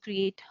use to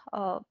create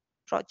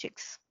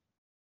projects.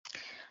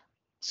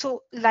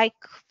 So like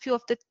few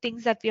of the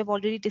things that we have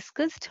already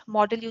discussed,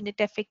 model unit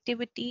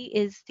effectivity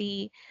is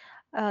the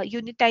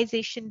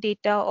unitization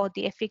data or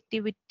the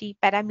effectivity,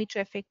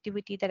 parameter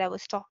effectivity that I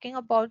was talking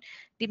about.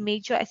 The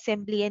major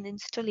assembly and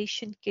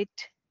installation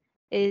kit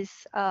is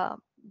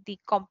the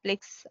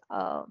complex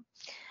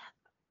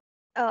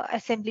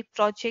assembly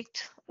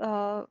project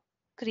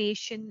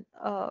creation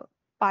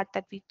part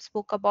that we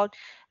spoke about.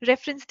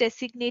 Reference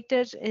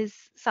designator is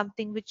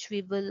something which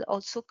we will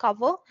also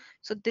cover.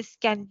 So this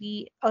can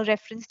be a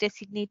reference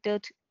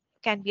designator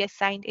can be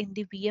assigned in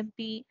the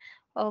VMP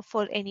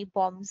for any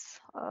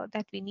bombs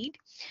that we need.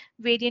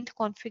 Variant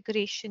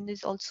configuration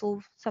is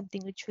also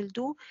something which we'll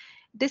do.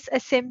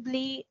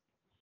 Disassembly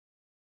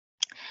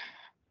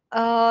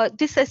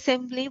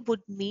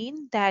would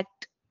mean that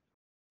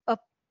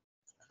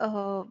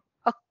a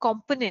a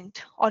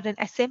component or an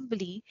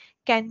assembly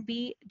can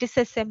be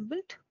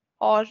disassembled,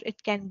 or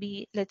it can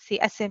be, let's say,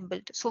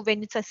 assembled. So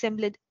when it's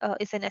assembled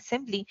is an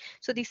assembly,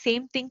 so the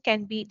same thing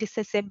can be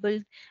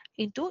disassembled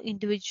into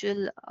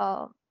individual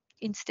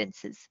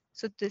instances.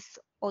 So this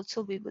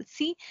also we will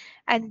see.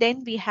 And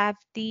then we have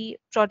the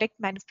product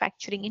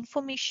manufacturing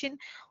information,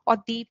 or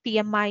the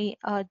PMI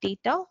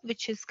data,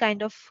 which is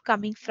kind of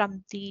coming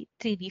from the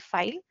 3D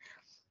file.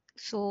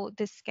 So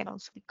this can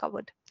also be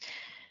covered.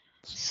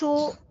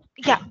 So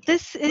yeah,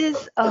 this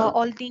is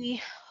all the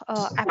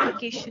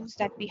applications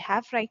that we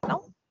have right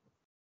now,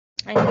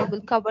 and we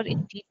will cover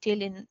in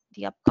detail in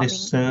the upcoming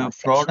This sessions.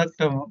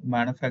 product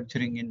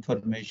manufacturing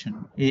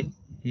information,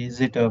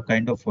 is it a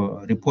kind of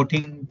a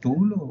reporting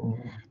tool? Or?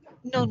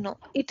 No,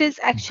 it is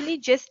actually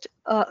just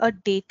a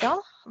data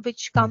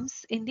which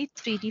comes in the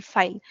 3D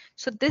file.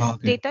 So this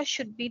Okay, data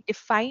should be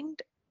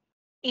defined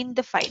in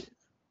the file,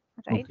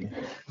 right?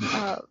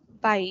 okay.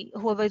 By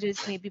whoever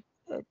is maybe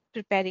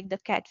preparing the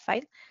CAD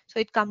file. So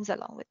it comes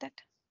along with that.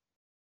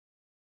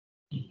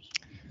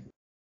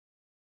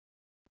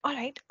 All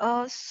right.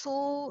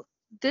 So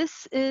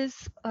this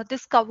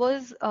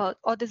covers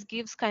or this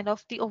gives kind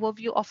of the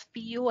overview of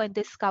PEO, and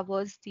this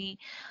covers the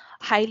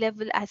high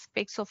level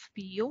aspects of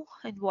PEO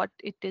and what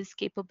it is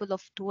capable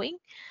of doing.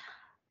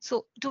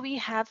 So do we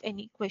have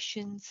any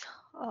questions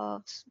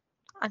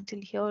until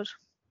here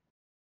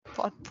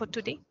for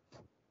today?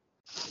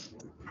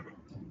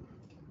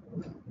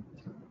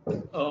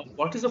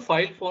 What is the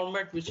file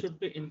format which should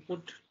be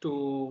input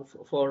to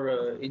for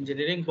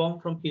engineering BOM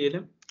from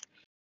PLM?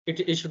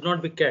 It should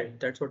not be CAD.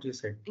 That's what you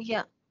said.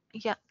 Yeah,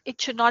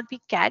 it should not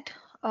be CAD.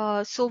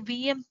 So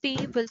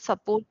VMP will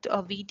support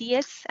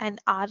VDS, and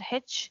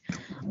RH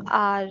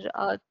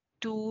are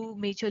two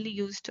majorly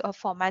used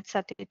formats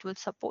that it will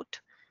support.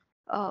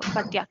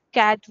 But yeah,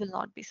 CAD will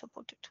not be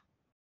supported.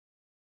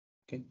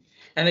 Okay.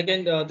 And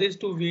again, these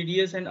two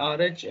VDS and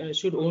RH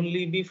should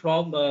only be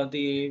from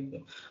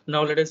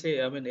now let us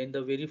say, I mean, in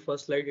the very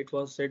first slide, it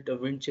was said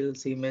Windchill,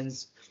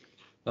 Siemens,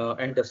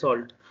 and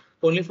Dassault.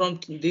 Only from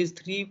these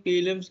three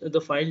PLMs,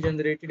 the file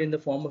generated in the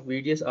form of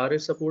VDS RH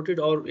supported,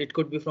 or it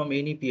could be from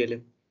any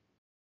PLM.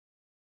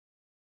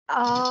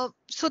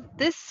 So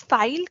this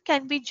file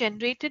can be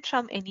generated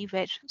from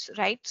anywhere,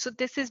 right? So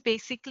this is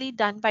basically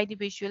done by the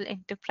Visual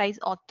Enterprise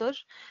Author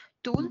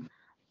tool.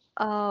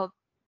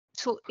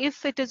 So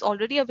if it is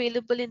already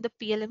available in the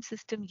PLM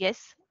system,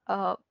 yes,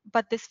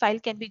 but this file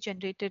can be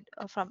generated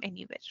from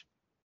anywhere.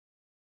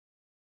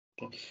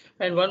 Okay.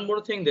 And one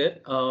more thing there,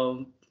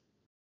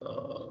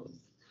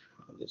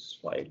 this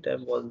file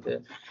tab was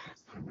there,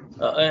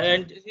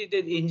 and see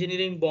the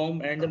engineering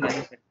BOM and the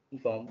manufacturing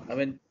BOM. I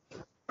mean,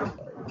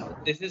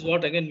 this is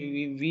what again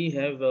we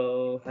have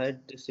had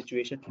this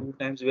situation two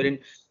times wherein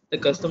the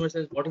customer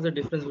says what is the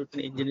difference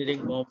between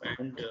engineering BOM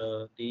and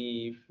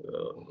the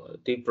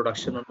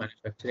production or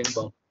manufacturing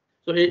BOM.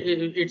 So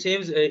it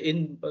seems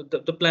in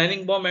the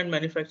planning BOM and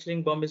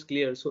manufacturing BOM is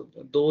clear. So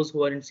those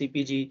who are in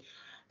CPG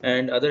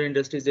and other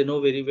industries, they know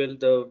very well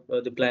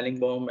the planning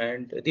BOM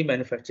and the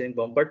manufacturing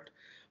BOM. But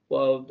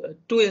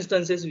two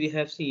instances we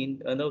have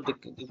seen, now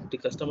the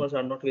customers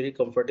are not very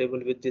comfortable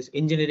with this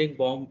engineering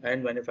BOM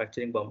and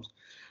manufacturing BOMs.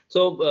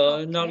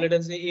 So now Okay. let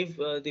us say if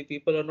the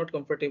people are not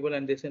comfortable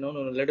and they say no,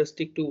 let us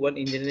stick to one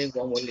engineering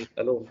BOM only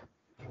alone.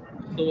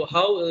 So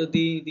how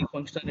the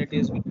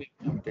functionalities will be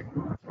implemented?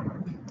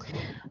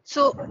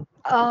 So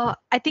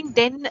I think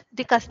then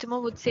the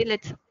customer would say,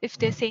 if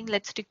they're saying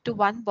let's stick to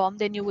one bomb,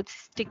 then you would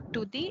stick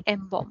to the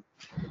M bomb,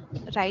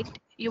 right?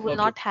 You will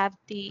Okay, not have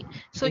the,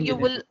 so you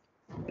engineering. will,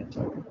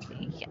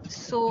 yeah,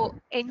 so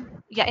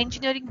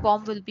engineering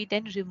bomb will be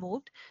then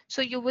removed.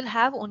 So you will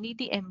have only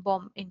the M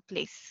bomb in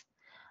place,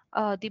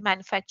 the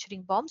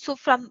manufacturing bomb. So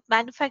from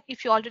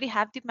if you already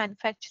have the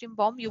manufacturing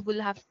bomb,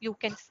 you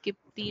can skip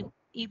the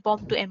E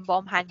bomb to M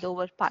bomb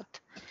handover path,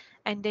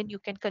 and then you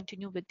can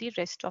continue with the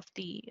rest of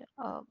the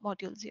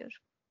modules here.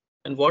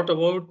 And what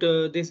about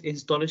this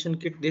installation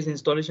kit? These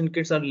installation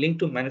kits are linked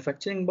to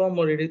manufacturing BOM,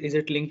 or is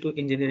it linked to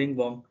engineering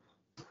BOM?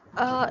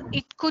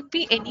 It could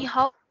be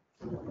anyhow.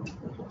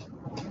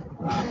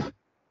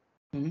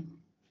 Mhm.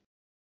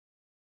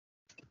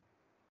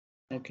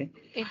 Okay.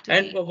 Into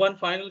And the one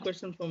final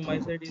question from my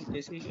side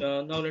is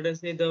now let us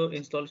say the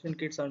installation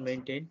kits are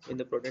maintained in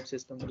the product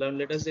system. Now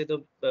let us say the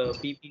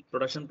PP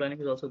production planning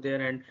is also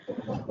there,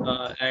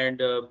 and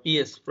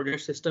PS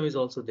product system is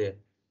also there.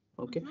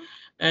 Okay. Mhm.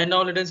 And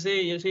now let us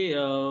say you see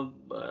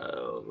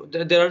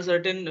there are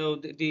certain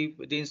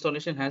the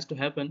installation has to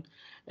happen,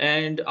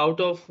 and out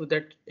of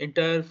that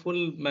entire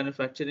full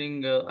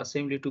manufacturing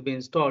assembly to be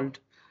installed,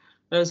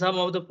 some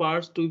of the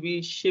parts to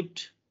be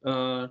shipped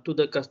to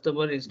the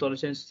customer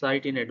installation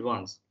site in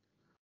advance.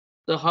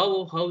 So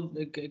how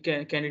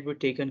can it be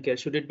taken care?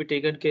 Should it be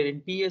taken care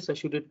in PS or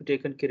should it be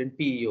taken care in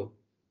PEO?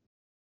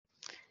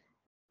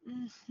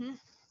 Mhm.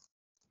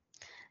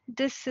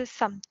 This is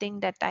something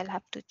that I'll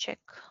have to check.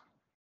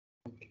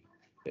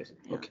 Yes.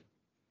 Yeah. Okay.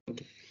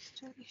 Okay.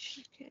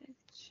 Installation kit.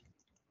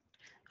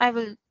 I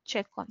will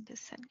check on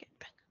this and get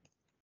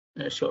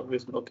back. Sure.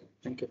 Yes. Okay.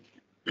 Thank you.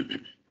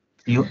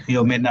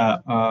 You mean,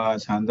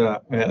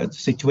 Sandra, the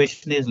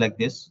situation is like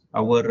this.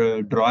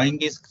 Our drawing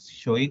is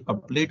showing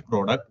complete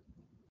product,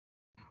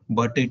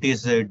 but it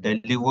is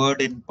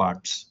delivered in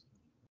parts,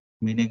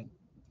 meaning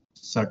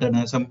certain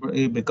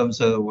assembly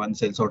becomes one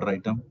sales order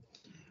item,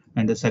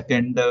 and the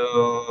second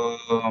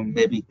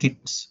maybe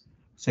kits,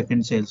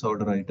 second sales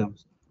order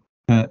items.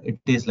 It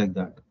is like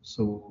that.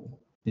 So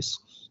this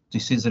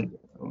is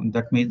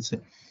that means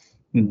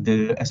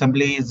the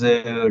assembly is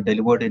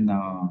delivered in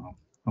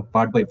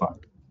part by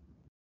part.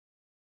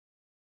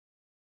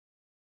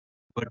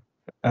 But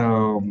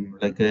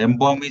like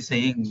Embalm is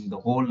saying, the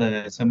whole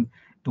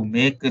to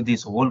make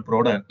this whole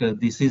product,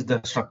 this is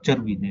the structure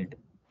we need.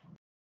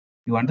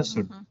 You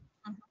understood?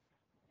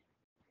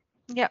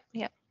 Yeah,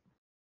 yeah.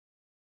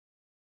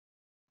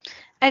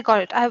 I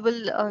got it. I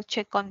will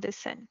check on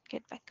this and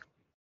get back.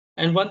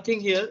 And one thing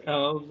here,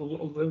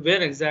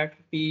 where exact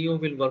PEO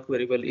will work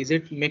very well? Is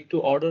it make to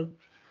order?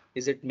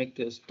 Is it make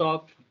to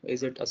stock?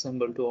 Is it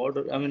assemble to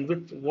order? I mean,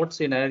 with what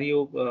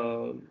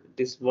scenario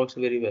this works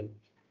very well?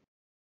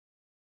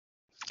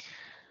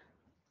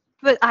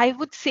 Well, I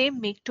would say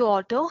make to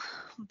order,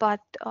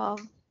 but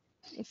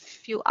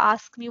if you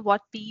ask me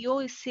what PO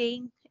is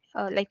saying,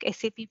 like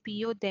SAP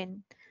PO,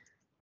 then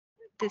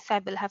this I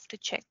will have to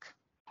check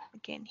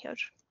again here.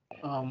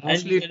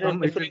 Mostly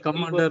it will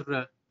come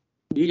under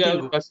Yeah,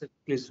 ETO.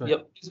 please. Sorry. Yeah,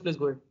 please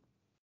go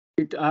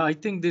ahead. I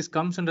think this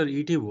comes under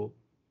ETO.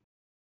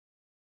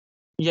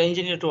 Yeah,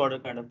 engineer to order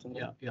kind of thing.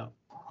 Yeah, yeah.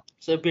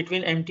 So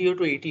between MTO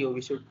to ATO,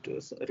 we should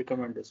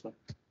recommend this one.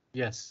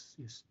 Yes,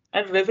 yes.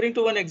 And referring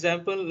to one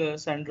example,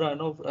 Sandra,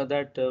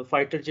 that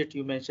fighter jet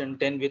you mentioned,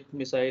 10 with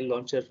missile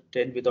launcher,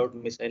 10 without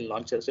missile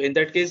launcher. So in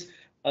that case,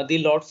 the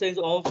lot size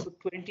of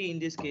 20 in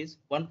this case,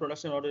 one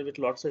production order with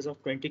lot size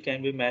of 20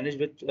 can be managed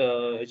with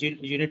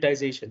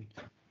unitization.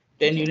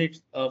 10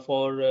 units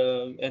for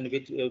and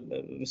with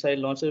missile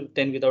launcher,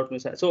 10 without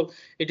missile. So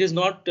it is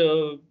not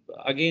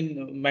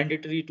again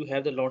mandatory to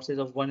have the lot size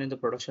of one in the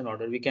production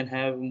order. We can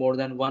have more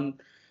than one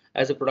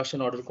as a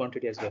production order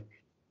quantity as well.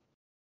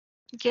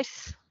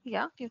 Yes,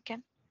 yeah, you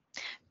can.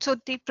 So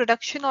the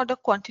production order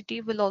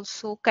quantity will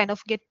also kind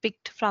of get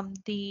picked from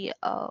the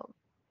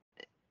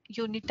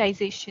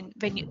unitization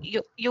when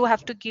you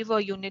have to give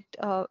a unit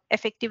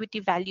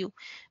effectivity value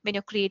when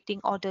you're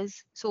creating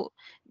orders. So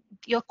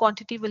your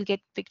quantity will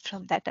get picked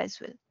from that as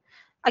well.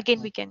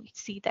 Again, we can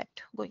see that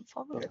going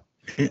forward.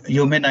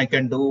 You mean I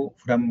can do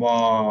from,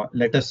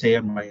 let us say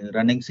my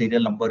running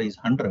serial number is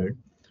 100.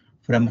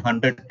 From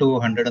 100 to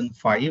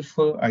 105,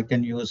 I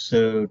can use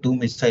 2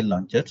 missile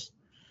launchers.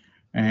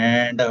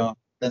 And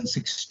then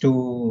 6 to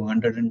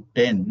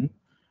 110,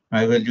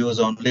 I will use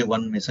only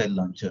one missile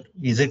launcher.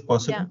 Is it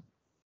possible?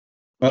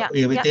 Yeah.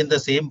 Within the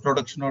same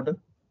production order?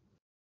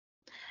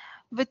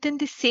 Within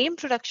the same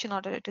production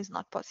order, it is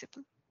not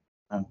possible.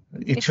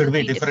 It should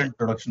be different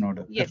production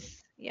order.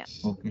 Yes. Yeah.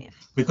 Okay. Yeah.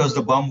 Because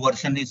the bomb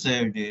version is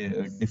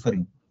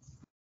differing.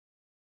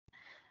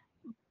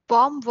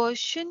 Bomb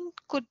version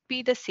could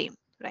be the same,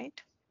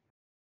 right?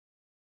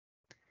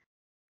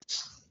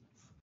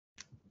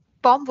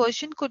 Bomb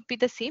version could be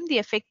the same. The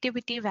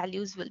effectivity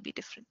values will be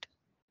different.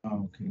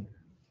 Okay.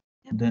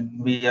 Yeah. Then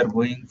we are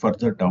going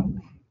further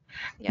down.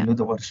 Yeah. Below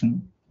the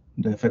version,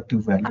 the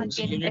effective values.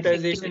 Again,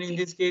 unitization in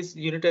this case,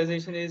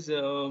 unitization is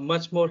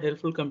much more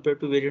helpful compared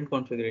to variant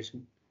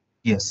configuration.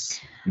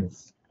 Yes.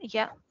 Yes.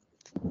 Yeah,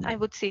 I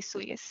would say so.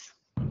 Yes.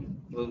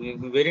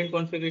 Variant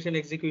configuration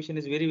execution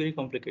is very, very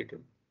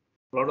complicated.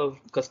 A lot of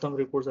custom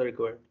reports are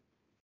required.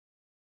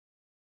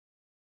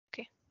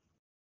 Okay.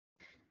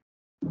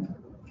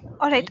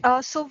 All right.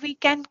 So we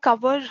can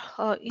cover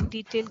in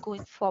detail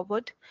going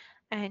forward.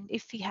 And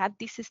if we have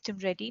the system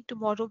ready,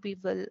 tomorrow we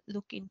will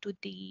look into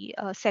the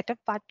setup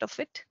part of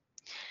it.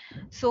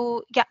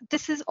 So yeah,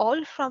 this is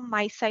all from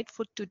my side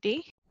for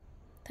today.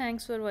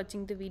 Thanks for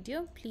watching the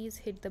video. Please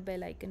hit the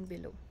bell icon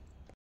below.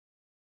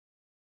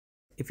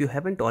 If you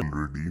haven't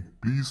already,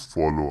 please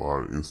follow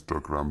our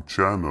Instagram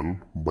channel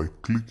by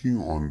clicking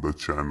on the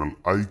channel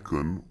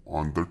icon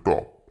on the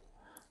top.